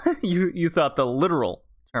 Oh, you thought the literal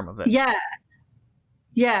term of it? Yeah.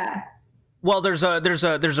 Yeah. Well, there's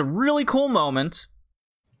a really cool moment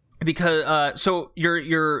because so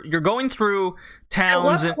you're going through At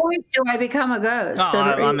towns. what point do I become a ghost?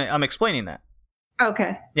 I'm explaining that.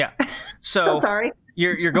 Okay. Yeah. So sorry.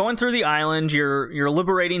 You're going through the island. You're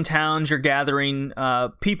liberating towns. You're gathering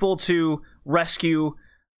people to rescue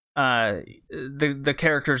the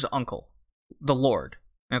character's uncle, the Lord.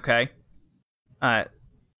 Okay.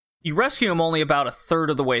 You rescue him only about a third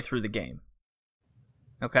of the way through the game.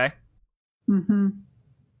 Okay. Mm-hmm.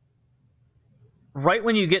 Right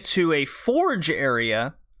when you get to a forge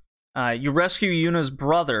area, you rescue Yuna's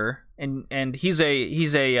brother, and he's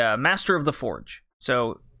a master of the forge.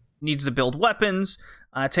 So needs to build weapons,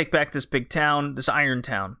 take back this big town, this iron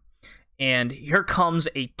town. And here comes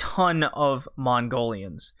a ton of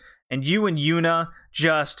Mongolians. And you and Yuna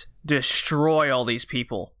just destroy all these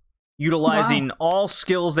people, utilizing all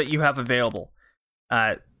skills that you have available.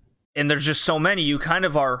 And there's just so many, you kind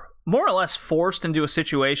of are more or less forced into a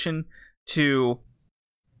situation to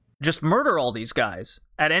just murder all these guys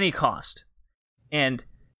at any cost. And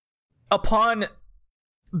upon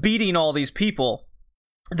beating all these people,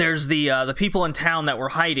 there's the people in town that were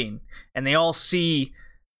hiding, and they all see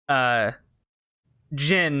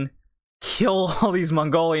Jin kill all these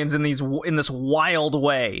Mongolians in this wild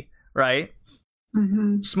way, right?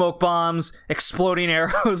 Mm-hmm. Smoke bombs, exploding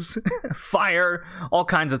arrows, fire, all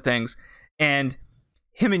kinds of things. And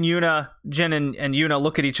him and Yuna, Jin and Yuna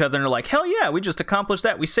look at each other and are like, hell yeah, we just accomplished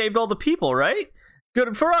that. We saved all the people, right?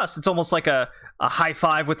 Good for us. It's almost like a high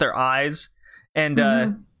five with their eyes. And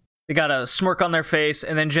they got a smirk on their face.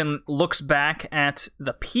 And then Jin looks back at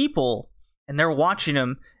the people, and they're watching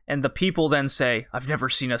him. And the people then say, I've never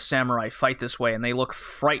seen a samurai fight this way. And they look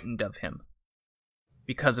frightened of him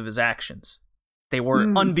because of his actions. They were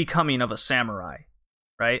unbecoming of a samurai,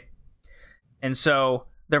 right? And so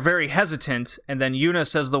they're very hesitant. And then Yuna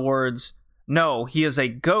says the words, no, he is a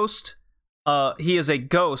ghost. He is a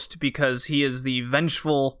ghost because he is the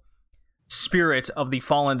vengeful spirit of the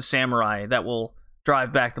fallen samurai that will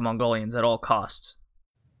drive back the Mongolians at all costs.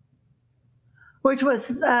 Which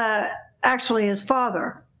was actually his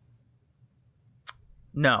father.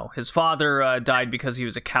 No, his father died because he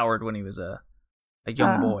was a coward when he was a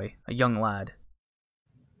young boy, a young lad.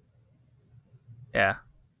 Yeah.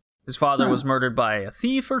 His father was murdered by a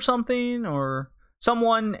thief or something, or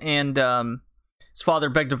someone, and his father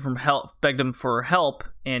begged him for help,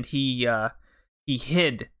 and he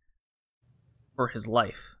hid for his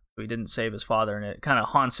life. So he didn't save his father, and it kind of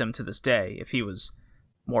haunts him to this day. If he was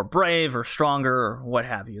more brave or stronger or what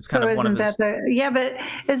have you, it's kind of one of his. But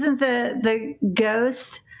isn't the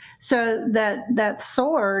ghost? So that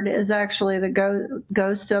sword is actually the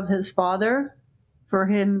ghost of his father, for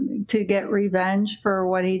him to get revenge for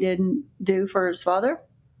what he didn't do for his father?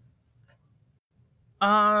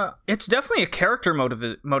 It's definitely a character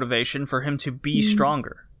motivation for him to be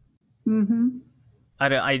stronger. Mm-hmm.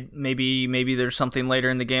 I maybe there's something later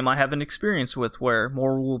in the game I haven't experienced with where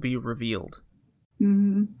more will be revealed.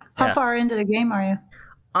 Mm-hmm. How far into the game are you?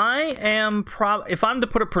 I am if I'm to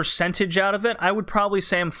put a percentage out of it, I would probably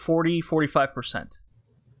say I'm 45%.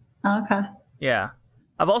 Okay. Yeah.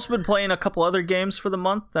 I've also been playing a couple other games for the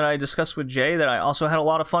month that I discussed with Jay that I also had a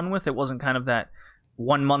lot of fun with. It wasn't kind of that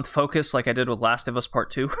 1 month focus like I did with Last of Us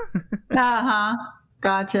Part 2.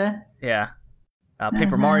 Gotcha. Yeah.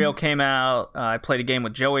 Paper Mario came out. I played a game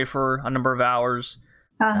with Joey for a number of hours.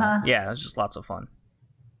 Yeah, it was just lots of fun.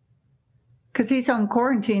 Because he's on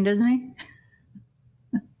quarantine, isn't he?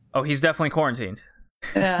 Oh, he's definitely quarantined.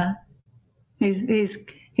 Yeah.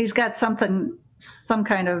 He's got some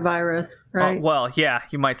kind of virus, right? Well, yeah,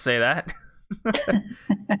 you might say that.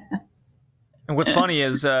 And what's funny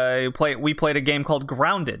is we played a game called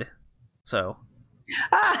Grounded. So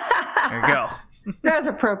there you go. That was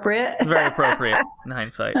appropriate. Very appropriate in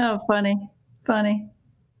hindsight. Oh, funny.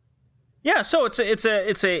 Yeah, so it's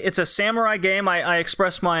a samurai game. I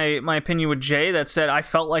expressed my opinion with Jay that said I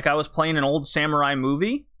felt like I was playing an old samurai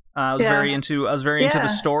movie. I was very into the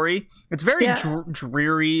story. It's very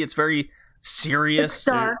dreary. It's very serious. It's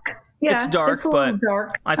dark. It's dark, it's a but little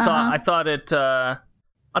dark. I thought it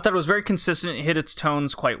was very consistent. It hit its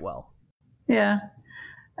tones quite well. Yeah.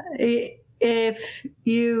 If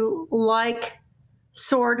you like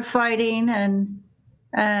sword fighting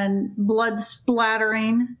and blood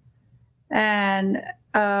splattering and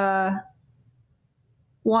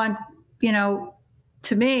want,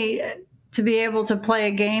 to me, to be able to play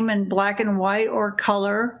a game in black and white or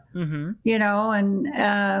color, and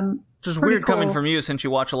it's just weird coming from you since you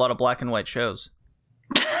watch a lot of black and white shows.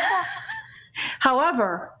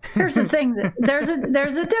 However, here's the thing: there's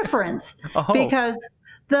a difference because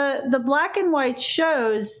the black and white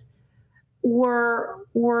shows were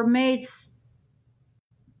made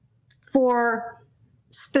for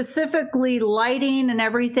specifically lighting and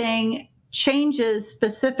everything changes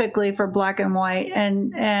specifically for black and white.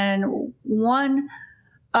 And one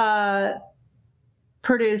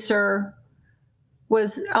producer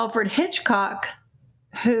was Alfred Hitchcock,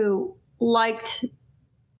 who liked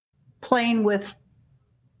playing with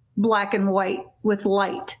black and white with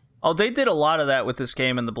light. Oh, they did a lot of that with this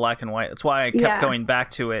game in the black and white. That's why I kept going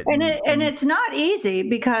back to it. And it's not easy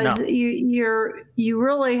because you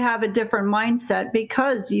really have a different mindset,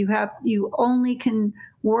 because you only can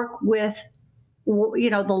work with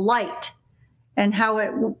the light and how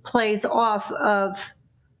it plays off of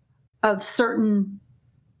certain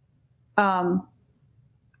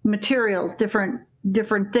materials, different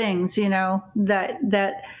things,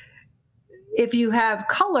 that if you have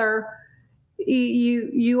color,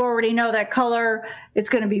 you already know that color,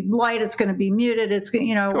 it's going to be light, it's going to be muted, it's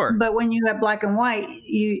Sure. But when you have black and white,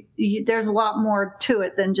 you there's a lot more to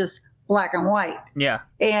it than just black and white. Yeah.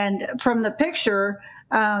 And from the picture,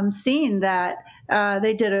 seeing that,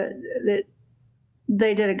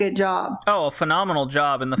 they did a good job. Oh, a phenomenal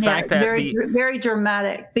job. And the fact that very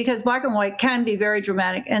dramatic, because black and white can be very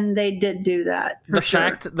dramatic, and they did do that. The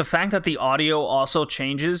fact that the audio also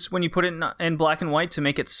changes when you put it in black and white to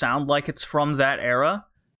make it sound like it's from that era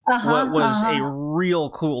was a real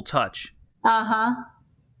cool touch. Yeah.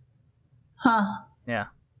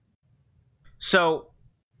 So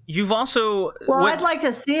you've also I'd like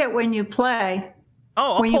to see it when you play.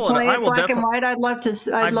 Oh, I'll when you pull play it up. I will black definitely. and white, I'd love to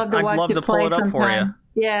watch you pull play it up sometime. for you.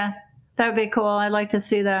 Yeah, that'd be cool. I'd like to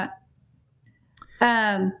see that.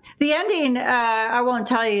 The ending, I won't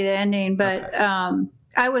tell you the ending, but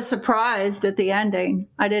I was surprised at the ending.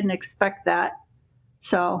 I didn't expect that,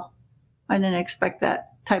 so I didn't expect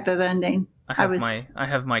that type of ending. I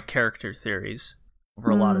have my character theories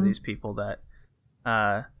over a lot of these people that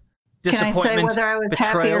disappointment. Can I say whether I was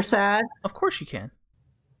happy or sad? Of course you can.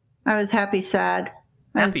 I was happy, sad.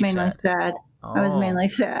 I was mainly sad. Oh. I was mainly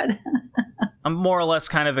sad. I'm more or less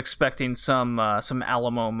kind of expecting some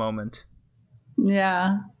Alamo moment.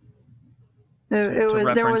 Yeah. To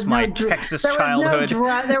reference my Texas childhood.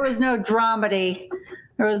 There was no dramedy.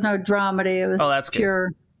 There was no dramedy. It was that's pure.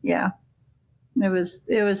 Good. Yeah. It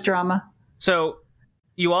was drama. So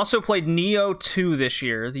you also played Neo 2 this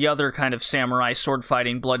year, the other kind of samurai sword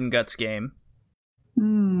fighting blood and guts game.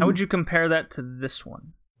 How would you compare that to this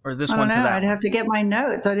one? Or this one to that? I'd have to get my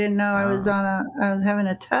notes. I didn't know I was having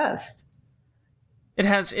a test. It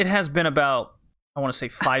has been about, I want to say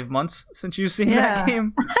 5 months since you've seen that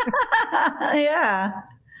game. Yeah.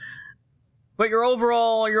 But your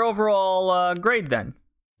overall grade then?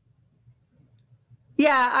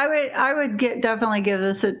 Yeah, I would definitely give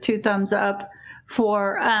this a 2 thumbs up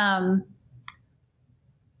for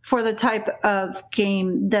the type of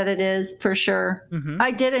game that it is, for sure. Mm-hmm.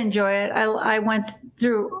 I did enjoy it. I went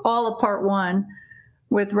through all of part 1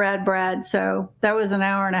 with Rad Brad, so that was an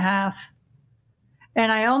hour and a half.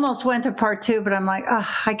 And I almost went to part 2, but I'm like,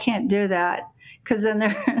 I can't do that, because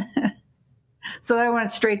then so I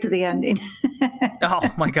went straight to the ending. Oh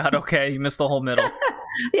my God! Okay, you missed the whole middle.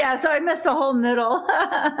 Yeah, so I missed the whole middle.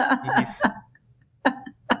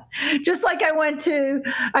 Just like I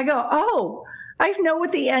go, I know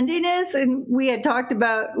what the ending is, and we had talked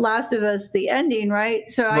about Last of Us, the ending, right?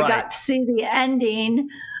 So I got to see the ending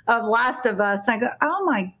of Last of Us, and I go, oh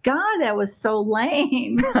my God, that was so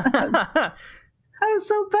lame. That was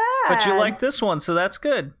so bad. But you like this one, so that's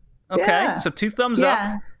good. Okay, yeah. So 2 thumbs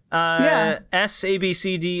up. S, A, B,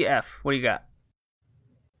 C, D, F. What do you got?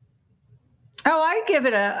 Oh, I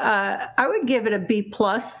would give it a B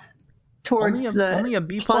plus towards only a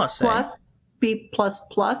B plus, B plus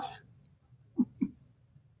plus.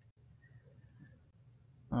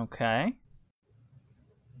 Okay.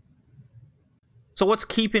 So what's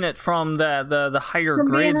keeping it from the higher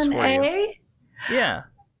grades for you? Yeah.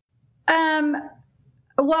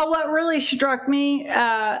 Well, what really struck me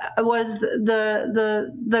was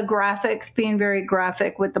the graphics being very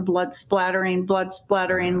graphic, with the blood splattering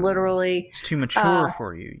literally. It's too mature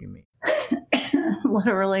for you mean?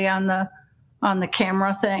 Literally on the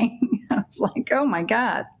camera thing. I was like, oh my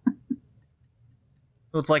God.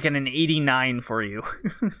 So it's like an 89 for you.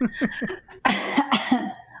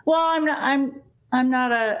 Well, I'm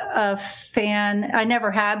not a fan. I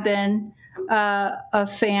never have been a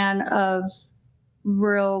fan of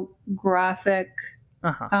real graphic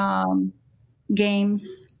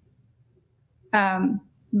games.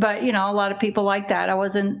 But a lot of people like that. I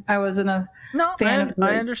wasn't a fan of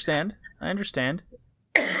I understand. I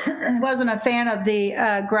wasn't a fan of the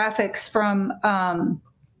graphics from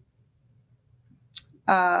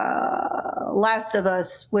Last of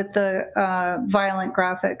Us, with the violent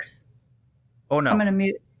graphics. Oh no. I'm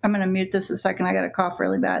gonna mute this a second. I got to cough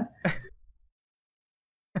really bad.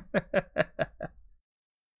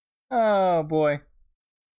 Oh boy.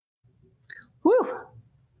 Whew.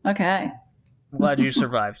 Okay. I'm glad you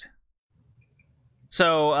survived.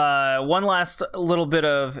 So, one last little bit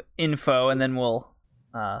of info, and then we'll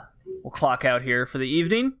clock out here for the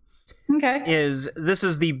evening. Okay. This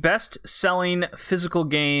is the best-selling physical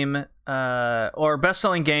game, or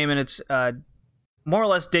best-selling game in its more or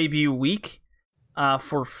less debut week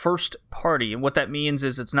for first party. And what that means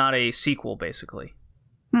is it's not a sequel, basically.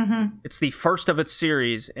 Mm-hmm. It's the first of its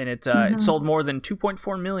series, and it sold more than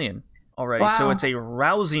 2.4 million already. Wow. So it's a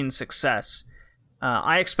rousing success.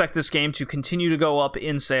 I expect this game to continue to go up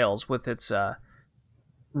in sales with its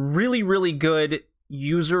really, really good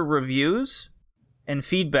user reviews and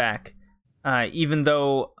feedback, even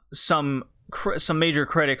though some major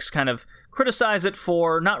critics kind of criticize it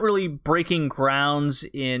for not really breaking grounds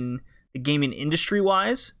in the gaming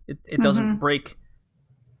industry-wise. It doesn't break...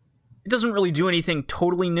 It doesn't really do anything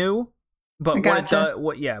totally new, but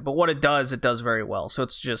what it does very well. So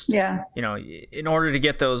it's just, in order to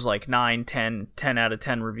get those like 9, 10 out of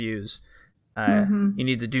 10 reviews, you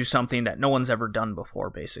need to do something that no one's ever done before,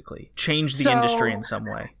 basically. Change the industry in some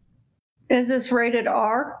way. Is this rated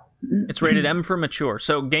R? It's rated M for mature.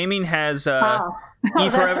 So gaming has E for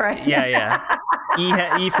that's right.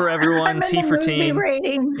 E for everyone, T for teen.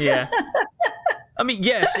 Ratings. Yeah. I mean,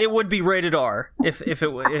 yes, it would be rated R if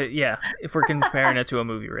we're comparing it to a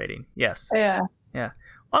movie rating. Yes. Yeah. Yeah.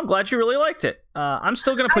 Well, I'm glad you really liked it. I'm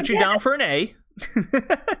still going to put you down for an A.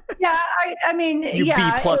 Yeah, I mean, B++.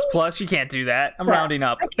 You can't do that. I'm rounding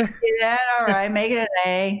up. Yeah, all right, make it an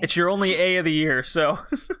A. It's your only A of the year, so.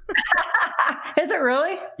 Is it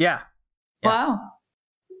really? Yeah. Wow.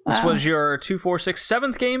 This was your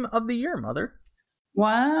 7th game of the year, Mother.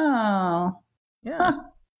 Wow. Yeah. Huh.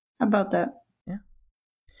 How about that? Yeah.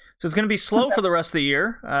 So it's going to be slow for the rest of the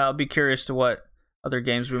year. I'll be curious to what other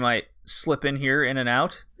games we might slip in here, in and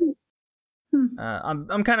out.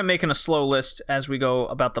 I'm kind of making a slow list as we go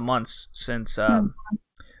about the months, since it's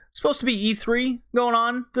supposed to be E3 going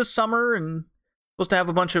on this summer, and supposed to have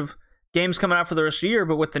a bunch of games coming out for the rest of the year,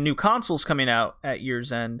 but with the new consoles coming out at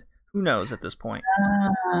year's end, who knows at this point?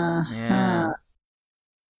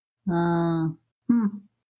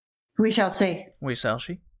 We shall see. We shall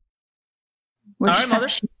see. All right, Mother.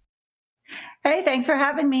 Hey, thanks for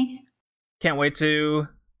having me. Can't wait to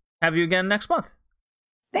have you again next month.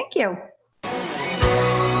 Thank you.